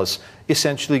will tell us,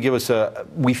 essentially give us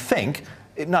we think,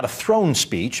 not a throne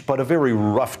speech, but a very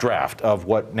rough draft of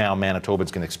what now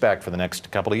Manitobans can expect for the next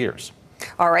couple of years.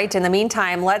 All right. In the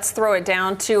meantime, let's throw it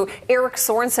down to Eric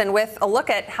Sorensen with a look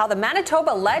at how the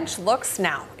Manitoba ledge looks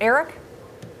now. Eric?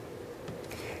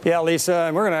 Yeah, Lisa,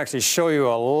 and we're going to actually show you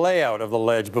a layout of the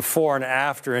ledge before and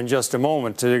after in just a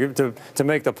moment to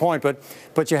make the point.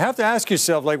 But you have to ask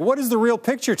yourself, like, what is the real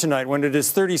picture tonight when it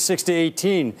is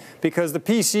 36-18? Because the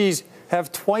PCs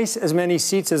have twice as many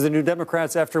seats as the New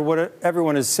Democrats after what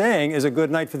everyone is saying is a good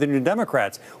night for the New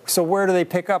Democrats. So where do they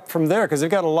pick up from there? Because they've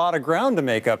got a lot of ground to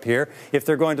make up here if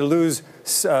they're going to lose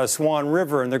Swan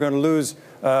River and they're going to lose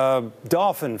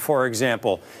Dauphin, for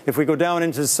example. If we go down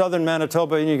into southern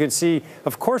Manitoba, and you can see,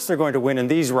 of course, they're going to win in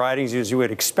these ridings, as you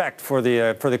would expect for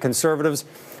the Conservatives.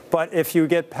 But if you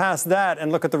get past that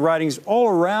and look at the ridings all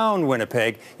around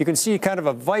Winnipeg, you can see kind of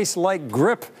a vice-like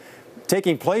grip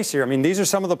taking place here. I mean, these are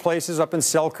some of the places up in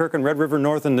Selkirk and Red River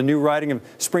North and the new riding of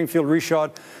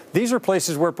Springfield-Richard. These are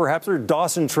places where perhaps, or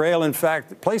Dawson Trail, in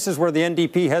fact, places where the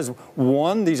NDP has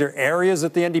won. These are areas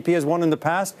that the NDP has won in the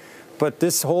past. But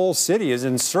this whole city is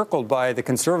encircled by the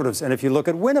Conservatives. And if you look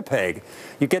at Winnipeg,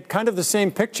 you get kind of the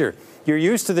same picture. You're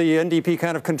used to the NDP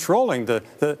kind of controlling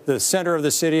the center of the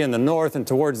city and the north and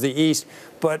towards the east.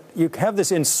 But you have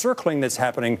this encircling that's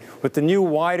happening with the new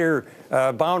wider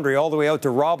boundary all the way out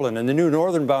to Roblin and the new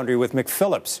northern boundary with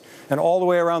McPhillips. And all the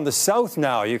way around the south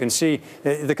now, you can see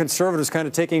the Conservatives kind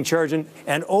of taking charge.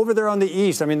 And over there on the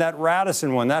east, I mean, that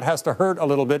Radisson one, that has to hurt a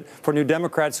little bit for New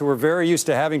Democrats who are very used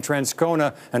to having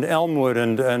Transcona and Elmwood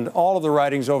and all of the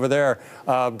ridings over there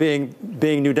being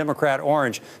New Democrat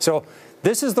orange. So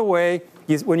this is the way,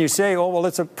 when you say, oh, well,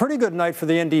 it's a pretty good night for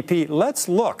the NDP, let's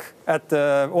look at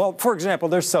well, for example,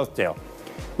 there's Southdale.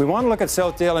 We want to look at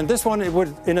Southdale, and this one, it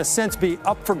would, in a sense, be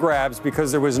up for grabs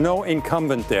because there was no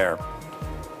incumbent there.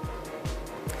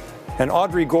 And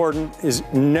Audrey Gordon is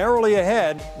narrowly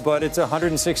ahead, but it's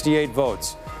 168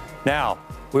 votes. Now,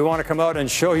 we want to come out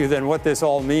and show you then what this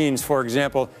all means. For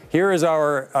example, here is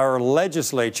our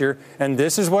legislature, and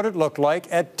this is what it looked like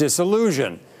at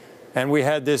dissolution. And we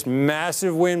had this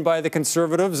massive win by the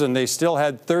Conservatives, and they still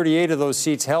had 38 of those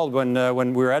seats held when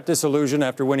we were at dissolution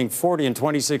after winning 40 in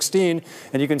 2016.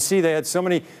 And you can see they had so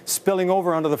many spilling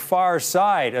over onto the far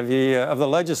side of the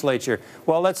legislature.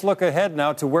 Well, let's look ahead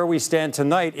now to where we stand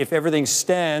tonight if everything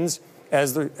stands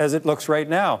as it looks right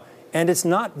now. And it's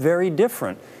not very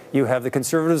different. You have the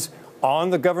Conservatives on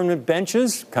the government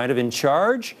benches, kind of in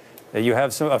charge. You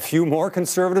have a few more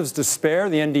Conservatives to spare.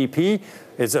 The NDP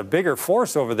is a bigger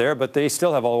force over there, but they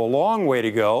still have a long way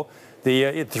to go.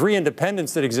 The three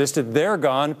independents that existed, they're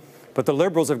gone, but the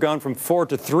Liberals have gone from 4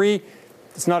 to 3.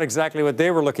 It's not exactly what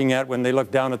they were looking at when they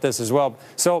looked down at this as well.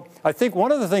 So I think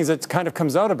one of the things that kind of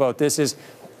comes out about this is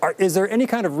there any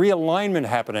kind of realignment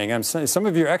happening? Some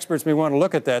of your experts may want to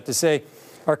look at that to say,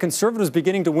 are Conservatives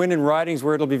beginning to win in ridings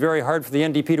where it'll be very hard for the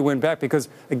NDP to win back? Because,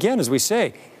 again, as we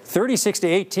say,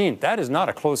 36-18, that is not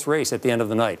a close race at the end of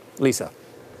the night. Lisa.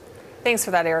 Thanks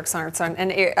for that, Eric Sorensen. And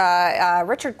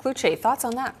Richard Cloutier, thoughts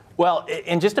on that? Well,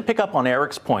 and just to pick up on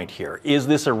Eric's point here, is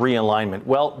this a realignment?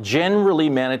 Well, generally,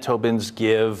 Manitobans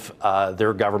give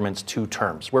their governments 2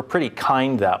 terms. We're pretty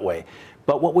kind that way.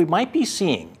 But what we might be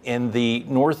seeing in the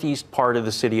northeast part of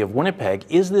the city of Winnipeg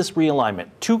is this realignment.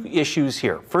 2 issues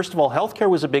here. First of all, healthcare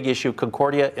was a big issue.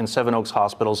 Concordia and Seven Oaks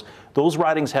hospitals, those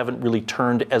ridings haven't really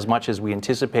turned as much as we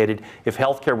anticipated if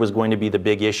healthcare was going to be the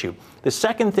big issue. The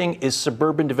second thing is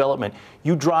suburban development.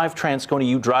 You drive Transcona,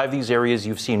 you drive these areas,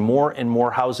 you've seen more and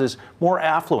more houses, more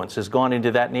affluence has gone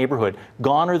into that neighborhood.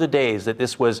 Gone are the days that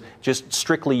this was just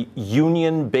strictly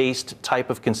union-based type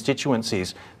of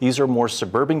constituencies. These are more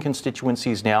suburban constituencies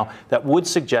now that would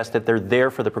suggest that they're there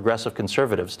for the Progressive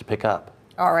Conservatives to pick up.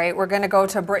 All right, we're going to go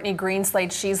to Brittany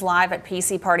Greenslade. She's live at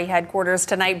PC Party headquarters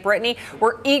tonight. Brittany,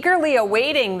 we're eagerly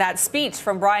awaiting that speech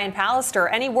from Brian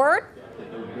Pallister. Any word?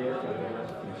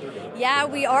 Yeah,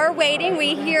 we are waiting.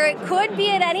 We hear it could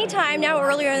be at any time now.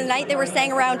 Earlier in the night, they were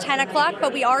saying around 10 o'clock,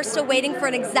 but we are still waiting for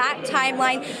an exact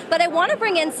timeline. But I want to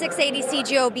bring in 680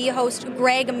 CJOB host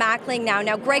Greg Mackling now.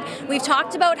 Now, Greg, we've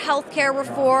talked about healthcare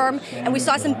reform, and we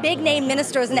saw some big-name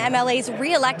ministers and MLAs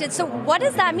reelected. So what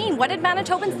does that mean? What did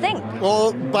Manitobans think?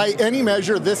 Well, by any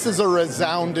measure, this is a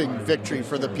resounding victory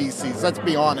for the PCs. Let's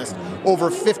be honest.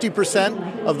 Over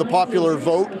 50% of the popular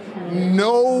vote.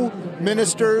 No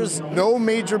ministers, no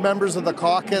major members of the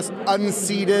caucus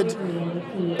unseated.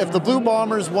 If the Blue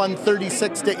Bombers won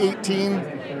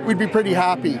 36-18, we'd be pretty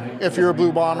happy if you're a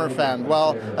Blue Bomber fan.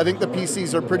 Well, I think the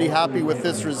PCs are pretty happy with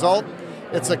this result.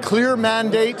 It's a clear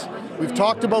mandate. We've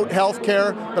talked about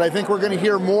healthcare, but I think we're going to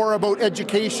hear more about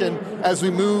education as we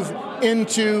move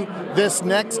into this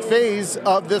next phase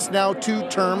of this now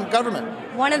 2-term government.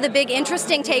 One of the big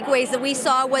interesting takeaways that we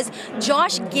saw was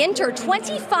Josh Ginter,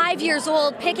 25 years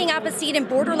old, picking up a seat in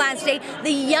Borderlands today, the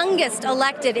youngest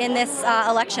elected in this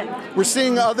election. We're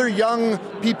seeing other young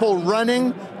people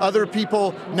running, other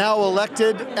people now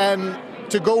elected, and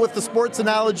to go with the sports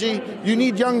analogy, you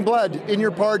need young blood in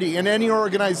your party, in any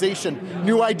organization,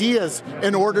 new ideas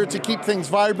in order to keep things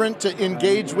vibrant, to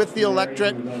engage with the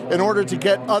electorate, in order to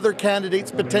get other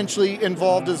candidates potentially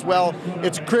involved as well.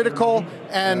 It's critical,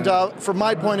 and from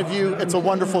my point of view, it's a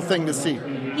wonderful thing to see.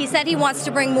 He said he wants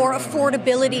to bring more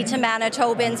affordability to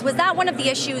Manitobans. Was that one of the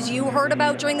issues you heard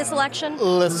about during this election?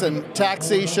 Listen,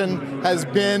 taxation has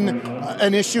been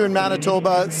an issue in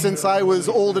Manitoba since I was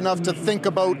old enough to think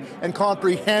about and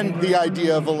comprehend the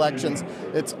idea of elections.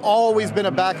 It's always been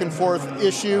a back and forth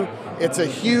issue. It's a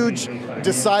huge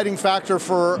deciding factor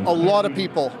for a lot of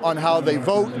people on how they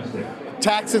vote.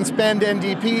 Tax and spend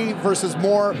NDP versus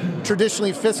more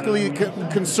traditionally fiscally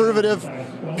conservative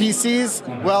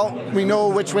PCs, well, we know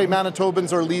which way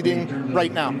Manitobans are leading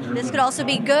right now. This could also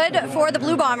be good for the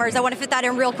Blue Bombers. I want to fit that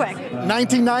in real quick.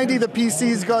 1990, the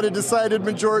PCs got a decided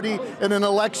majority in an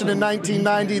election in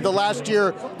 1990. The last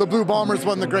year, the Blue Bombers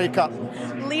won the Grey Cup.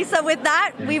 Lisa, with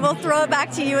that, we will throw it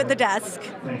back to you at the desk.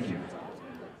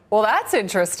 Well, that's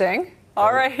interesting.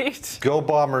 All right. Go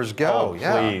Bombers, go.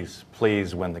 Oh,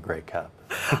 please win the Grey Cup.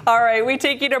 All right, we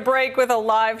take you to break with a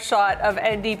live shot of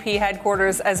NDP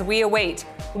headquarters as we await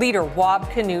Leader Wab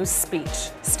Kinew's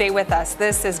speech. Stay with us.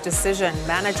 This is Decision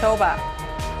Manitoba.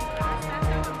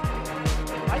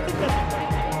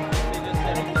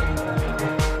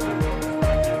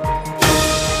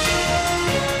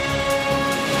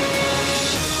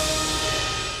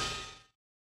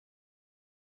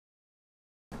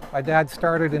 My dad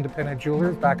started independent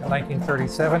jewelers back in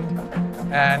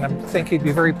 1937, and I think he'd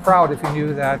be very proud if he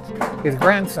knew that his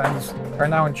grandsons are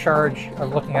now in charge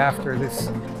of looking after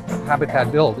this habitat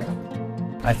build.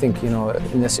 I think,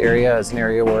 in this area is an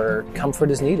area where comfort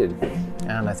is needed,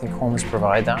 and I think homes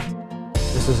provide that.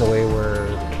 This is a way where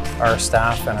our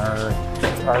staff and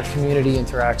our community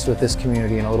interacts with this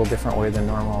community in a little different way than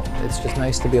normal. It's just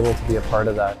nice to be able to be a part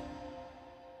of that.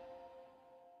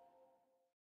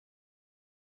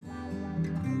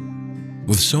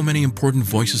 With so many important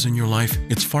voices in your life,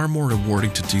 it's far more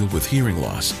rewarding to deal with hearing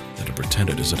loss than to pretend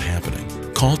it isn't happening.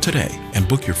 Call today and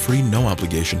book your free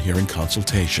no-obligation hearing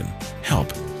consultation.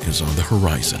 Help is on the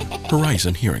horizon.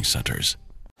 Horizon Hearing Centers.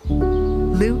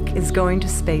 Luke is going to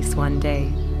space one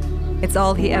day. It's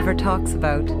all he ever talks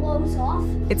about.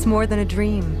 It's more than a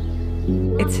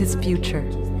dream. It's his future.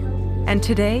 And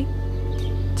today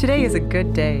is a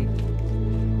good day.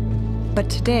 But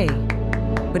today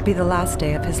would be the last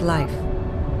day of his life.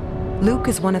 Luke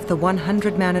is one of the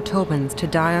 100 Manitobans to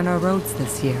die on our roads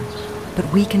this year, but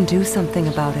we can do something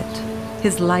about it.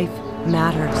 His life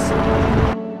matters.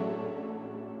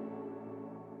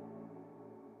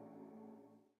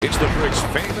 It's the Bricks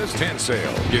famous tent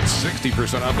sale. Get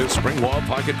 60% off this spring wall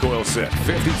pocket coil set,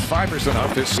 55%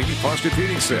 off this Sealy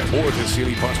Posturepedic set, or this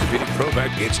Sealy Posturepedic Pro Bag.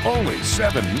 It's only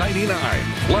 $7.99.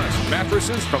 Plus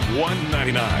mattresses from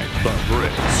 $1.99. The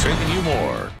Bricks, saving you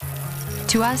more.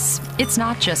 To us, it's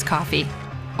not just coffee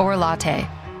or latte.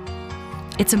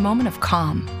 It's a moment of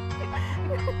calm,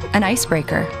 an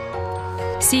icebreaker.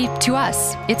 See, to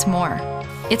us, it's more.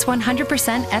 It's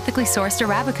 100% ethically sourced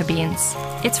Arabica beans.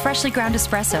 It's freshly ground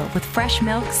espresso with fresh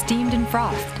milk steamed and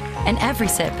frothed. And every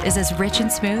sip is as rich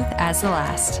and smooth as the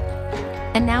last.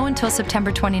 And now until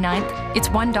September 29th, it's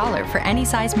 $1 for any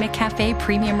size McCafe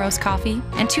premium roast coffee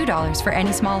and $2 for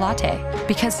any small latte.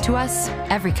 Because to us,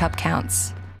 every cup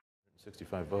counts.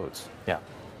 65 votes. Yeah.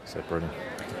 Sept.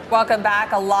 Welcome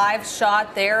back. A live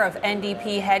shot there of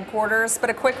NDP headquarters, but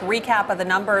a quick recap of the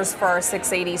numbers for our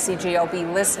 680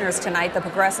 CJOB listeners tonight. The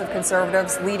Progressive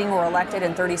Conservatives leading or elected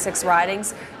in 36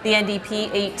 ridings. The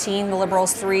NDP 18, the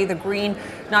Liberals 3, the Green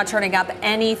not turning up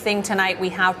anything tonight. We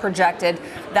have projected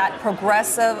that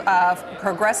progressive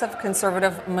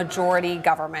Conservative majority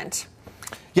government.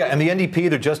 Yeah, and the NDP,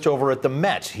 they're just over at the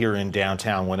Met here in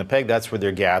downtown Winnipeg. That's where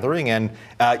they're gathering. And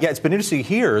it's been interesting to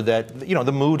hear that,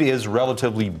 the mood is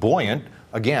relatively buoyant.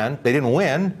 Again, they didn't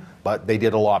win, but they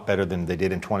did a lot better than they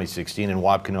did in 2016. And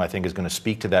Wab Kinew, I think, is going to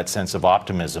speak to that sense of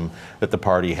optimism that the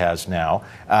party has now.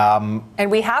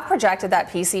 And we have projected that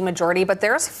PC majority, but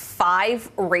there's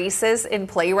 5 races in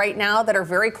play right now that are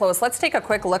very close. Let's take a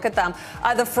quick look at them.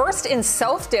 The first in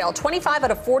Southdale, 25 out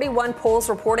of 41 polls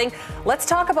reporting. Let's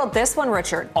talk about this one,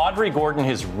 Richard. Audrey Gordon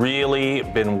has really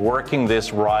been working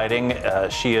this riding.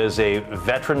 She is a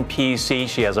veteran PC.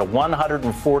 She has a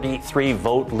 143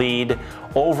 vote lead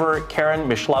over Karen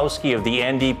Michlowski Grabowski of the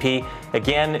NDP.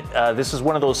 Again, this is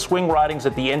one of those swing ridings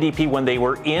that the NDP, when they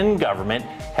were in government,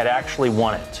 had actually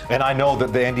won it. And I know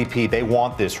that the NDP, they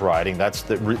want this riding.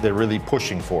 They're really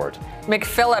pushing for it.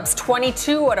 McPhillips,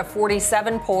 22 out of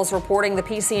 47 polls reporting the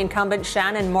PC incumbent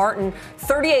Shannon Martin,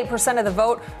 38% of the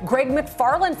vote. Greg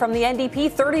McFarland from the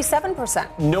NDP,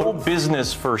 37%. No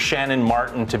business for Shannon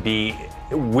Martin to be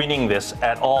winning this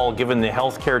at all, given the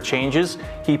healthcare changes.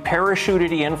 He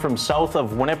parachuted in from south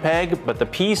of Winnipeg, but the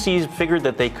PCs figured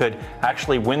that they could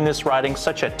actually win this riding.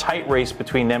 Such a tight race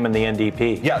between them and the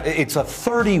NDP. Yeah, it's a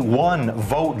 31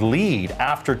 vote lead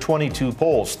after 22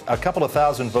 polls. A couple of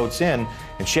thousand votes in,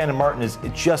 and Shannon Martin is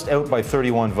just out by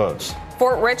 31 votes.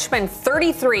 Fort Richmond,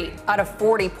 33 out of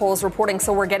 40 polls reporting,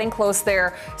 so we're getting close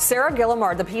there. Sarah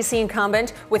Gillimard, the PC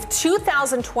incumbent, with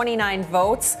 2,029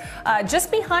 votes.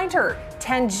 Just behind her,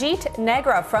 Tanjeet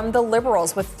Negra from the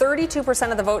Liberals with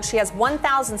 32% of the vote. She has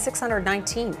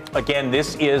 1,619. Again,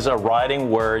 this is a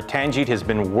riding where Tanjeet has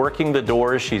been working the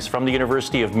doors. She's from the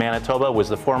University of Manitoba, was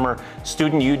the former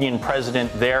student union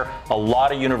president there. A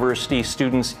lot of university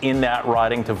students in that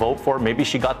riding to vote for. Maybe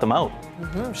she got them out.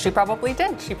 She probably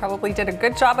did. She probably did a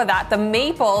good job of that. The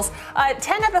Maples,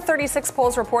 10 out of 36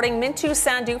 polls reporting Mintu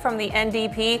Sandhu from the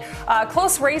NDP.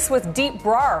 Close race with Deep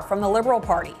Brar from the Liberal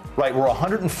Party. Right, where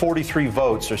 143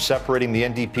 votes are separating the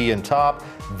NDP in top,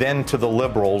 then to the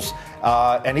Liberals.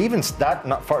 And even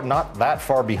not that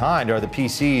far behind are the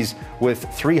PCs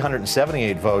with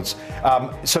 378 votes.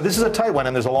 So this is a tight one,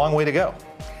 and there's a long way to go.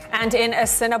 And in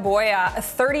Assiniboia,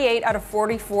 38 out of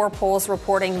 44 polls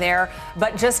reporting there,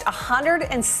 but just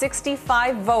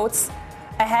 165 votes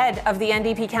ahead of the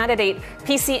NDP candidate,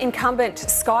 PC incumbent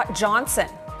Scott Johnson.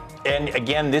 And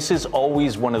again, this is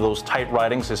always one of those tight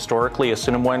ridings. Historically,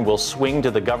 Assiniboine will swing to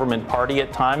the government party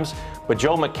at times. But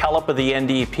Joe McKillop of the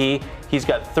NDP, he's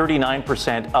got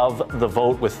 39% of the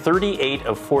vote with 38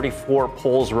 of 44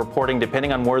 polls reporting,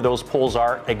 depending on where those polls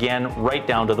are, again, right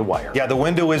down to the wire. Yeah, the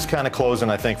window is kind of closing,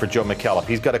 I think, for Joe McKillop.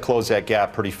 He's got to close that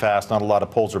gap pretty fast. Not a lot of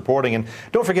polls reporting. And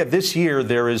don't forget, this year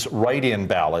there is write-in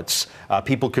ballots.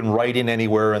 People can write in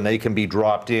anywhere and they can be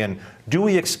dropped in. Do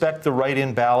we expect the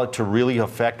write-in ballot to really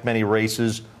affect many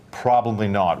races? Probably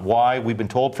not. Why? We've been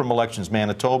told from Elections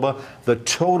Manitoba, the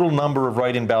total number of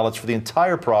write-in ballots for the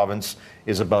entire province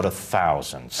is about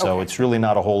 1,000. So it's really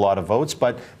not a whole lot of votes,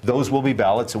 but those will be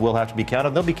ballots that will have to be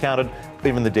counted. They'll be counted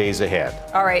even the days ahead.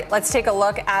 All right, let's take a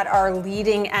look at our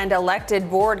leading and elected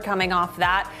board coming off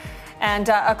that. And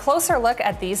a closer look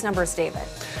at these numbers, David.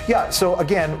 Yeah, so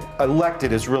again,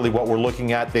 elected is really what we're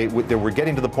looking at. We're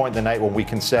getting to the point in the night when we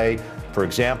can say, for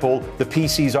example, the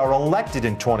PCs are elected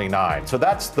in 29. So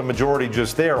that's the majority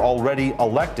just there, already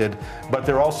elected, but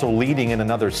they're also leading in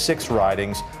another 6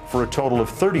 ridings for a total of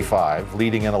 35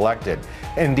 leading and elected.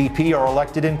 NDP are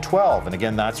elected in 12, and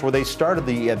again, that's where they started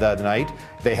the night.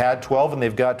 They had 12, and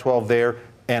they've got 12 there,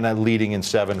 and a leading in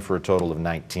 7 for a total of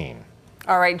 19.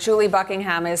 All right, Julie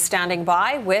Buckingham is standing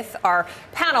by with our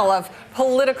panel of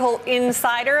political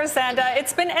insiders, and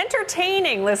it's been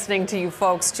entertaining listening to you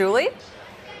folks, Julie.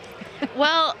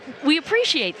 Well, we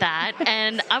appreciate that,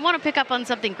 and I want to pick up on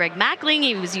something Greg Mackling,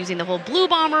 he was using the whole Blue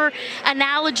Bomber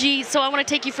analogy, so I want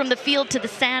to take you from the field to the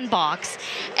sandbox.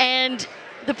 And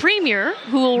the Premier,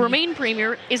 who will remain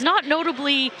Premier, is not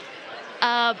notably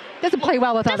doesn't play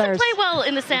well with others. Doesn't play well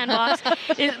in the sandbox.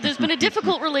 There's been a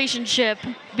difficult relationship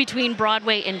between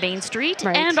Broadway and Main Street,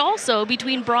 and also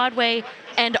between Broadway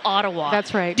and Ottawa.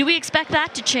 That's right. Do we expect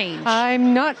that to change?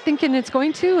 I'm not thinking it's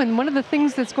going to. And one of the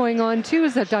things that's going on, too,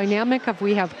 is the dynamic of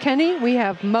we have Kenny, we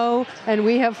have Moe, and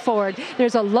we have Ford.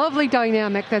 There's a lovely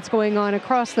dynamic that's going on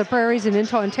across the prairies and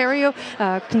into Ontario.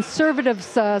 Conservative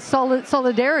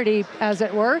solidarity, as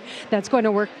it were, that's going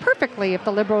to work perfectly if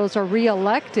the Liberals are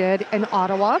re-elected in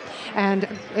Ottawa. And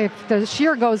if the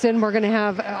Scheer goes in, we're going to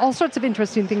have all sorts of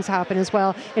interesting things happen as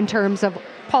well in terms of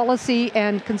policy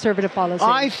and conservative policy.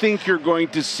 I think you're going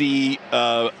to see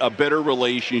a better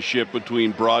relationship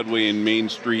between Broadway and Main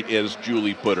Street, as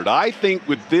Julie put it. I think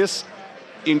with this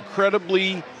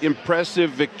incredibly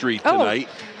impressive victory tonight,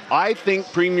 I think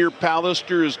Premier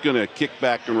Pallister is going to kick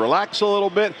back and relax a little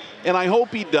bit, and I hope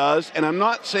he does. And I'm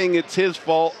not saying it's his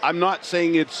fault. I'm not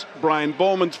saying it's Brian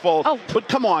Bowman's fault. But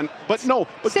come on. But no.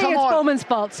 But say come it's on. Bowman's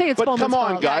fault. Say it's but Bowman's fault. But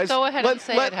come on, guys. Yeah, go ahead and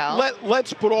say it, Hal.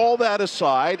 Let's put all that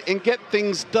aside and get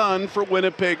things done for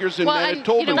Winnipeggers and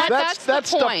Manitobans. You know what? That's that the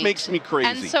stuff point. makes me crazy.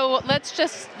 And so let's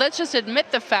just admit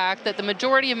the fact that the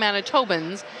majority of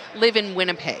Manitobans live in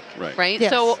Winnipeg, right? Yes.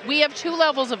 So we have 2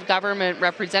 levels of government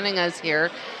representing us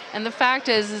here. And the fact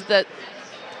is that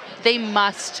they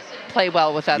must play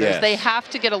well with others. Yes. They have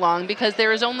to get along because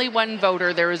there is only one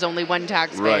voter, there is only one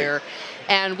taxpayer. Right.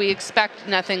 And we expect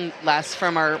nothing less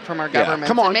from our government.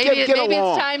 Come on, and maybe get maybe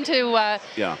along. it's time to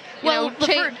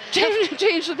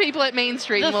change the people at Main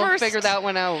Street, and we'll figure that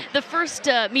one out. The first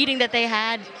meeting that they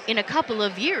had in a couple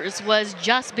of years was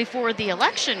just before the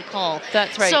election call.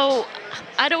 That's right. So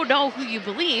I don't know who you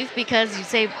believe, because you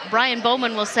say Brian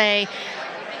Bowman will say,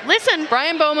 listen.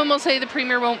 Brian Bowman will say the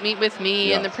Premier won't meet with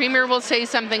me, and the Premier will say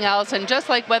something else. And just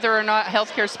like whether or not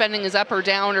healthcare spending is up or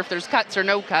down, or if there's cuts or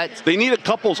no cuts, They need a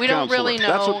couples we counselor. don't really know.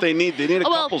 That's what they need. They need a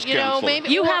couples counselor. Maybe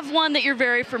you have one that you're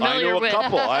very familiar I know a with.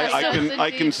 couple.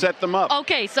 I can set them up.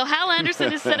 Okay, so Hal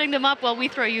Anderson is setting them up while we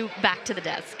throw you back to the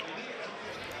desk.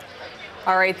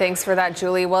 All right, thanks for that,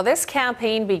 Julie. Well, this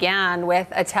campaign began with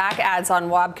attack ads on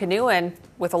Wab Canoe, and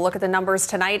with a look at the numbers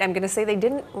tonight, I'm going to say they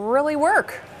didn't really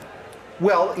work.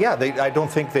 Well, yeah, I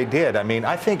don't think they did. I mean,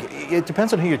 I think it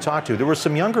depends on who you talk to. There were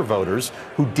some younger voters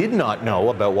who did not know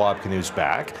about Wab Canoe's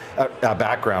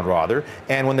background, rather,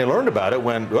 and when they learned about it,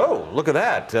 went, "Oh, look at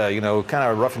that!" Kind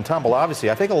of rough and tumble.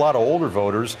 Obviously, I think a lot of older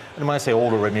voters, and when I say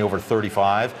older, I mean over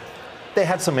 35. They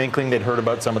had some inkling, they'd heard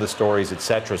about some of the stories,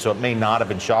 etc. So it may not have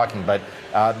been shocking, but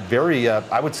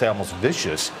I would say almost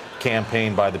vicious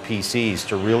campaign by the PCs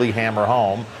to really hammer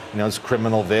home, this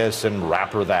criminal this and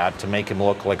rapper that, to make him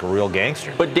look like a real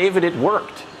gangster. But David, it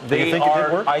worked. Do you think it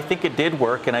did work? I think it did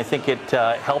work, and I think it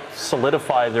helped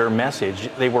solidify their message.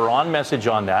 They were on message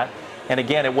on that. And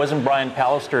again, it wasn't Brian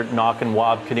Pallister knocking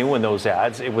Wab Canoe in those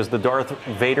ads. It was the Darth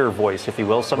Vader voice, if you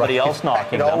will, somebody else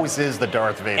knocking them. It always is the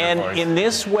Darth Vader voice. And in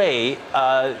this way,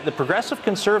 the Progressive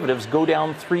Conservatives go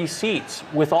down 3 seats.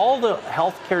 With all the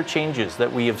health care changes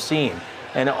that we have seen,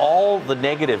 and all the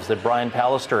negatives that Brian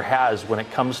Pallister has when it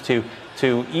comes to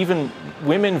even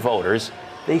women voters,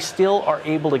 they still are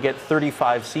able to get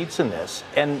 35 seats in this.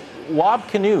 And Wab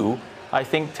Canoe, I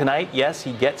think tonight, yes,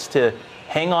 he gets to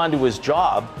hang on to his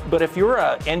job. But if you're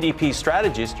a NDP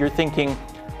strategist, you're thinking,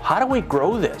 how do we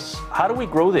grow this? How do we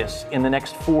grow this in the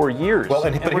next 4 years? Well,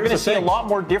 and we're going to see a lot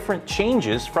more different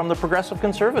changes from the Progressive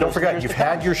Conservatives. Don't forget, you've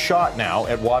had your shot now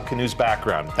at Wab Canoe's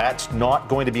background. That's not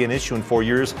going to be an issue in 4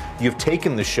 years. You've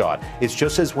taken the shot. It's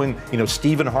just as when,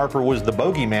 Stephen Harper was the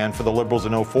bogeyman for the Liberals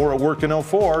in 04. It worked in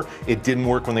 04. It didn't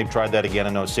work when they tried that again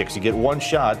in 06. You get one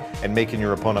shot at making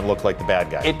your opponent look like the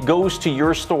bad guy. It goes to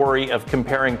your story of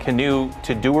comparing Canoe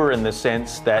to Dewar in the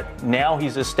sense that now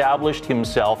he's established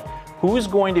himself. Who's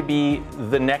going to be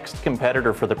the next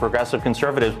competitor for the Progressive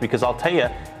Conservatives? Because I'll tell you,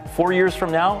 4 years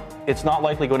from now, it's not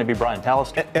likely going to be Brian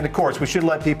Pallister. And of course, we should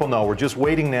let people know, we're just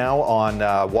waiting now on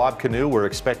Wab Canoe. We're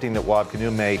expecting that Wab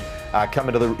Canoe may come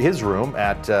into his room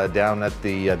down at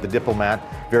the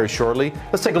Diplomat very shortly.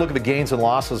 Let's take a look at the gains and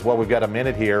losses while we've got a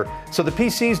minute here. So the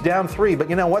PC's down 3, but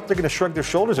you know what? They're going to shrug their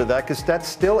shoulders at that because that's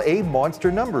still a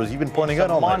monster number, as you've been pointing out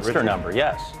all night, Richard. Monster number,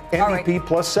 yes. NDP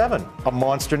plus 7, a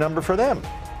monster number for them.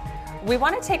 We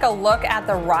want to take a look at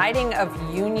the riding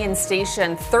of Union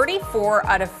Station. 34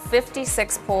 out of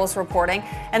 56 polls reporting.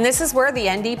 And this is where the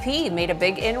NDP made a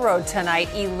big inroad tonight,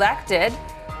 elected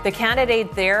the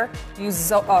candidate there. I'm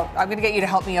going to get you to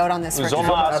help me out on this, Richard.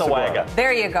 Uzoma Asawaga.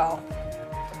 There you go.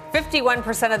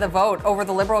 51% of the vote over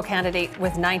the Liberal candidate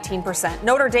with 19%.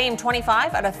 Notre Dame,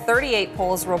 25 out of 38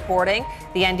 polls reporting.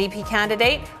 The NDP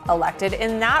candidate elected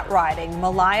in that riding,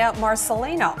 Malaya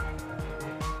Marcelino.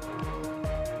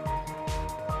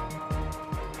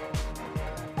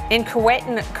 In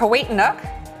Kuwaitanuk,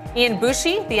 Ian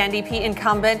Bushi, the NDP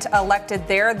incumbent, elected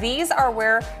there. These are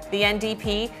where the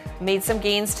NDP made some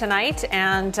gains tonight,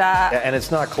 and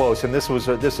it's not close. And this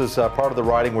is part of the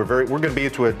riding. We're going to be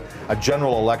into a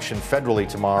general election federally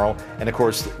tomorrow, and of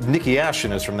course, Nikki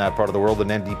Ashton is from that part of the world, an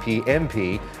NDP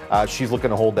MP. She's looking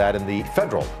to hold that in the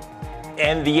federal.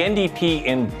 And the NDP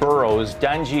in boroughs,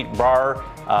 Danjit Brar,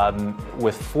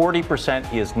 with 40%,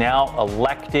 he is now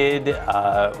elected,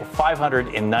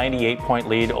 598-point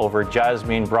lead over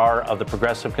Jasmine Brar of the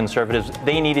Progressive Conservatives.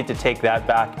 They needed to take that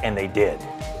back, and they did.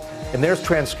 And there's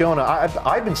Transcona.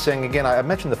 I've been saying, again, I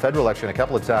mentioned the federal election a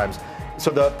couple of times. So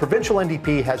the provincial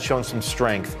NDP has shown some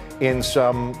strength in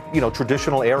some,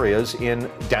 traditional areas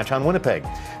in downtown Winnipeg.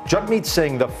 Jagmeet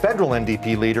Singh, the federal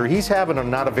NDP leader, he's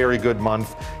having not a very good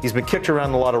month. He's been kicked around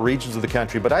in a lot of regions of the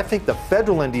country, but I think the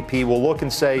federal NDP will look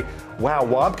and say, wow,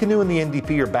 Wab Canoe and the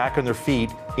NDP are back on their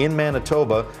feet in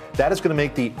Manitoba. That is going to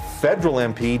make the federal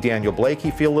MP, Daniel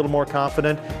Blakey, feel a little more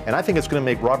confident, and I think it's going to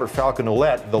make Robert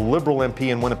Falcon-Ouellette, the Liberal MP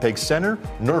in Winnipeg Centre,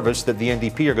 nervous that the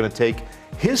NDP are going to take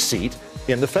his seat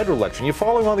in the federal election. You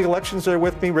following all the elections there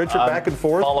with me, Richard, back and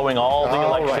forth? Following all the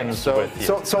elections with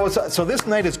you. So this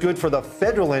night is good for the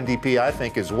federal NDP, I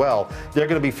think, as well. They're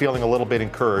going to be feeling a little bit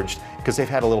encouraged because they've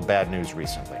had a little bad news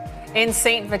recently. In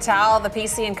St. Vital, the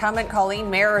PC incumbent Colleen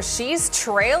Mayer, she's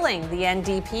trailing the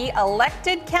NDP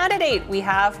elected candidate. We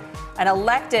have an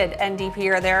elected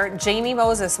NDPer there, Jamie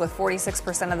Moses, with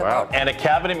 46% of the vote. And a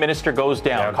cabinet minister goes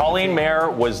down. Colleen Mayer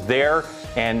was there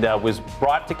and was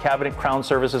brought to cabinet Crown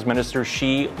Services Minister.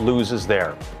 She loses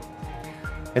there.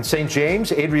 In St.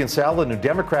 James, Adrian Sala, New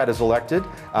Democrat, is elected.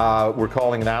 We're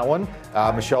calling that one.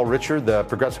 Michelle Richard, the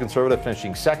Progressive Conservative,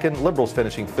 finishing second. Liberals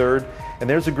finishing third. And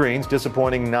there's the Greens,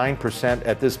 disappointing 9%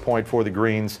 at this point for the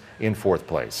Greens in fourth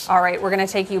place. All right, we're going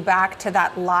to take you back to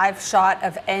that live shot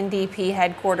of NDP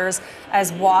headquarters.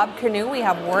 As Wab Kinew, we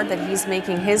have word that he's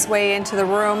making his way into the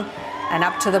room and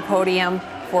up to the podium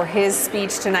for his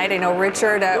speech tonight. I know,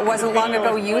 Richard, it wasn't long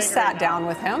ago you sat down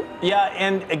with him. Yeah,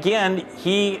 and again,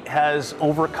 he has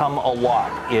overcome a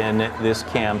lot in this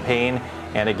campaign.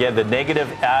 And again, the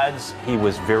negative ads, he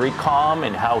was very calm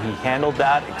in how he handled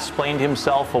that, explained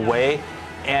himself away.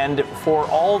 And for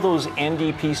all those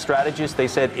NDP strategists, they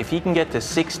said if he can get to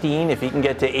 16, if he can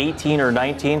get to 18 or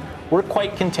 19, we're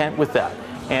quite content with that.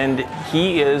 And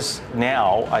he is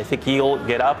now, I think he'll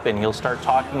get up and he'll start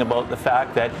talking about the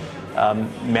fact that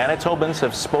Manitobans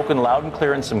have spoken loud and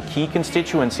clear in some key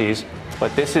constituencies,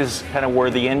 but this is kind of where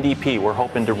the NDP were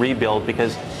hoping to rebuild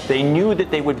because they knew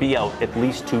that they would be out at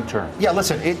least 2 terms. Yeah,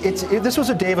 listen, this was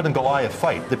a David and Goliath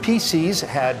fight. The PCs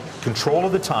had control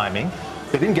of the timing.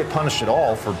 They didn't get punished at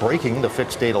all for breaking the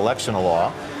fixed date election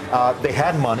law. They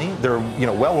had money. They're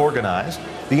well organized.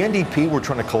 The NDP were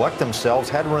trying to collect themselves,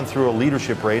 had to run through a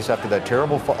leadership race after that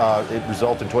terrible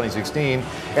result in 2016,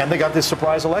 and they got this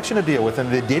surprise election to deal with, and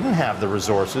they didn't have the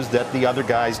resources that the other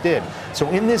guys did. So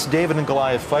in this David and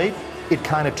Goliath fight, it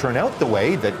kind of turned out the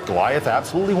way that Goliath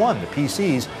absolutely won, the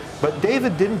PCs, but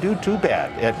David didn't do too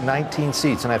bad at 19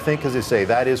 seats, and I think, as I say,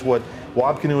 that is what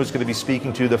Wab Kinew is going to be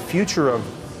speaking to, the future of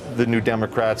the New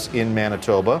Democrats in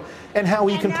Manitoba, and how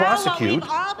he can prosecute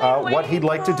what he'd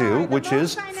like to do, which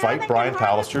is fight Brian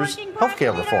Pallister's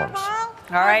healthcare reforms.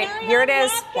 All right, here it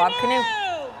is, Wab Kinew.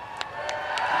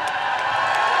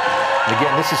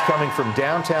 Again, this is coming from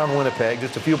downtown Winnipeg,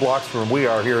 just a few blocks from where we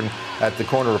are here at the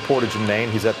corner of Portage and Main.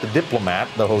 He's at the Diplomat,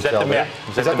 the hotel there.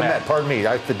 He's at the Met. Pardon me,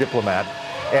 at the Diplomat.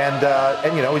 And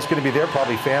he's going to be there,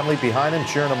 probably family behind him,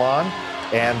 cheering him on.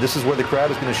 And this is where the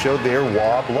crowd is going to show their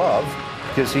Wab love,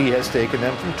 because he has taken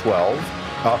them from 12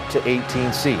 up to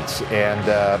 18 seats.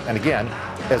 And again,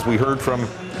 as we heard from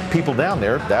people down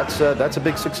there, that's a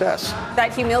big success.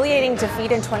 That humiliating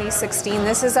defeat in 2016,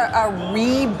 this is a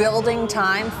rebuilding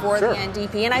time for the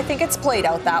NDP, and I think it's played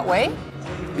out that way.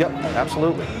 Yep,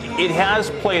 absolutely. It has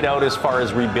played out as far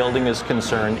as rebuilding is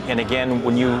concerned. And again,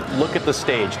 when you look at the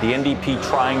stage, the NDP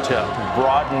trying to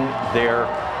broaden their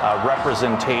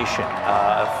representation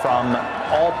from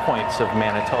all points of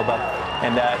Manitoba,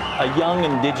 and that a young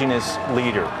Indigenous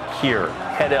leader here,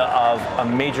 head of a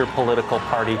major political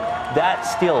party, that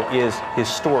still is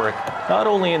historic, not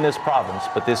only in this province,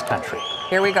 but this country.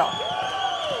 Here we go.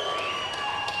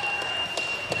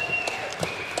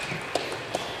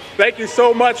 Thank you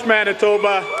so much,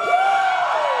 Manitoba.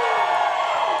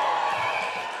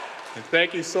 And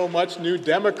thank you so much, New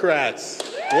Democrats.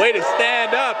 Way to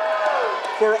stand up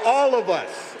for all of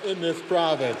us in this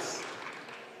province.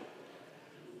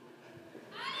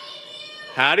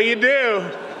 How do you do?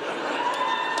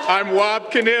 I'm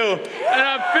Wab Kinew, and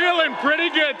I'm feeling pretty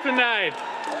good tonight.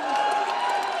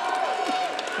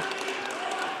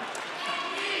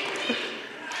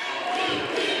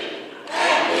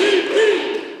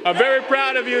 I'm very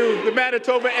proud of you, the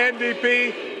Manitoba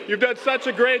NDP. You've done such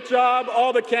a great job,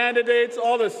 all the candidates,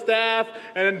 all the staff,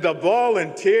 and the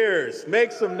volunteers.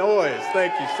 Make some noise.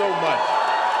 Thank you so much.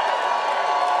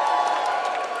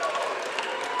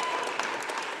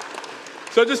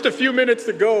 So just a few minutes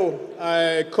ago,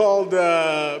 I called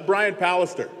Brian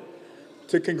Pallister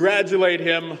to congratulate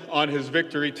him on his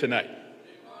victory tonight.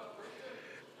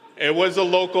 It was a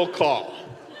local call.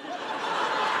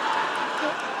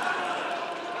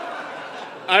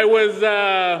 I was,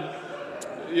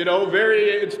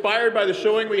 very inspired by the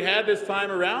showing we had this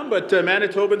time around, but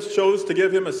Manitobans chose to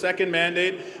give him a second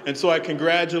mandate, and so I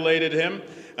congratulated him.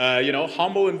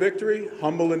 Humble in victory,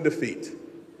 humble in defeat.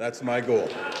 That's my goal.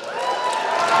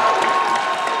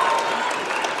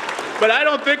 But I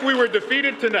don't think we were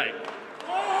defeated tonight.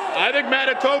 I think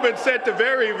Manitobans sent a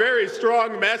very, very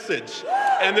strong message.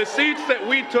 And the seats that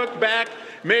we took back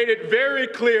made it very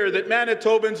clear that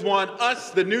Manitobans want us,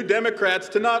 the New Democrats,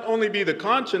 to not only be the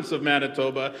conscience of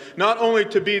Manitoba, not only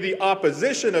to be the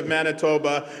opposition of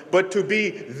Manitoba, but to be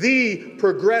the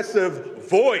progressive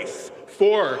voice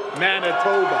for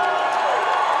Manitoba.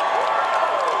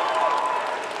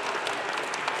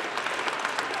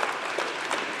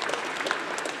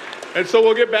 And so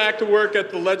we'll get back to work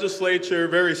at the legislature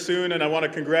very soon, and I want to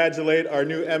congratulate our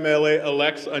new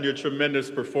MLA-elects on your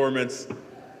tremendous performance.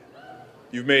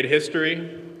 You've made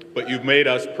history, but you've made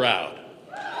us proud.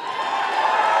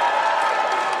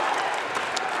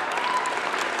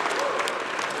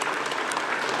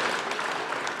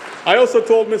 I also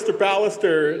told Mr.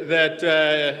 Pallister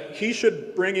that he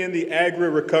should bring in the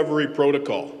agri-recovery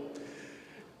protocol.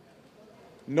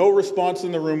 No response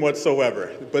in the room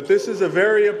whatsoever. But this is a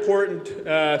very important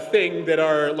thing that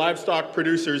our livestock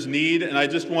producers need, and I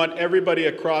just want everybody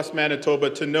across Manitoba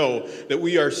to know that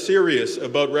we are serious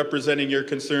about representing your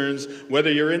concerns,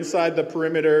 whether you're inside the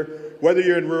perimeter, whether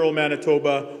you're in rural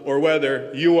Manitoba, or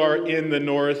whether you are in the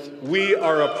north. We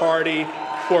are a party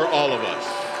for all of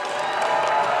us.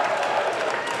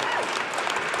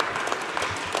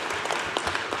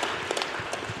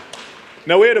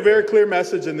 Now, we had a very clear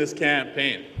message in this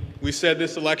campaign. We said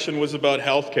this election was about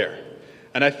health care.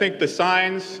 And I think the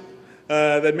signs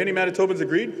that many Manitobans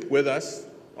agreed with us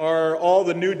are all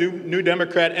the new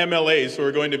Democrat MLAs who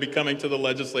are going to be coming to the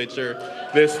legislature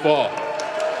this fall.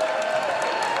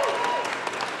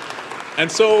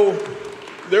 And so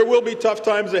there will be tough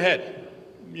times ahead.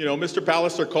 You know, Mr.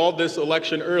 Pallister called this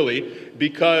election early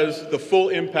because the full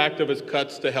impact of his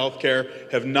cuts to health care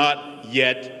have not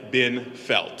yet been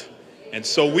felt. And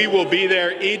so we will be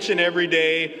there each and every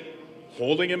day,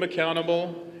 holding him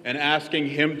accountable and asking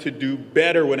him to do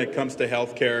better when it comes to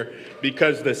health care,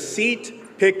 because the seat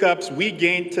pickups we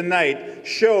gained tonight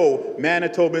show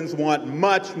Manitobans want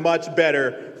much, much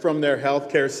better from their health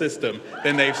care system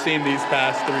than they've seen these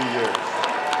past 3 years.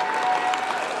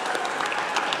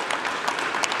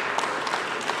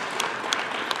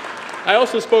 I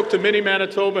also spoke to many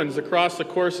Manitobans across the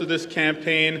course of this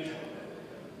campaign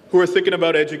who are thinking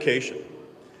about education.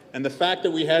 And the fact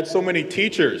that we had so many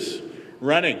teachers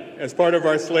running as part of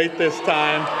our slate this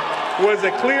time was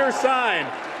a clear sign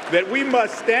that we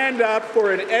must stand up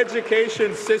for an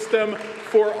education system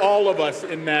for all of us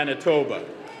in Manitoba.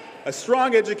 A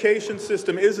strong education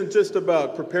system isn't just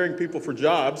about preparing people for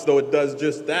jobs, though it does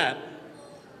just that.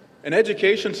 An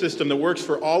education system that works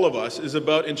for all of us is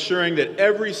about ensuring that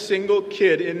every single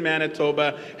kid in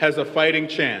Manitoba has a fighting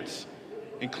chance,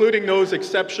 including those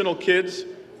exceptional kids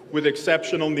with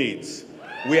exceptional needs.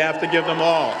 We have to give them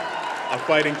all a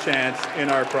fighting chance in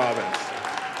our province.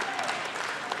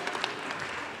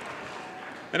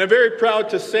 And I'm very proud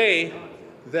to say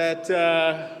that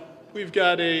we've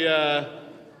got a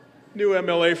new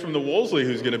MLA from the Wolseley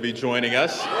who's going to be joining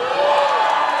us.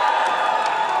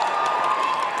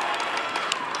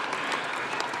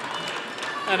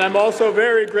 And I'm also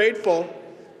very grateful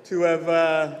to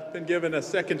have been given a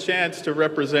second chance to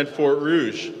represent Fort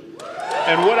Rouge.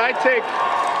 And what I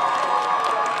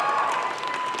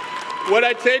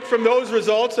take from those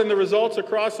results and the results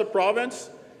across the province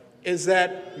is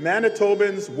that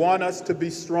Manitobans want us to be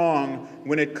strong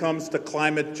when it comes to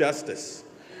climate justice.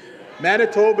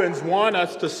 Manitobans want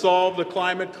us to solve the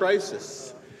climate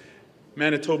crisis.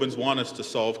 Manitobans want us to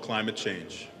solve climate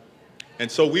change. And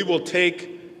so we will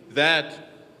take that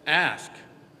ask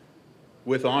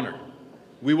with honor.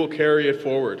 We will carry it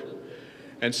forward.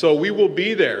 And so we will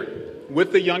be there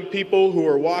with the young people who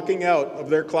are walking out of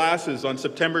their classes on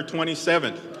September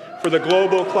 27th for the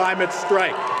global climate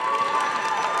strike.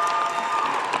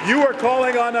 You are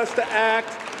calling on us to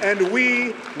act, and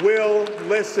we will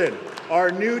listen. Our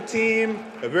new team,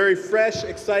 a very fresh,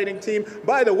 exciting team.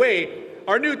 By the way,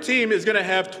 our new team is going to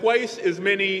have twice as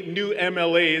many new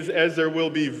MLAs as there will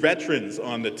be veterans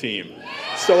on the team.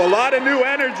 So a lot of new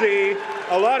energy,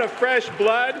 a lot of fresh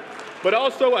blood, but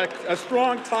also a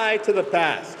strong tie to the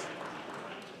past.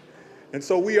 And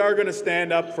so we are going to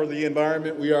stand up for the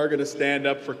environment, we are going to stand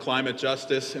up for climate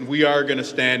justice, and we are going to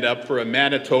stand up for a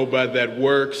Manitoba that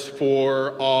works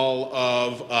for all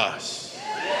of us.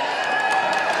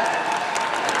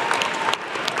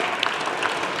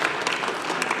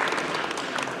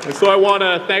 And so I want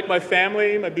to thank my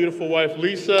family, my beautiful wife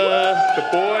Lisa, the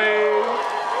boys,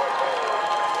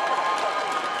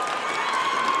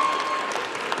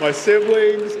 my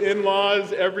siblings,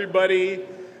 in-laws, everybody.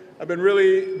 I've been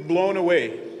really blown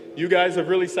away You guys have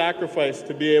really sacrificed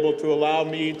to be able to allow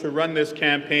me to run this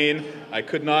campaign. I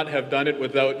could not have done it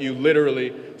without you,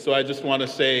 literally. So I just want to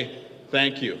say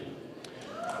thank you.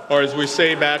 Or as we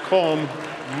say back home,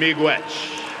 miigwech.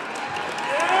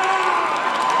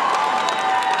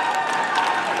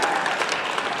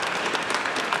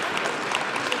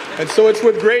 And so it's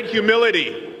with great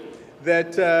humility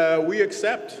that we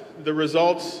accept the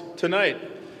results tonight.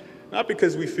 Not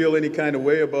because we feel any kind of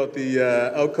way about the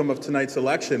outcome of tonight's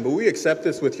election, but we accept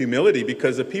this with humility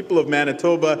because the people of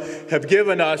Manitoba have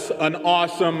given us an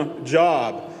awesome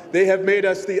job. They have made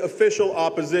us the official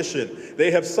opposition.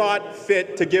 They have sought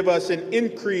fit to give us an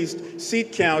increased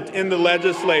seat count in the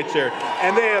legislature.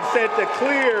 And they have sent a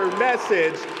clear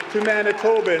message to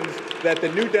Manitobans that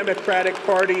the New Democratic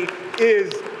Party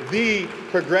is the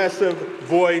progressive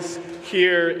voice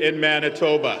here in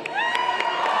Manitoba.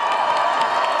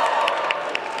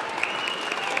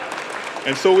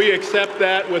 And so we accept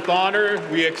that with honor,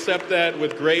 we accept that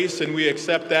with grace, and we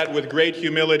accept that with great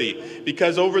humility.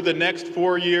 Because over the next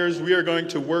 4 years, we are going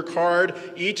to work hard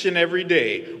each and every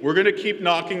day. We're going to keep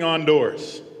knocking on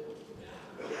doors.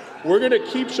 We're going to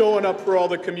keep showing up for all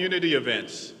the community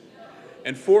events.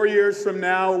 And 4 years from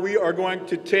now, we are going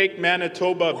to take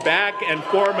Manitoba back and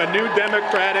form a new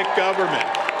democratic government.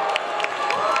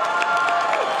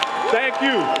 Thank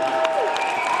you.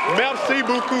 Merci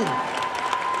beaucoup.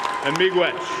 And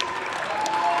miigwech.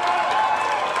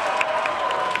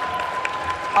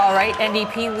 All right,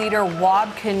 NDP leader Wab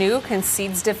Kinew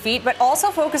concedes defeat, but also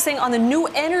focusing on the new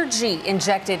energy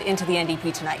injected into the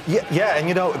NDP tonight. Yeah, and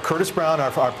you know, Curtis Brown,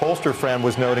 our pollster friend,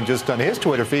 was noting just on his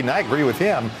Twitter feed, and I agree with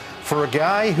him, for a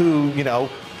guy who, you know,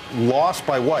 lost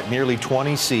by what, nearly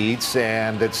 20 seats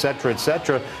and et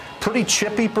cetera, pretty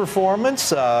chippy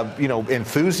performance, you know,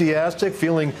 enthusiastic,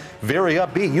 feeling very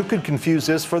upbeat. You could confuse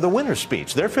this for the winner's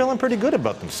speech. They're feeling pretty good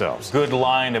about themselves. Good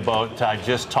line about, I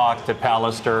just talked to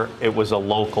Pallister. It was a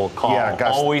local call. Yeah,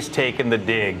 always taking the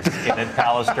digs in at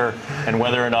Pallister, and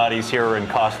whether or not he's here or in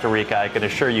Costa Rica, I can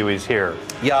assure you he's here.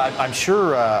 Yeah, I'm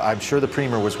sure the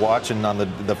Premier was watching on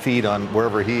the feed on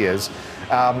wherever he is.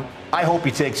 I hope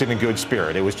he takes it in good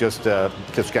spirit. It was just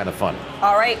kind of fun.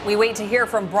 All right, we wait to hear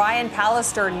from Brian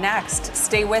Pallister next.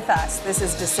 Stay with us. This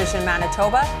is Decision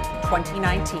Manitoba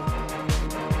 2019.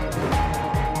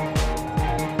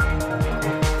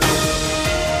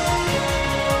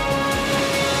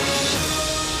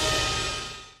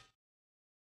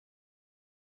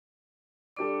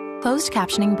 Closed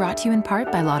captioning brought to you in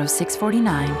part by Lotto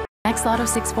 649. Next Lotto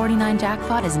 649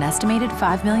 jackpot is an estimated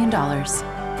 $5 million.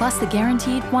 Plus the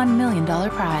guaranteed $1 million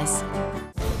prize.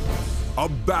 A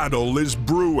battle is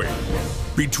brewing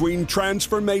between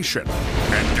transformation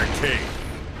and decay,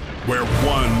 where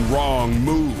one wrong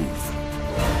move.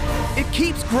 It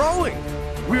keeps growing.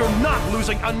 We are not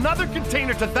losing another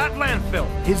container to that landfill.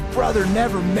 His brother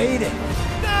never made it.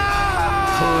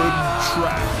 Could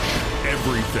trash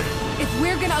everything. If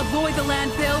we're gonna avoid the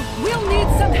landfill, we'll need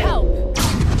some help.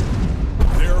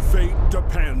 Their fate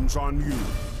depends on you.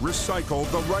 Recycle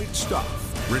the right stuff.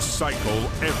 Recycle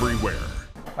everywhere.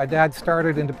 My dad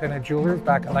started Independent Jewelers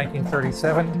back in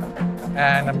 1937,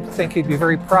 and I think he'd be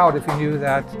very proud if he knew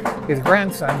that his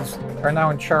grandsons are now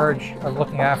in charge of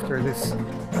looking after this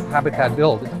habitat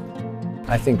build.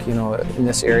 I think, you know, in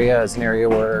this area is an area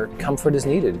where comfort is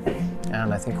needed,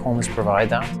 and I think homes provide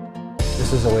that.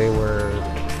 This is a way where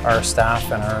our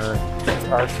staff and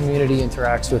our community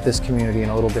interacts with this community in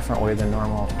a little different way than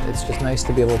normal. It's just nice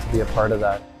to be able to be a part of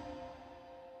that.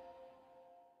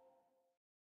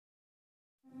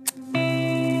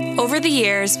 Over the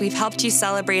years, we've helped you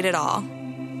celebrate it all.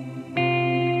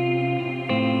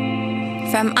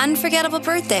 From unforgettable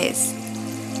birthdays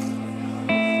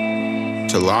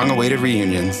to long-awaited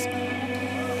reunions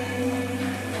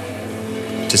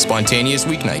to spontaneous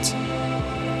weeknights.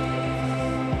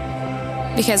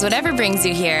 Because whatever brings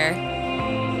you here,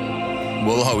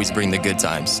 we'll always bring the good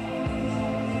times.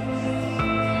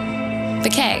 The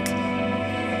keg.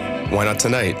 Why not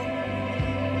tonight?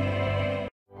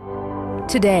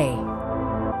 Today,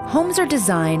 homes are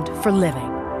designed for living,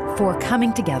 for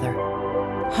coming together.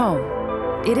 Home,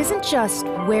 it isn't just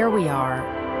where we are,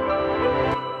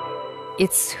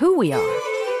 it's who we are.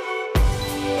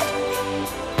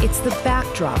 It's the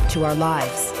backdrop to our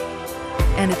lives,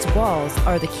 and its walls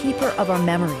are the keeper of our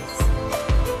memories.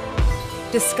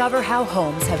 Discover how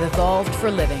homes have evolved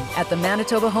for living at the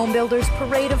Manitoba Home Builders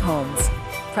Parade of Homes,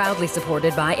 proudly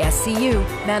supported by SCU,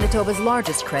 Manitoba's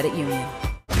largest credit union.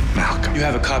 Malcolm, you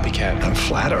have a copycat. I'm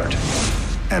flattered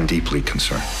and deeply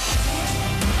concerned.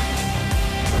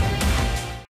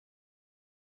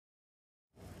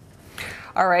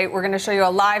 All right, we're going to show you a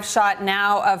live shot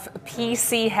now of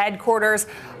PC headquarters.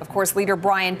 Of course, leader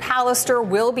Brian Pallister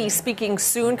will be speaking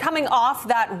soon, coming off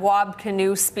that WAB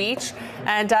Canoe speech.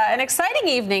 And an exciting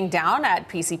evening down at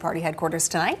PC Party headquarters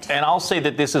tonight. And I'll say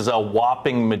that this is a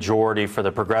whopping majority for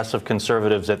the Progressive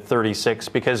Conservatives at 36,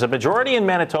 because a majority in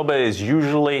Manitoba is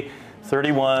usually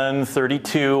 31,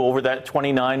 32, over that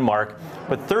 29 mark.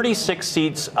 But 36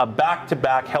 seats, a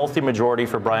back-to-back healthy majority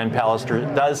for Brian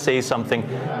Pallister, does say something.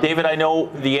 David, I know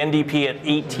the NDP at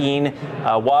 18,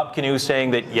 WAB Canoe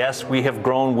saying that, yes, we have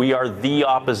grown, we are the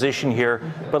opposition here,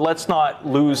 but let's not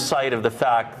lose sight of the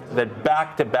fact that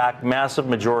back-to-back massive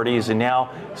majorities, and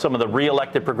now some of the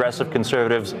re-elected Progressive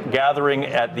Conservatives gathering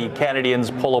at the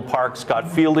Canadians Polo Park.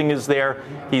 Scott Fielding is there.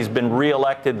 He's been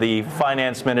re-elected the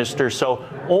finance minister, so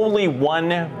only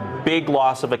one big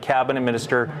loss of a cabinet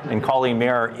minister in Colleen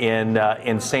Mayer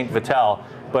in St. Vital.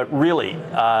 But really,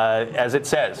 as it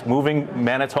says, moving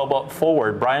Manitoba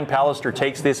forward, Brian Pallister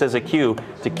takes this as a cue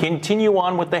to continue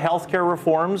on with the healthcare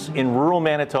reforms in rural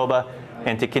Manitoba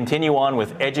and to continue on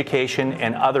with education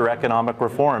and other economic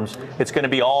reforms. It's going to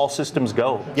be all systems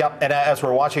go. Yep, and as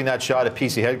we're watching that shot at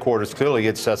PC headquarters, clearly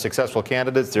it's successful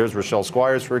candidates. There's Rochelle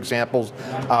Squires, for example,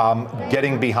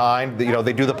 getting behind.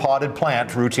 They do the potted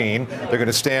plant routine. They're going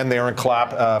to stand there and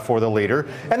clap for the leader,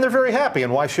 and they're very happy.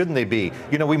 And why shouldn't they be?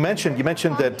 You mentioned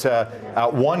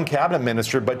that one cabinet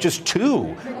minister, but just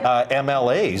two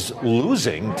MLAs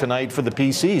losing tonight for the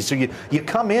PCs. So you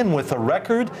come in with a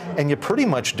record, and you pretty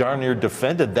much darn near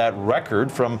defended that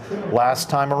record from last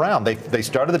time around. They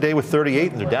started the day with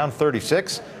 38 and they're down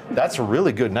 36. That's a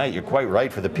really good night. You're quite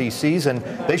right for the PCs, and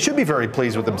they should be very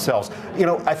pleased with themselves.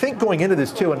 I think going into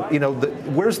this too,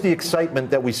 and where's the excitement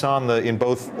that we saw in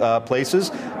both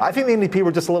places? I think the NDP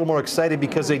were just a little more excited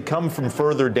because they come from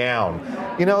further down.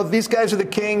 These guys are the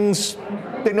Kings.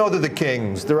 They know they're the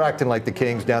Kings. They're acting like the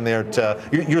Kings down there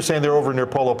you're saying they're over near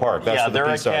Polo Park. That's they're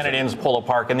at Canadians Polo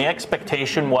Park. And the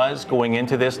expectation was, going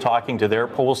into this, talking to their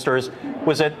pollsters,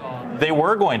 was that they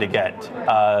were going to get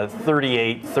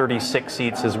 38, 36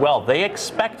 seats as well. They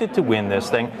expected to win this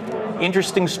thing.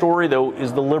 Interesting story, though,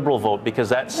 is the Liberal vote, because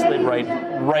that slid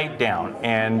right down.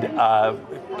 And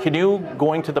Canoe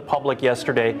going to the public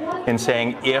yesterday and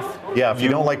saying, if you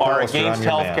don't like are against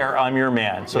healthcare, I'm your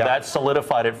man. So that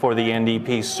solidified it for the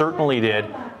NDP, certainly did.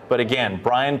 But again,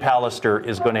 Brian Pallister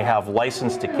is going to have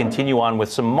license to continue on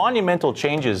with some monumental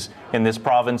changes in this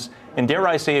province. And dare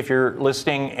I say, if you're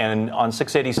listening and on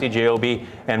 680 CJOB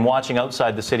and watching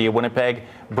outside the city of Winnipeg,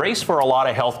 brace for a lot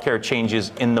of healthcare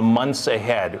changes in the months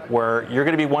ahead, where you're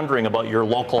going to be wondering about your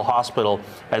local hospital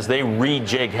as they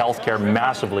rejig healthcare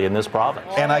massively in this province.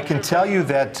 And I can tell you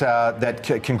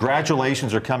that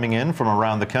congratulations are coming in from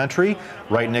around the country.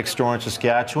 Right next door in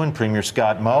Saskatchewan, Premier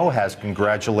Scott Moe has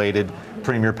congratulated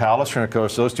Premier Pallister. And of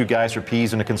course, those two guys are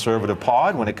peas in a Conservative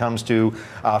pod when it comes to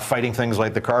fighting things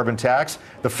like the carbon tax.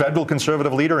 The federal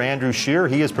Conservative leader, Andrew Scheer,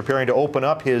 he is preparing to open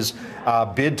up his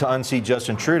bid to unseat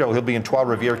Justin Trudeau. He'll be in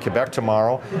Trois-Rivières, Quebec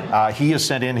tomorrow. He has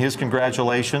sent in his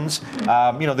congratulations.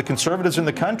 The Conservatives in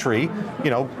the country,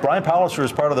 Brian Pallister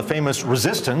is part of the famous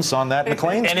resistance on that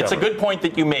McLean's And it's a good point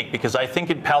that you make, because I think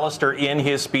Pallister in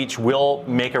his speech will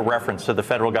make a reference to the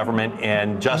federal government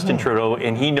and Justin Trudeau,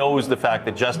 and he knows the fact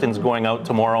that Justin's going out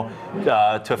tomorrow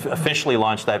to officially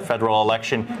launch that federal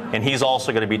election, and he's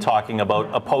also going to be talking about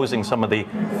opposing some of the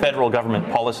federal government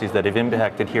policies that have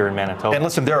impacted here in Manitoba. And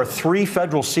listen, there are 3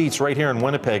 federal seats right here in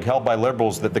Winnipeg held by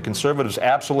Liberals that the Conservatives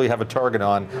absolutely have a target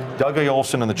on. Doug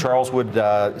Olson in the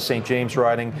Charleswood St. James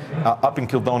riding, up in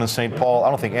Kildone and St. Paul. I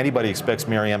don't think anybody expects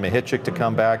Marianne Mahitchik to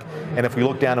come back. And if we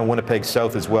look down in Winnipeg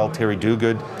South as well, Terry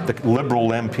Duguid, the Liberal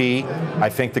MP, I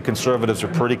think the Conservatives are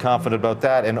pretty confident about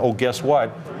that. And guess what?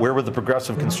 Where were the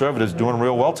Progressive Conservatives doing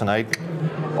real well tonight?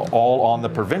 All on the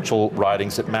provincial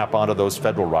ridings that map onto those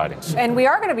federal ridings. And we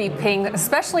are going to be paying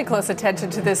especially close attention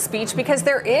to this speech, because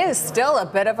there is still a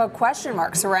bit of a question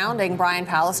mark surrounding Brian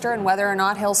Pallister and whether or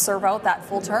not he'll serve out that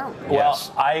full term. Well,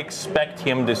 I expect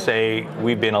him to say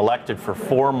we've been elected for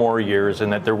 4 more years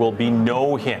and that there will be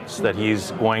no hints that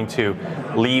he's going to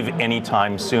leave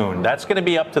anytime soon. That's going to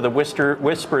be up to the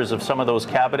whispers of some of those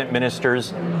cabinet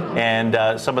ministers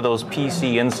and some of those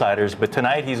PC insiders. But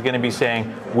tonight he's going to be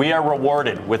saying we are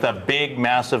rewarded with a big,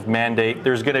 massive mandate.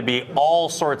 There's going to be all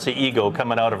sorts of ego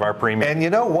coming out of our premier. And you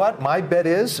know what? My bet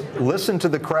is, listen to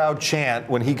the crowd chant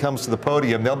when he comes to the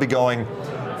podium. They'll be going,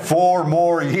 4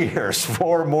 more years,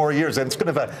 4 more years. And it's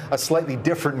going to have a slightly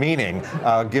different meaning,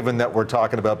 given that we're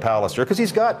talking about Pallister, because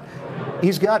he's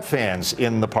got fans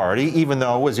in the party, even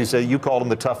though, as you say, you called him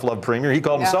the tough love premier. He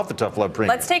called himself the tough love premier.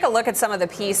 Let's take a look at some of the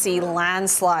PC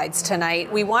landslides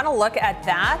tonight. We want to look at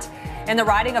that. In the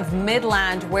riding of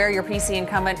Midland, where your PC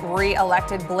incumbent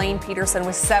re-elected Blaine Peterson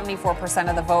with 74%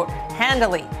 of the vote,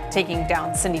 handily taking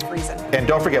down Cindy Friesen. And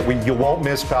don't forget, you won't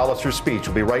miss Pallister's speech.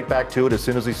 We'll be right back to it as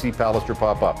soon as we see Pallister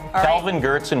pop up. Calvin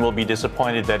Gertzen will be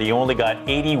disappointed that he only got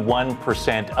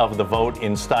 81% of the vote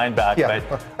in Steinbach,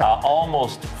 but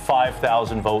almost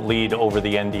 5,000 vote lead over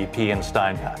the NDP in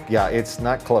Steinbach. Yeah, it's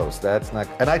not close. That's not.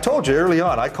 And I told you early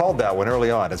on, I called that one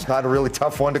early on. It's not a really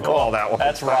tough one to call, that one.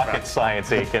 That's rocket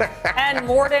science, Aiken. And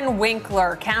Morden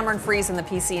Winkler, Cameron Friesen, the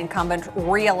PC incumbent,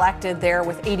 re-elected there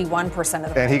with 81% of the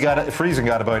vote. And Friesen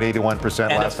got about 81%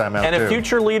 last time out, and too. A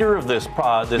future leader of this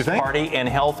party and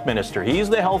health minister. He's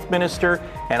the health minister,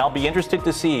 and I'll be interested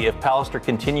to see if Pallister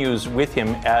continues with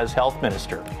him as health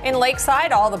minister. In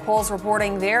Lakeside, all the polls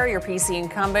reporting there, your PC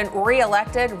incumbent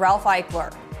re-elected Ralph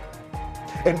Eichler.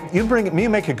 And you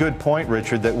make a good point,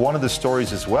 Richard, that one of the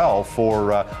stories as well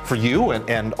for you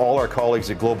and all our colleagues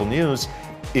at Global News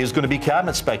is going to be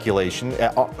cabinet speculation.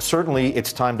 Certainly,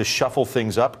 it's time to shuffle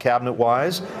things up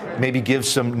cabinet-wise, maybe give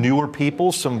some newer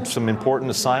people some important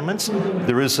assignments.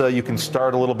 There is you can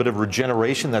start a little bit of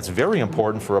regeneration. That's very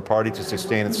important for a party to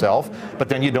sustain itself. But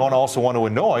then you don't also want to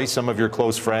annoy some of your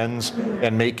close friends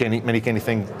and make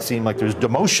anything seem like there's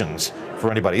demotions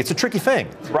for anybody. It's a tricky thing.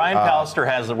 Brian Pallister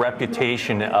has the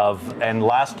reputation of, and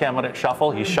last cabinet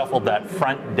shuffle, he shuffled that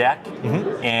front deck,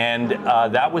 and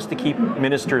that was to keep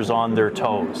ministers on their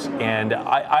toes. And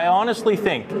I honestly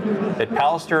think that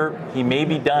Pallister, he may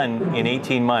be done in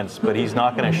 18 months, but he's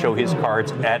not going to show his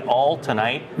cards at all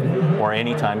tonight or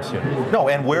anytime soon. No,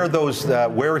 and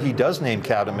where he does name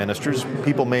cabinet ministers,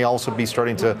 people may also be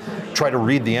starting to try to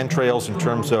read the entrails in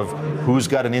terms of who's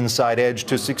got an inside edge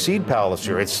to succeed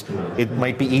Pallister. It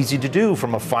might be easy to do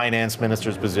from a finance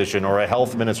minister's position or a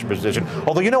health minister position.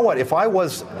 Although, you know what,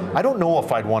 I don't know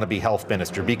if I'd want to be health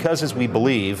minister, because as we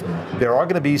believe, there are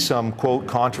going to be some, quote,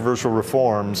 controversial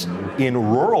reforms in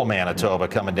rural Manitoba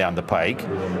coming down the pike.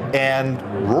 And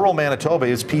rural Manitoba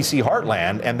is PC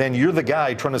heartland, and then you're the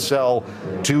guy trying to sell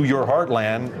to your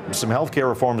heartland some healthcare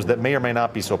reforms that may or may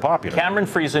not be so popular. Cameron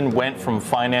Friesen went from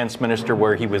finance minister,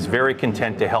 where he was very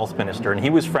content, to health minister, and he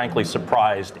was frankly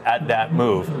surprised at that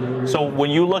move. So when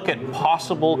you look at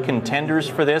possible contenders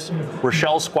for this,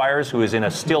 Rochelle Squires, who is in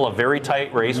still a very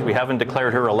tight race, we haven't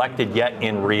declared her elected yet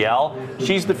in Riel.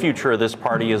 She's the future of this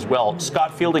party as well.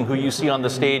 Scott Fielding, who you see on the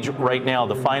stage right now,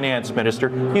 the finance minister,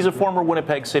 he's a former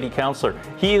Winnipeg City Councillor.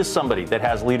 He is somebody that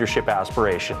has leadership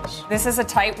aspirations. This is a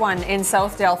tight one in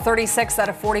Southdale. 36 out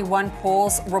of 41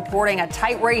 polls reporting a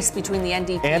tight race between the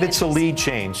NDP and it's a lead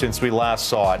change since we last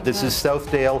saw it. This is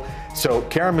Southdale. So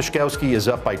Karen Miszkowski is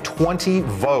up by 20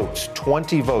 votes.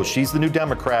 20 votes. She's the new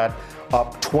Democrat,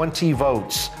 up 20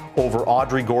 votes over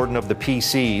Audrey Gordon of the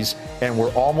PCs, and where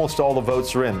almost all the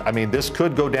votes are in. I mean, this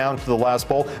could go down to the last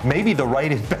poll. Maybe the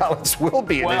write-in ballots will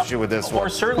be an issue with this one. Or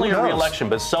certainly a re-election,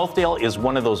 but Southdale is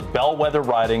one of those bellwether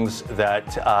ridings that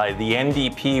the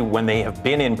NDP, when they have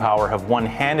been in power, have won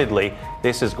handedly.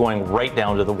 This is going right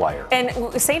down to the wire. And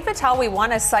St. Vital, we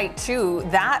want to cite too,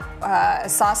 that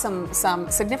saw some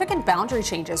significant boundary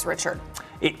changes, Richard.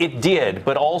 It did,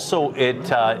 but also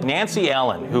Nancy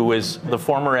Allen, who is the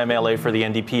former MLA for the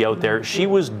NDP out there, she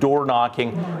was door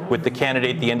knocking with the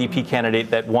NDP candidate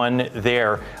that won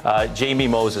there, Jamie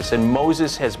Moses. And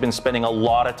Moses has been spending a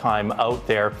lot of time out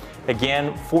there.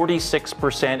 Again,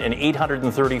 46% and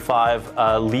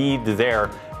 835 lead there.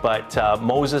 But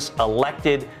Moses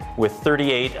elected with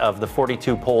 38 of the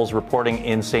 42 polls reporting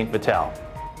in St. Vital.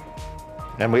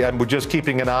 And we're just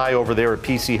keeping an eye over there at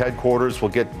PC headquarters. We'll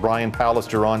get Brian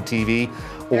Pallister on TV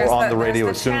or on the radio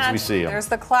as soon as we see him. There's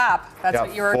the clap. That's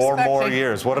what you were expecting. 4 more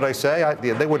years. What did I say?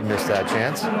 They wouldn't miss that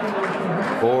chance.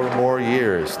 4 more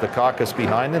years. The caucus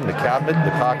behind them, the cabinet,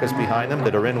 the caucus behind them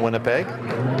that are in Winnipeg.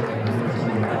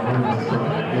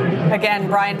 Again,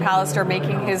 Brian Pallister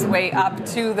making his way up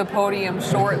to the podium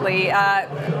shortly.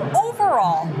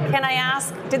 Overall, can I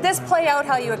ask, did this play out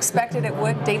how you expected it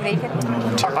would, David Aiken?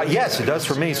 Yes, it does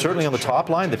for me. Certainly on the top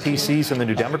line, the PCs and the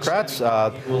New Democrats,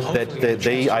 that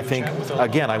they, I think,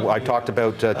 again, I talked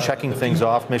about checking things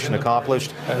off, mission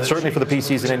accomplished, certainly for the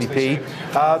PCs and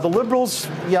NDP. The Liberals,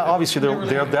 yeah, obviously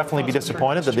they'll definitely be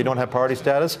disappointed that they don't have party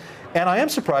status. And I am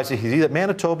surprised to see that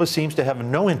Manitoba seems to have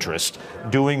no interest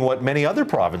doing what many other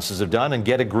provinces have done and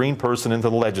get a Green person into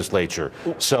the legislature.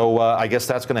 So I guess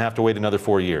that's going to have to wait another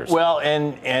 4 years. Well,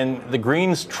 and the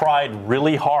Greens tried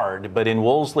really hard, but in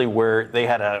Wolseley, where they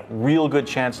had a real good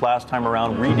chance last time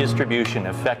around, redistribution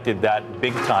affected that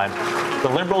big time. The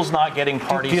Liberals not getting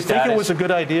party Do you status. think it was a good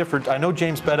idea for, I know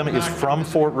James Bedham is from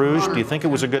Fort Rouge. Do you think it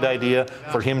was a good idea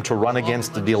for him to run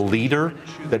against the leader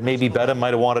that maybe Bedham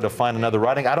might have wanted to find another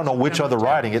riding? I don't know which other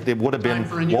riding. It would have been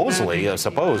Moseley, I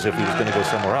suppose, if he was going to go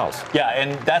somewhere else. Yeah,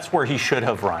 and that's where he should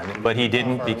have run, but he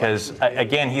didn't because,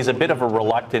 again, he's a bit of a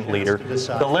reluctant leader.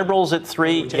 The Liberals at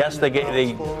 3, yes, they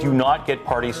do not get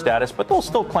party status, but they'll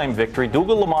still claim victory.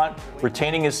 Dougal Lamont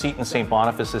retaining his seat in St.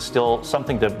 Boniface is still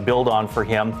something to build on for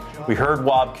him. We heard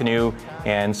Wab Kinew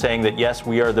and saying that, yes,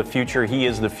 we are the future. He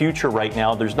is the future right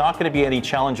now. There's not going to be any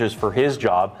challenges for his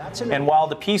job. And while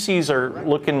the PCs are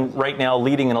looking right now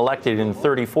leading and elected in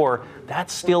 34,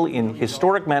 that's still, in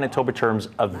historic Manitoba terms,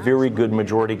 a very good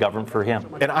majority government for him.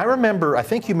 And I remember, I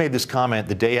think you made this comment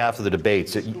the day after the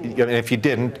debates. And if you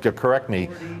didn't, correct me,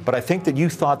 but I think that you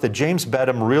thought that James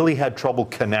Bedham really had trouble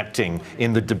connecting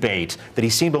in the debate, that he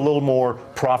seemed a little more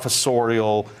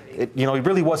professorial. He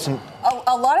really wasn't.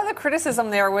 A lot of the criticism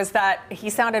there was that he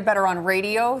sounded better on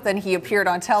radio than he appeared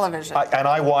on television. And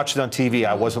I watched it on TV.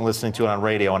 I wasn't listening to it on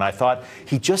radio. And I thought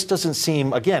he just doesn't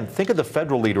seem, again, think of the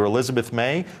federal leader, Elizabeth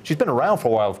May. She's been around for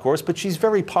a while, of course, but she's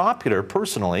very popular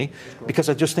personally because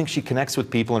I just think she connects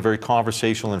with people in a very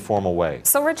conversational, informal way.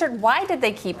 So, Richard, why did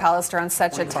they keep Pallister on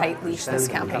such a tight leash this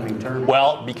campaign?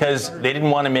 Well, because they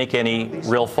didn't want to make any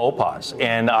real faux pas.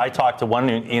 And I talked to one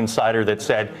insider that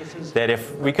said that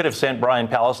if we could have sent Brian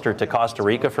Pallister to Costa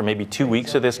Rica for maybe 2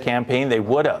 weeks of this campaign, they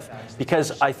would have.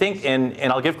 Because I think, and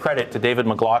I'll give credit to David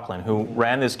McLaughlin, who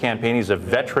ran this campaign. He's a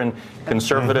veteran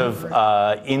conservative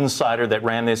insider that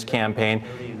ran this campaign.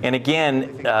 And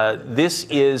again, this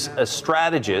is a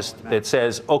strategist that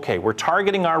says, okay, we're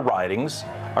targeting our ridings,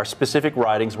 our specific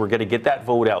ridings. We're going to get that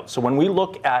vote out. So when we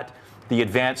look at the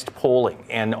advanced polling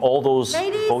and all those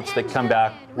votes that come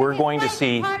back, we're going to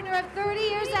see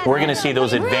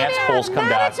those advanced polls come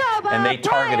back, and they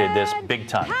targeted this big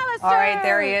time. All right,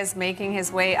 there he is making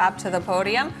his way up to the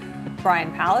podium.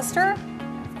 Brian Pallister,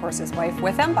 of course, his wife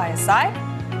with him by his side.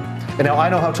 And now I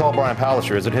know how tall Brian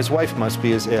Pallister is, and his wife must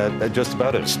be just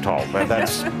about as tall.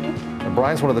 That's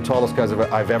Brian's one of the tallest guys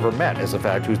I've ever met, as a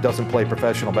fact, who doesn't play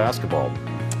professional basketball.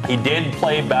 He did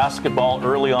play basketball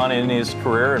early on in his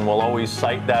career, and we'll always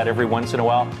cite that every once in a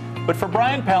while. But for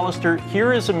Brian Pallister,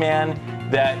 here is a man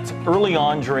that early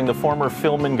on during the former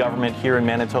Philman government here in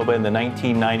Manitoba in the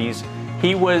 1990s,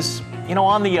 he was,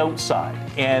 on the outside.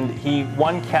 And he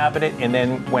won cabinet and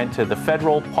then went to the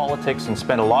federal politics and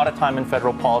spent a lot of time in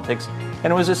federal politics.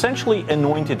 And was essentially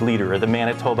anointed leader of the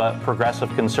Manitoba Progressive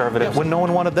Conservatives. Yeah, when no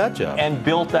one wanted that job. And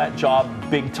built that job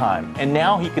big time. And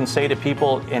now he can say to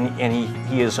people, and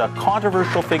he is a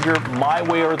controversial figure, my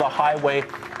way or the highway,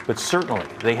 but certainly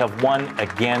they have won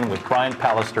again with Brian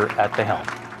Pallister at the helm.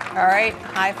 All right,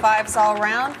 high fives all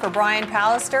around for Brian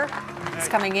Pallister. He's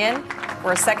coming in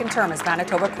for a second term as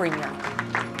Manitoba Premier.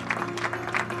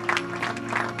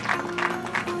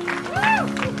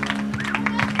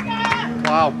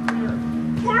 Wow.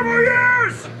 4 more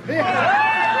years!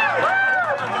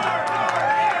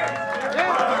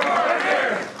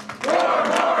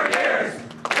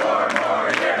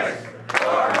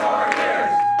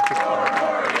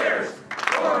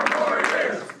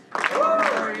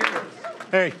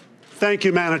 Hey, thank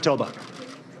you, Manitoba.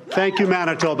 Thank you,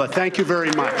 Manitoba. Thank you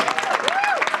very much.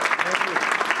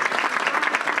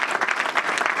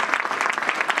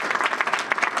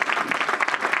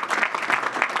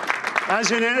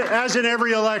 As in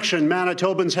every election,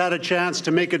 Manitobans had a chance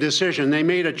to make a decision. They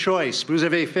made a choice. Vous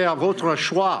avez fait votre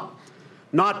choix.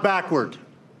 Not backward,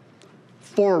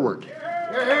 forward.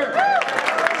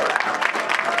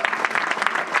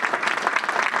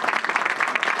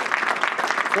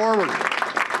 Forward.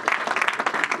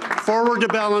 Forward to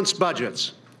balanced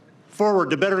budgets. Forward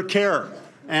to better care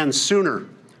and sooner.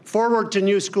 Forward to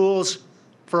new schools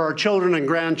for our children and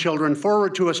grandchildren.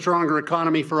 Forward to a stronger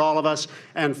economy for all of us.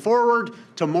 And forward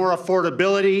to more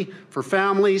affordability for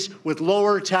families with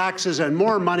lower taxes and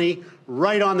more money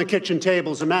right on the kitchen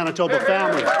tables of Manitoba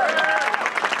families.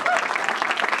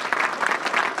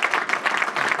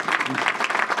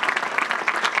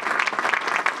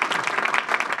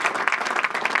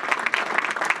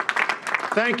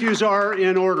 Thank yous are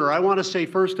in order. I want to say,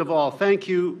 first of all, thank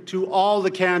you to all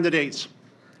the candidates,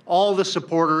 all the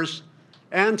supporters,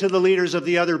 and to the leaders of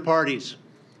the other parties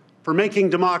for making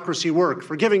democracy work,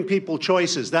 for giving people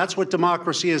choices. That's what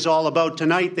democracy is all about.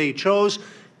 Tonight they chose,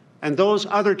 and those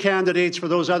other candidates for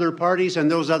those other parties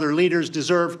and those other leaders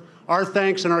deserve our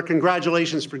thanks and our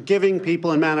congratulations for giving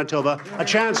people in Manitoba a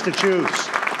chance to choose.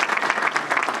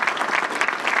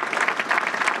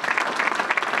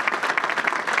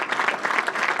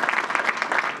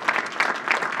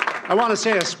 I want to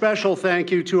say a special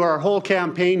thank you to our whole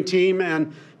campaign team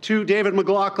and to David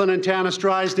McLaughlin and Tanis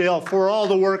Drysdale for all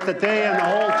the work that they and the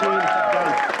whole team have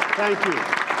done. Thank you.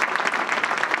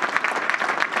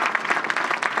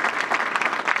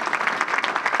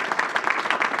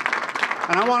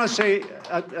 And I want to say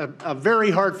a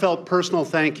very heartfelt personal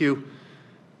thank you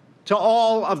to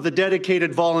all of the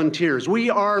dedicated volunteers. We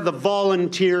are the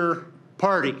volunteer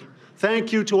party.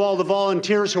 Thank you to all the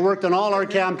volunteers who worked on all our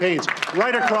campaigns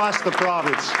right across the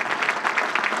province.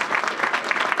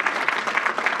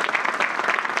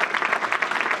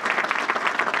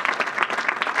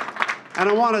 And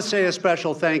I want to say a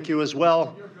special thank you as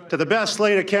well to the best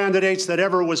slate of candidates that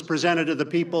ever was presented to the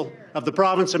people of the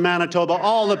province of Manitoba,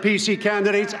 all the PC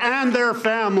candidates and their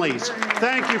families.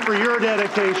 Thank you for your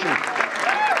dedication.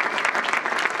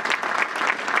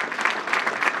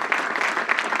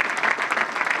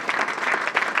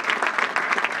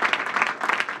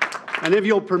 And if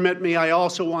you'll permit me, I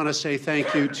also want to say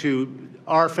thank you to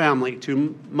our family,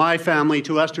 to my family,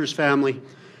 to Esther's family,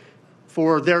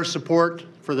 for their support,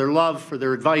 for their love, for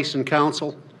their advice and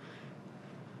counsel,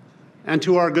 and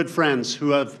to our good friends who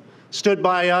have stood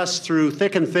by us through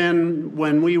thick and thin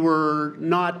when we were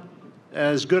not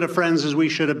as good of friends as we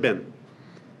should have been,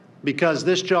 because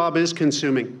this job is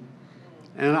consuming.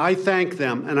 And I thank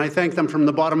them, and I thank them from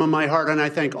the bottom of my heart, and I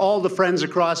thank all the friends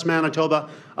across Manitoba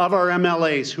of our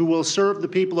MLAs who will serve the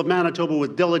people of Manitoba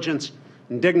with diligence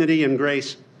and dignity and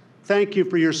grace. Thank you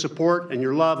for your support and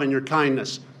your love and your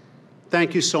kindness.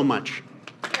 Thank you so much.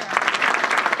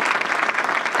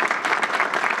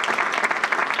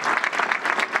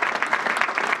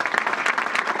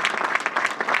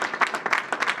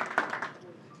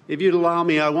 If you'd allow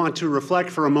me, I want to reflect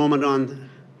for a moment on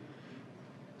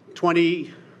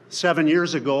 27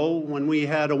 years ago when we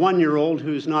had a one-year-old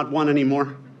who's not one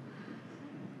anymore.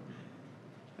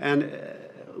 And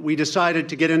we decided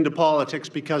to get into politics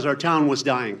because our town was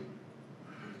dying.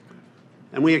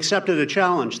 And we accepted a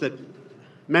challenge that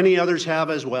many others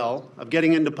have as well of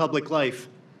getting into public life.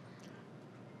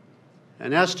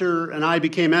 And Esther and I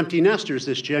became empty nesters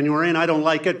this January, and I don't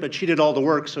like it, but she did all the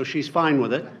work, so she's fine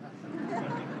with it.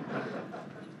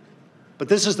 But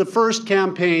this is the first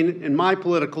campaign in my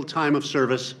political time of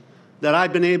service that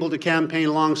I've been able to campaign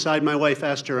alongside my wife,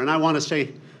 Esther. And I want to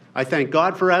say I thank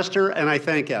God for Esther, and I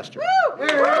thank Esther.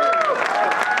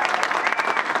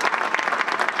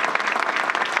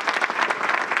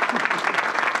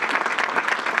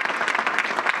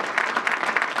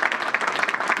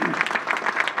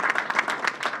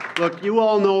 Look, you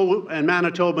all know, and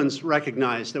Manitobans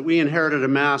recognize, that we inherited a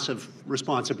massive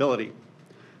responsibility.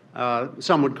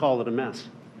 Some would call it a mess.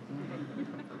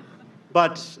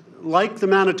 But like the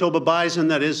Manitoba bison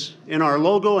that is in our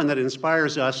logo and that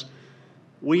inspires us,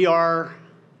 we are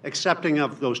accepting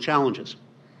of those challenges.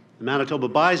 The Manitoba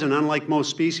bison, unlike most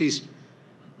species,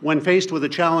 when faced with a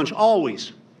challenge,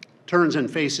 always turns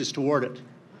and faces toward it.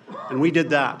 And we did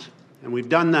that, and we've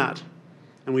done that,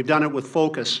 and we've done it with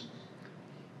focus.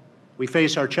 We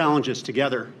face our challenges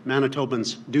together.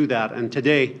 Manitobans do that, and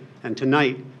today and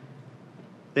tonight,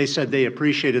 they said they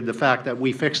appreciated the fact that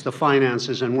we fixed the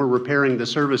finances and we're repairing the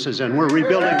services and we're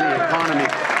rebuilding the economy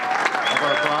of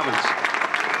our province.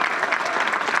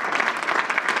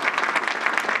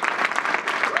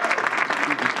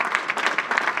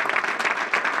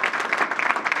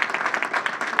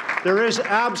 There is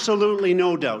absolutely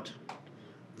no doubt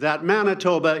that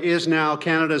Manitoba is now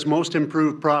Canada's most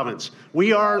improved province.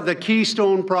 We are the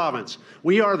Keystone Province.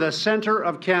 We are the center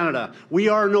of Canada. We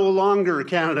are no longer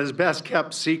Canada's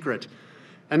best-kept secret.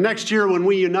 And next year, when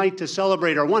we unite to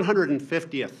celebrate our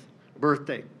 150th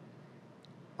birthday,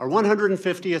 our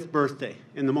 150th birthday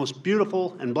in the most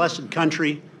beautiful and blessed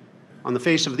country on the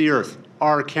face of the earth,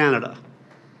 our Canada,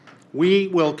 we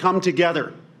will come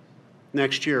together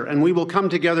next year, and we will come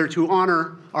together to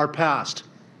honor our past.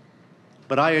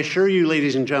 But I assure you,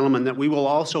 ladies and gentlemen, that we will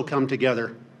also come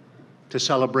together to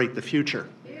celebrate the future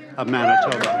of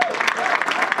Manitoba.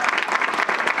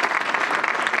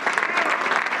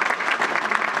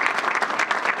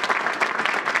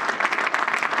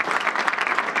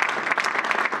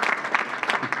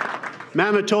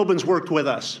 Manitobans worked with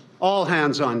us, all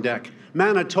hands on deck.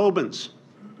 Manitobans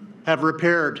have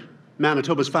repaired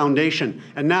Manitoba's foundation,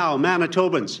 and now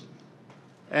Manitobans,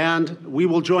 and we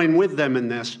will join with them in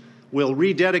this, will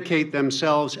rededicate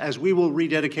themselves as we will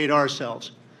rededicate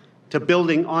ourselves to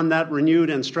building on that renewed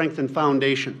and strengthened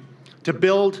foundation, to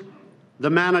build the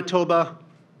Manitoba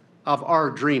of our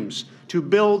dreams, to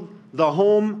build the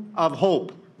home of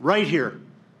hope right here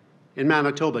in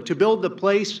Manitoba, to build the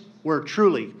place where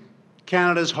truly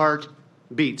Canada's heart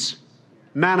beats.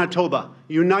 Manitoba,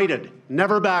 united,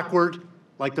 never backward,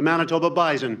 like the Manitoba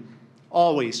Bison,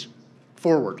 always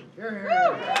forward.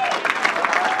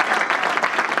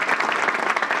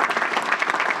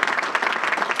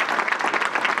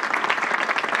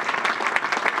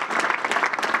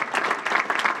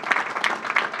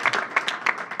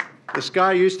 The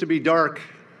sky used to be dark,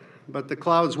 but the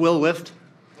clouds will lift.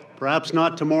 Perhaps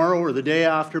not tomorrow or the day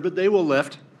after, but they will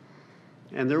lift.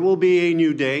 And there will be a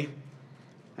new day,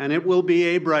 and it will be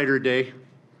a brighter day,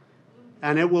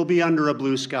 and it will be under a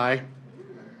blue sky.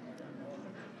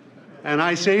 And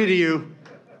I say to you,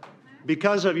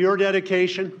 because of your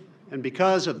dedication and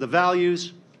because of the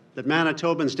values that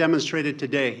Manitobans demonstrated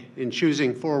today in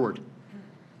choosing forward,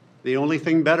 the only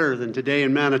thing better than today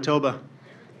in Manitoba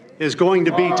is going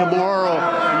to be tomorrow in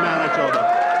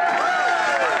Manitoba.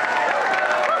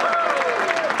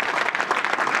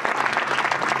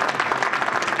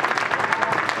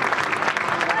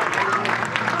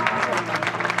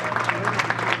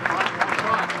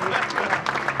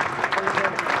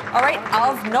 All right,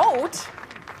 of note,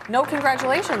 no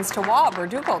congratulations to Wab or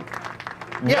Ducald.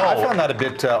 Yeah, I found that a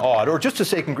bit odd. Or just to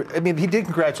say, I mean, he did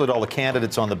congratulate all the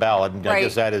candidates on the ballot, and I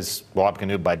guess that is Wab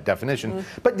Kinew by definition.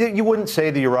 But you wouldn't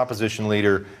say to your opposition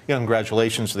leader, you know,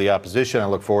 congratulations to the opposition. I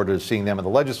look forward to seeing them in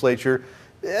the legislature.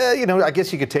 You know, I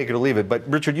guess you could take it or leave it. But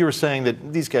Richard, you were saying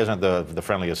that these guys aren't the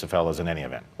friendliest of fellows in any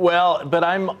event. Well, but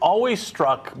I'm always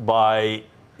struck by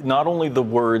not only the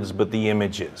words, but the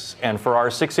images. And for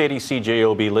our 680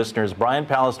 CJOB listeners, Brian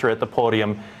Pallister at the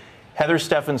podium, Heather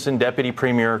Stephenson, Deputy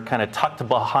Premier, kind of tucked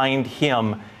behind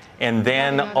him, and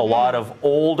then a lot of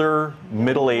older,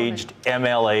 middle-aged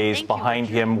MLAs behind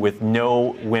him with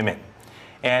no women.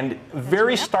 And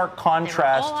very stark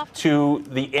contrast to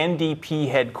the NDP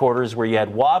headquarters where you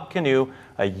had Wab Kinew,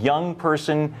 a young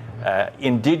person,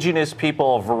 Indigenous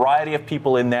people, a variety of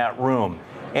people in that room.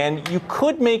 And you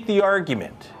could make the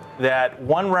argument that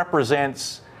one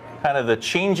represents kind of the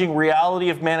changing reality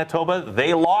of Manitoba.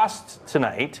 They lost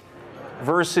tonight,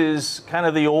 versus kind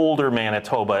of the older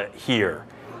Manitoba here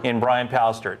in Brian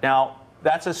Pallister. Now,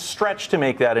 that's a stretch to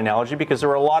make that analogy because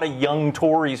there are a lot of young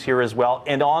Tories here as well,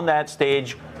 and on that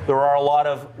stage, there are a lot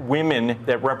of women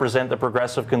that represent the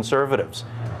progressive Conservatives.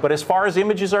 But as far as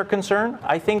images are concerned,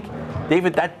 I think,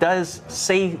 David, that does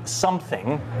say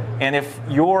something, and if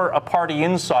you're a party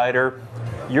insider,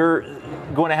 you're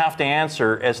going to have to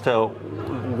answer as to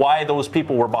why those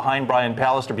people were behind Brian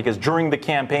Pallister, because during the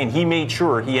campaign, he made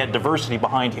sure he had diversity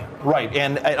behind him. Right,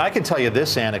 and I can tell you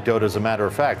this anecdote as a matter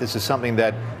of fact. This is something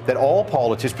that all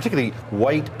politicians, particularly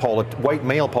white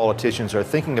male politicians, are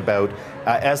thinking about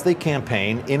as they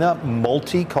campaign in a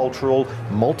multicultural,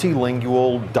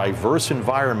 multilingual, diverse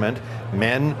environment.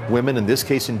 Men, women, in this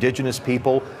case, Indigenous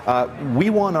people. We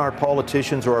want our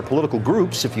politicians, or our political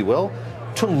groups, if you will,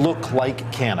 to look like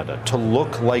Canada, to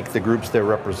look like the groups they're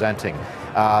representing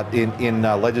in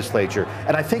legislature.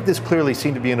 And I think this clearly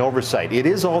seemed to be an oversight. It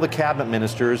is all the cabinet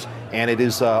ministers and it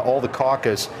is all the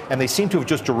caucus, and they seem to have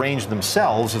just arranged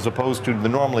themselves as opposed to the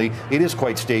normally, it is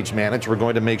quite stage managed. We're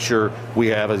going to make sure we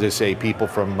have, as I say, people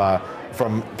from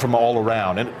all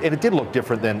around. And it did look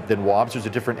different than Wab's. There's a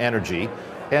different energy.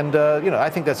 And, you know, I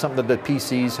think that's something that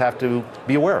PCs have to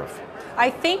be aware of. I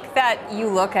think that you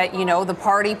look at, you know, the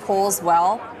party polls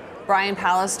well. Brian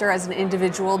Pallister as an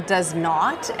individual does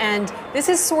not. And this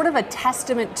is sort of a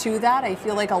testament to that. I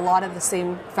feel like a lot of the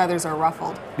same feathers are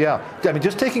ruffled. Yeah. I mean,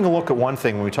 just taking a look at one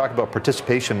thing when we talk about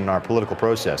participation in our political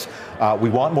process, we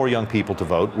want more young people to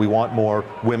vote. We want more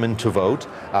women to vote.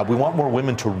 We want more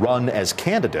women to run as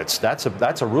candidates. That's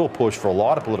a real push for a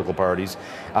lot of political parties.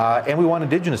 And we want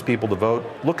Indigenous people to vote.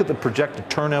 Look at the projected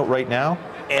turnout right now.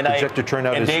 And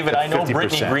David, I know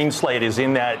Brittany Greenslade is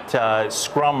in that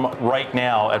scrum right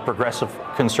now at Progressive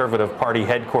Conservative Party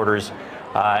headquarters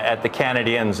at the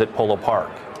Canadiens at Polo Park.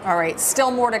 All right,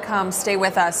 still more to come. Stay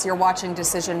with us. You're watching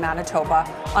Decision Manitoba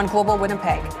on Global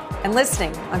Winnipeg and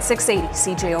listening on 680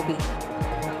 CJOB.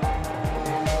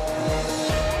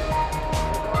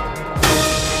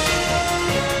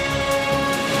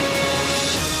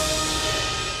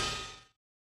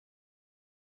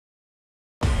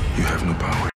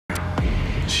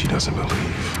 Doesn't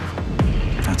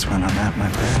believe. That's when I'm at my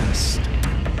best.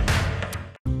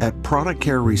 At Product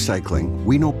Care Recycling,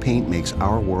 we know paint makes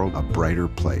our world a brighter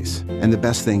place. And the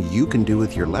best thing you can do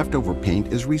with your leftover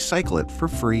paint is recycle it for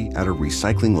free at a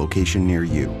recycling location near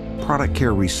you. Product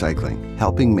Care Recycling,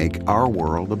 helping make our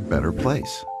world a better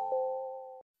place.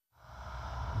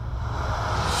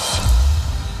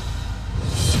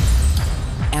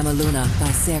 Camaluna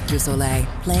by Cirque du Soleil,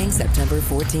 playing September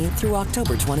 14th through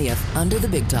October 20th under the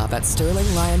Big Top at Sterling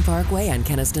Ryan Parkway and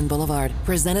Kenniston Boulevard.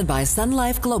 Presented by Sun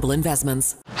Life Global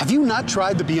Investments. Have you not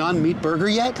tried the Beyond Meat Burger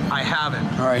yet? I haven't.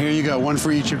 All right, here you go. One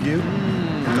for each of you.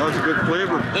 That's a good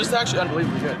flavor. This is actually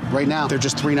unbelievably good. Right now, they're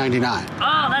just $3.99.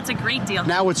 Oh, that's a great deal.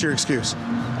 Now what's your excuse?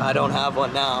 I don't have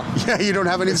one now. Yeah, you don't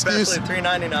have an excuse? Especially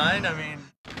 $3.99, I mean.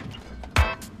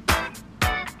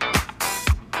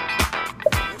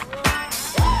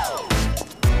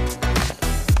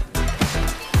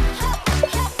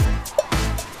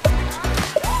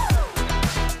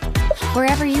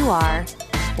 Wherever you are,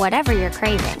 whatever you're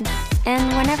craving,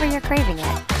 and whenever you're craving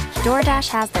it, DoorDash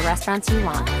has the restaurants you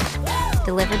want,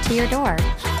 delivered to your door,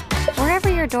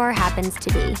 wherever your door happens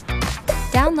to be.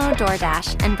 Download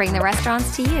DoorDash and bring the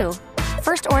restaurants to you.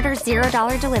 First order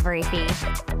 $0 delivery fee.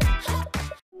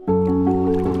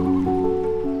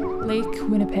 Lake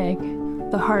Winnipeg,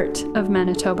 the heart of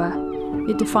Manitoba.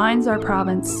 It defines our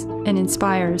province and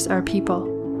inspires our people.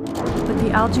 But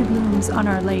the algae blooms on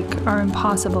our lake are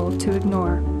impossible to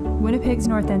ignore. Winnipeg's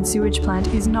North End sewage plant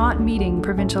is not meeting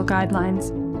provincial guidelines.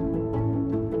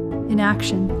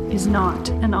 Inaction is not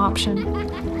an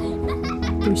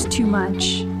option. There's too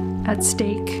much at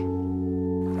stake.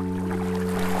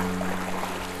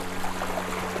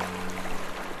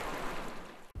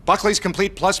 Buckley's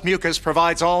Complete Plus Mucus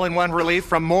provides all-in-one relief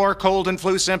from more cold and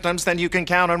flu symptoms than you can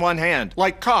count on one hand,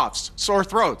 like coughs, sore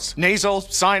throats, nasal,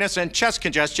 sinus, and chest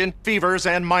congestion, fevers,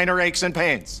 and minor aches and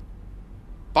pains.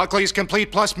 Buckley's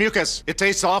Complete Plus Mucus. It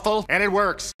tastes awful, and it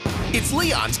works. It's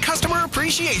Leon's Customer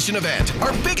Appreciation Event,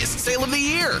 our biggest sale of the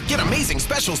year. Get amazing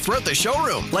specials throughout the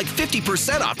showroom, like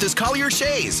 50% off this Collier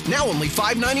chaise, now only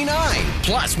 $5.99.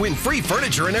 Plus, win free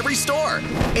furniture in every store,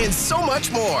 and so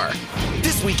much more.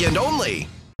 This weekend only.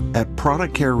 At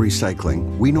Product Care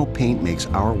Recycling, we know paint makes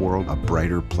our world a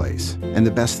brighter place. And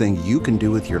the best thing you can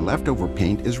do with your leftover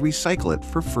paint is recycle it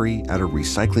for free at a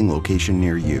recycling location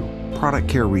near you. Product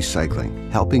Care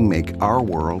Recycling, helping make our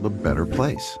world a better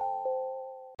place.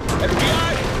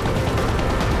 FBI!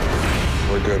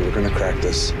 We're good. We're gonna crack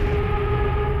this.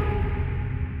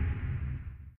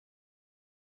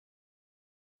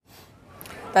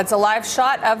 That's a live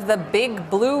shot of the Big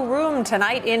Blue Room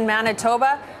tonight in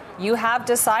Manitoba. You have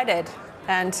decided,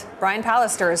 and Brian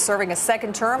Pallister is serving a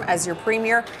second term as your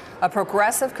premier. A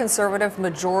progressive conservative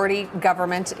majority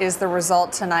government is the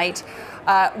result tonight.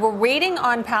 We're waiting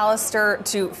on Pallister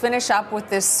to finish up with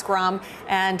this scrum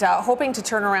and hoping to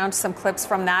turn around some clips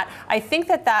from that. I think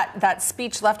that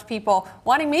speech left people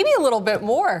wanting maybe a little bit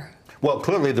more. Well,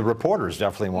 clearly the reporters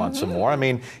definitely want some more. I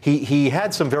mean, he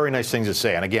had some very nice things to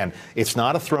say. And again, it's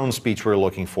not a throne speech we're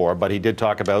looking for, but he did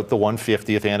talk about the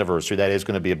 150th anniversary. That is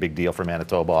going to be a big deal for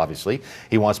Manitoba, obviously.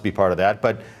 He wants to be part of that.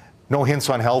 But no hints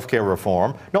on health care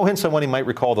reform. No hints on when he might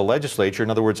recall the legislature. In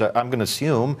other words, I'm going to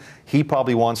assume he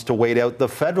probably wants to wait out the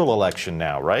federal election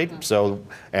now, right? So,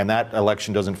 and that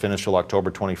election doesn't finish till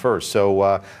October 21st.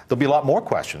 So there'll be a lot more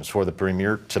questions for the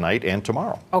premier tonight and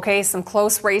tomorrow. Okay, some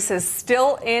close races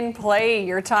still in play.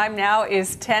 Your time now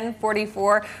is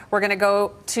 10:44. We're going to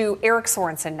go to Eric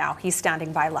Sorensen now. He's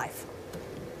standing by live.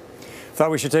 Thought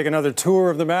we should take another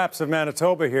tour of the maps of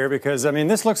Manitoba here because, I mean,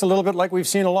 this looks a little bit like we've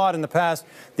seen a lot in the past.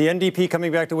 The NDP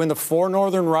coming back to win the 4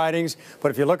 northern ridings. But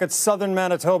if you look at southern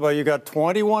Manitoba, you got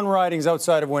 21 ridings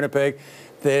outside of Winnipeg.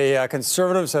 The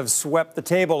Conservatives have swept the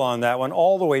table on that one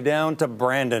all the way down to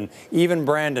Brandon, even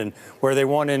Brandon, where they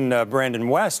won in Brandon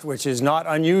West, which is not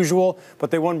unusual,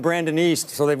 but they won Brandon East.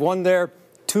 So they've won there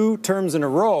 2 terms in a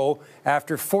row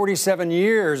after 47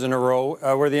 years in a row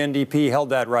where the NDP held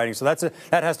that riding. So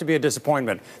that has to be a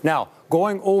disappointment. Now,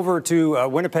 going over to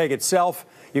Winnipeg itself,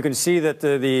 you can see that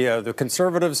the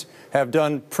Conservatives have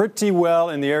done pretty well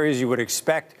in the areas you would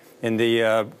expect in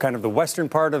the kind of the western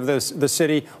part of the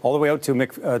city, all the way out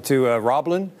to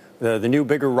Roblin, the new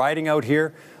bigger riding out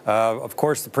here. Of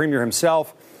course, the Premier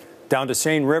himself, down to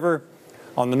Seine River.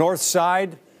 On the north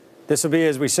side, this will be,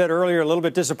 as we said earlier, a little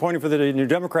bit disappointing for the New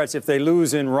Democrats if they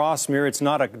lose in Rossmere. It's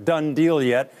not a done deal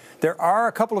yet. There are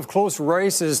a couple of close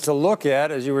races to look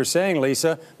at, as you were saying,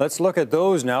 Lisa. Let's look at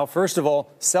those now. First of all,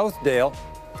 Southdale.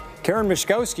 Karen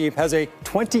Miszkowski has a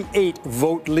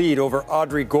 28-vote lead over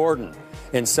Audrey Gordon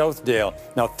in Southdale.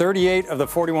 Now, 38 of the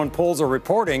 41 polls are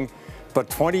reporting, but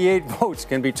 28 votes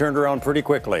can be turned around pretty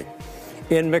quickly.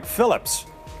 In McPhillips,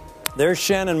 there's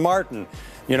Shannon Martin.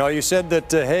 You know, you said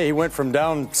that, hey, he went from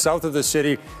down south of the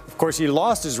city. Of course, he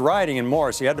lost his riding in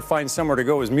Morris. He had to find somewhere to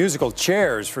go. His musical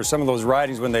chairs for some of those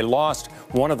ridings when they lost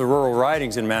one of the rural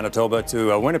ridings in Manitoba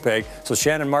to Winnipeg. So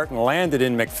Shannon Martin landed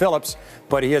in McPhillips,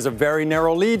 but he has a very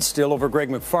narrow lead still over Greg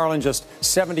McFarland, just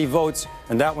 70 votes,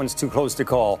 and that one's too close to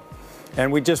call.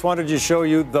 And we just wanted to show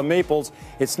you the Maples.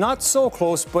 It's not so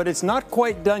close, but it's not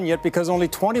quite done yet because only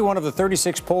 21 of the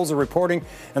 36 polls are reporting.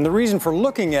 And the reason for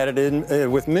looking at it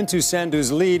with Mintu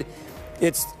Sandhu's lead,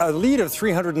 it's a lead of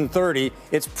 330.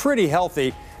 It's pretty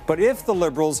healthy. But if the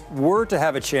Liberals were to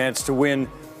have a chance to win,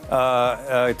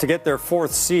 to get their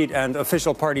fourth seat and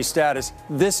official party status,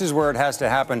 this is where it has to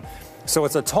happen. So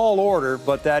it's a tall order,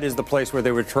 but that is the place where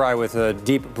they would try with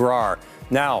Deep Brar.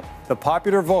 Now, the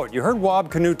popular vote. You heard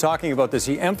Wab Kinew talking about this.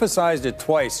 He emphasized it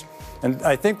twice. And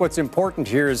I think what's important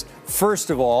here is, first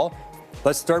of all,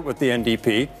 let's start with the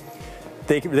NDP.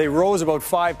 They rose about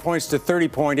 5 points to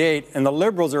 30.8, and the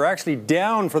Liberals are actually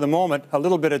down for the moment a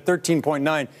little bit at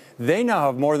 13.9. They now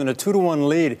have more than a 2-to-1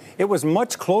 lead. It was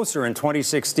much closer in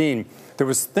 2016. There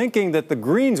was thinking that the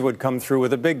Greens would come through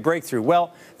with a big breakthrough.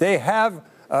 Well, they have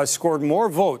scored more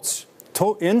votes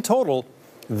in total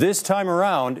this time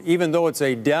around, even though it's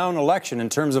a down election in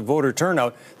terms of voter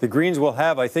turnout. The Greens will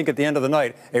have, I think, at the end of the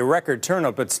night, a record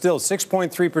turnout, but still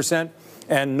 6.3%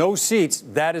 and no seats.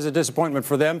 That is a disappointment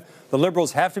for them. The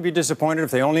Liberals have to be disappointed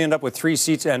if they only end up with 3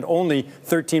 seats and only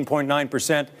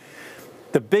 13.9%.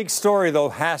 The big story, though,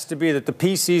 has to be that the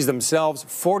PCs themselves,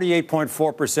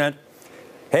 48.4%.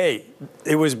 Hey,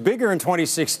 it was bigger in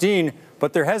 2016,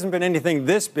 but there hasn't been anything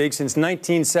this big since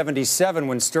 1977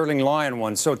 when Sterling Lyon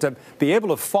won. So to be able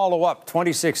to follow up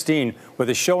 2016 with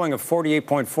a showing of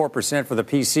 48.4% for the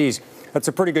PCs, that's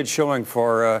a pretty good showing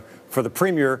for the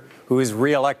Premier, who is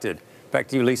re-elected. Back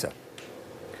to you, Lisa.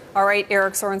 All right,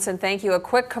 Eric Sorensen, thank you. A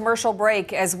quick commercial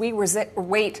break as we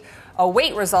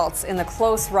await results in the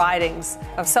close ridings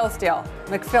of Southdale,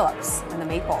 McPhillips, and the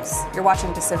Maples. You're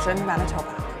watching Decision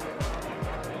Manitoba.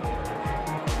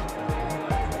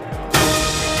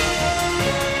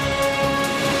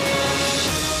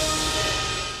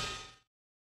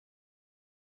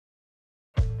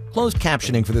 Closed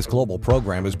captioning for this global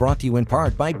program is brought to you in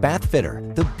part by Bath Fitter,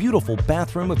 the beautiful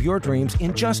bathroom of your dreams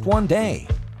in just one day.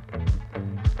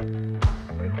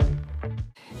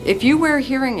 If you wear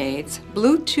hearing aids,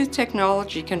 Bluetooth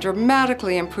technology can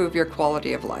dramatically improve your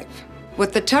quality of life.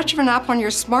 With the touch of an app on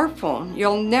your smartphone,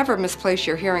 you'll never misplace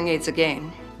your hearing aids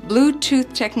again.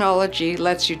 Bluetooth technology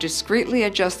lets you discreetly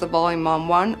adjust the volume on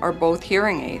one or both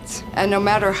hearing aids. And no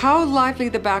matter how lively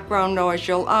the background noise,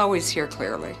 you'll always hear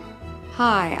clearly.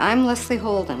 Hi, I'm Leslie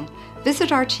Holden.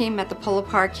 Visit our team at the Polo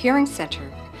Park Hearing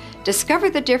Center.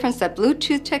 Discover the difference that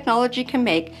Bluetooth technology can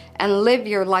make and live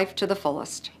your life to the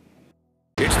fullest.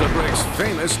 It's the Bricks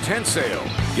famous tent sale.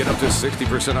 Get up to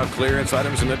 60% off clearance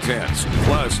items in the tents.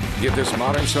 Plus, get this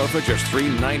modern sofa just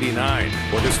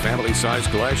 $3.99. Or this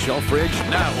family-sized glass shelf fridge,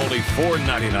 now only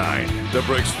 $4.99. The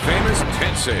Bricks famous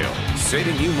tent sale,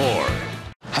 saving you more.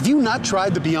 Have you not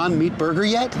tried the Beyond Meat Burger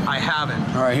yet? I haven't.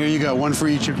 All right, here you go. One for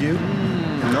each of you.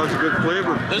 That was a good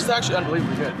flavor. This is actually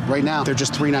unbelievably good. Right now, they're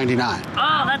just $3.99.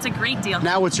 Oh, that's a great deal.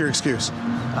 Now what's your excuse?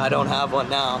 I don't have one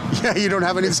now. Yeah, you don't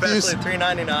have any excuse? Especially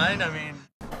 $3.99, I mean.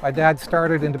 My dad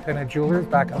started independent jewelers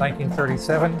back in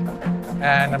 1937,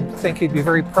 and I think he'd be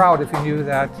very proud if he knew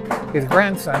that his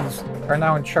grandsons are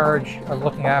now in charge of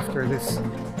looking after this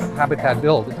habitat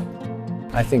build.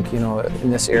 I think, in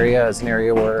this area is an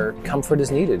area where comfort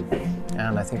is needed,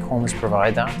 and I think homes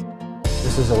provide that.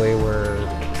 This is a way where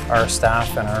our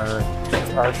staff and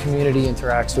our community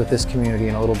interacts with this community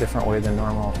in a little different way than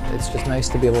normal. It's just nice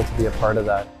to be able to be a part of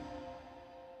that.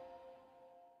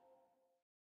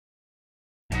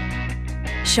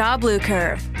 Shaw Blue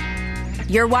Curve.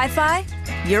 Your Wi-Fi,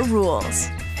 your rules.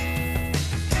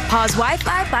 Pause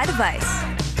Wi-Fi by device.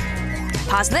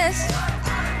 Pause this,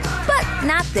 but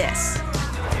not this.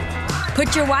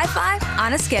 Put your Wi-Fi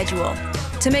on a schedule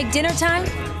to make dinner time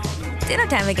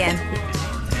again.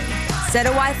 Set a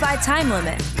Wi-Fi time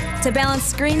limit to balance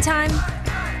screen time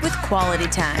with quality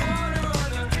time.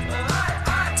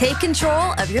 Take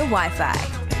control of your Wi-Fi.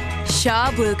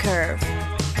 Shaw Blue Curve.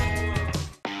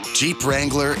 Jeep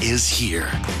Wrangler is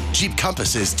here. Jeep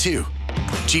Compass is too.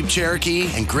 Jeep Cherokee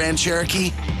and Grand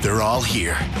Cherokee, they're all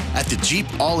here at the Jeep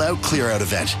All Out Clear Out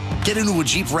event. Get into a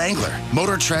Jeep Wrangler,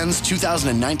 Motor Trend's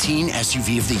 2019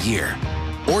 SUV of the Year.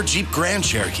 Or Jeep Grand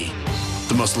Cherokee,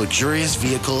 the most luxurious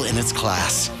vehicle in its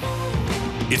class.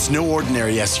 It's no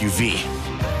ordinary SUV.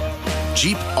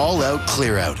 Jeep All Out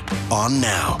Clear Out, on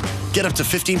now. Get up to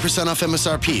 15% off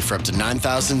MSRP for up to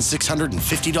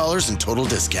 $9,650 in total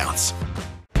discounts.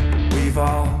 We've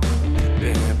all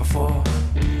been here before.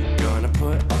 Gonna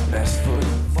put our best foot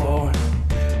forward.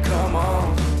 Come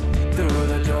on through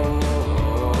the door.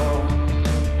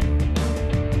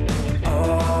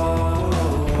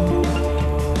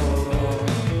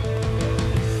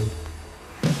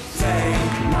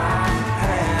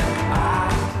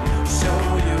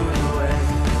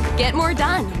 Get more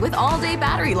done with all-day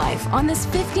battery life on this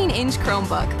 15-inch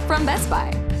Chromebook from Best Buy.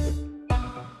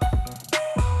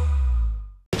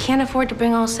 You can't afford to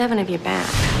bring all 7 of you back.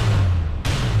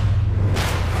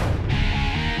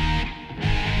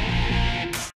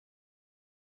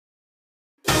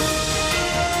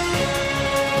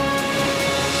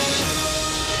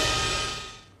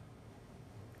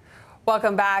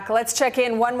 Welcome back. Let's check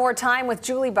in one more time with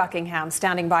Julie Buckingham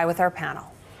standing by with our panel.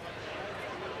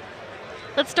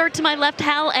 Let's start to my left.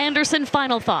 Hal Anderson,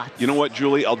 final thoughts. You know what,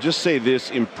 Julie? I'll just say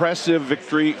this. Impressive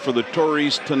victory for the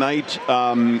Tories tonight.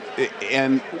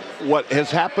 And what has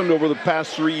happened over the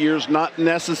past 3 years, not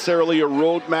necessarily a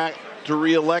roadmap to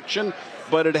re-election,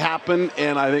 but it happened,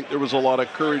 and I think there was a lot of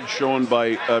courage shown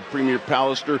by Premier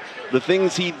Pallister. The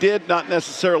things he did, not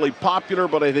necessarily popular,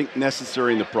 but I think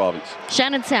necessary in the province.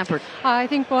 Shannon Sampert. I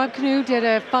think Bob Canoe did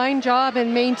a fine job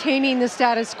in maintaining the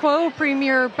status quo.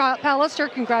 Premier Pallister,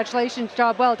 congratulations,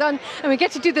 job well done. And we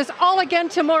get to do this all again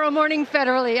tomorrow morning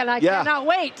federally, and I cannot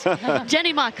wait.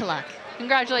 Jenny Makalak.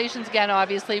 Congratulations again,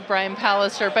 obviously, Brian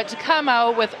Pallister. But to come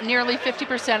out with nearly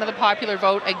 50% of the popular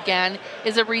vote again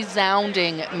is a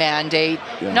resounding mandate.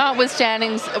 Yeah.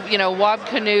 Notwithstanding, Wab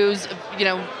Canoe's,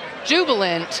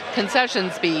 jubilant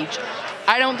concession speech.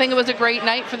 I don't think it was a great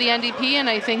night for the NDP, and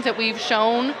I think that we've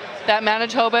shown that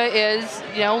Manitoba is,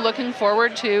 looking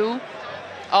forward to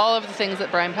all of the things that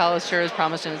Brian Pallister has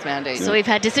promised in his mandate. So we've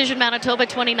had Decision Manitoba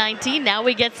 2019. Now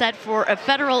we get set for a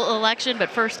federal election. But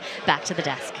first, back to the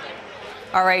desk.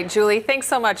 All right, Julie, thanks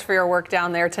so much for your work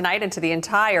down there tonight and to the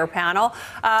entire panel.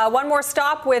 One more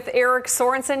stop with Eric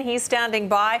Sorensen. He's standing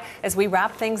by as we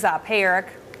wrap things up. Hey, Eric.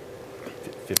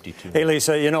 52. Hey,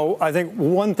 Lisa, I think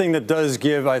one thing that does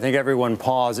give, everyone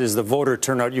pause is the voter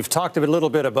turnout. You've talked a little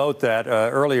bit about that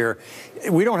earlier.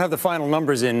 We don't have the final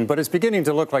numbers in, but it's beginning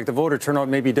to look like the voter turnout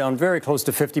may be down very close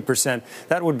to 50%.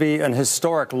 That would be an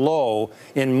historic low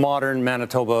in modern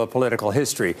Manitoba political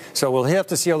history. So we'll have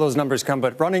to see how those numbers come.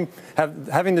 But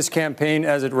having this campaign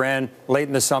as it ran late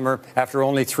in the summer after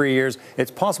only 3 years,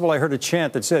 it's possible I heard a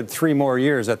chant that said 3 more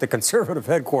years at the Conservative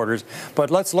headquarters.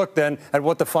 But let's look then at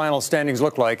what the final standings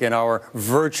look like in our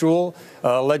virtual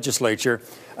legislature.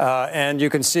 And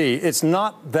you can see it's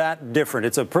not that different.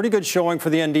 It's a pretty good showing for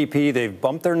the NDP. They've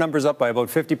bumped their numbers up by about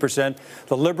 50%.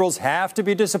 The Liberals have to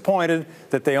be disappointed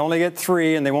that they only get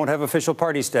 3 and they won't have official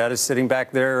party status sitting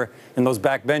back there in those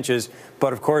back benches.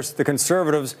 But of course, the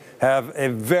Conservatives have a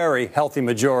very healthy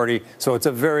majority. So it's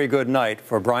a very good night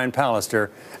for Brian Pallister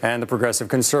and the Progressive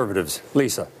Conservatives.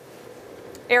 Lisa.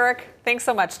 Eric, thanks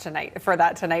so much for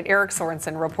that tonight. Eric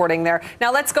Sorensen reporting there.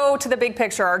 Now let's go to the big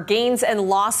picture. Our gains and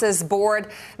losses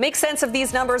board. Make sense of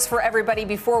these numbers for everybody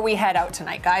before we head out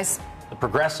tonight, guys. The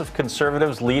Progressive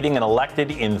Conservatives leading and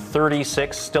elected in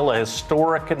 36, still a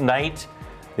historic night.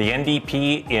 The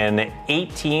NDP in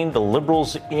 18, the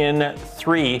Liberals in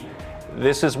 3.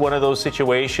 This is one of those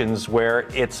situations where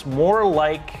it's more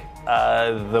like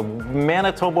the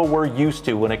Manitoba we're used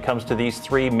to when it comes to these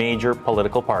 3 major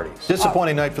political parties.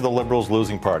 Disappointing night for the Liberals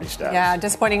losing party status. Yeah,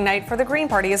 disappointing night for the Green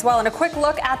Party as well. And a quick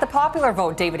look at the popular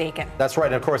vote, David Akin. That's right.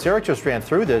 And of course, Eric just ran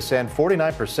through this, and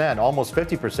 49%, almost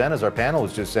 50%, as our panel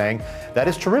was just saying, that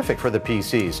is terrific for the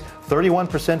PCs.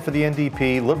 31% for the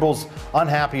NDP, Liberals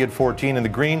unhappy at 14, and the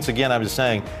Greens, again, I was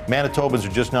saying, Manitobans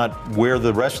are just not where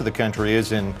the rest of the country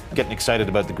is in getting excited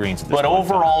about the Greens at this point. But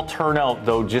overall turnout,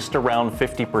 though, just around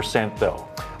 50%. Though.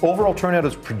 Overall turnout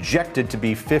is projected to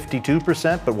be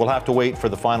 52%, but we'll have to wait for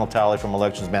the final tally from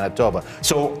Elections Manitoba.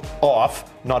 So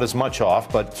off, not as much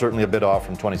off, but certainly a bit off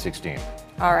from 2016.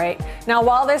 All right. Now,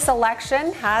 while this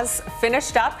election has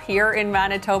finished up here in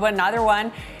Manitoba, another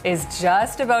one is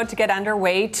just about to get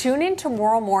underway. Tune in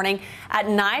tomorrow morning at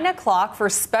 9 o'clock for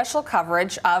special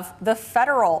coverage of the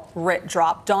federal writ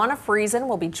drop. Donna Friesen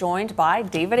will be joined by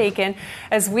David Akin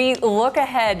as we look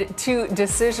ahead to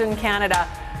Decision Canada.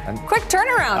 And quick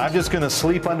turnaround. I'm just going to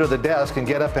sleep under the desk and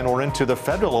get up and we're into the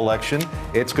federal election.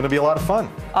 It's going to be a lot of fun.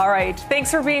 All right.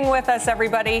 Thanks for being with us,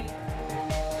 everybody.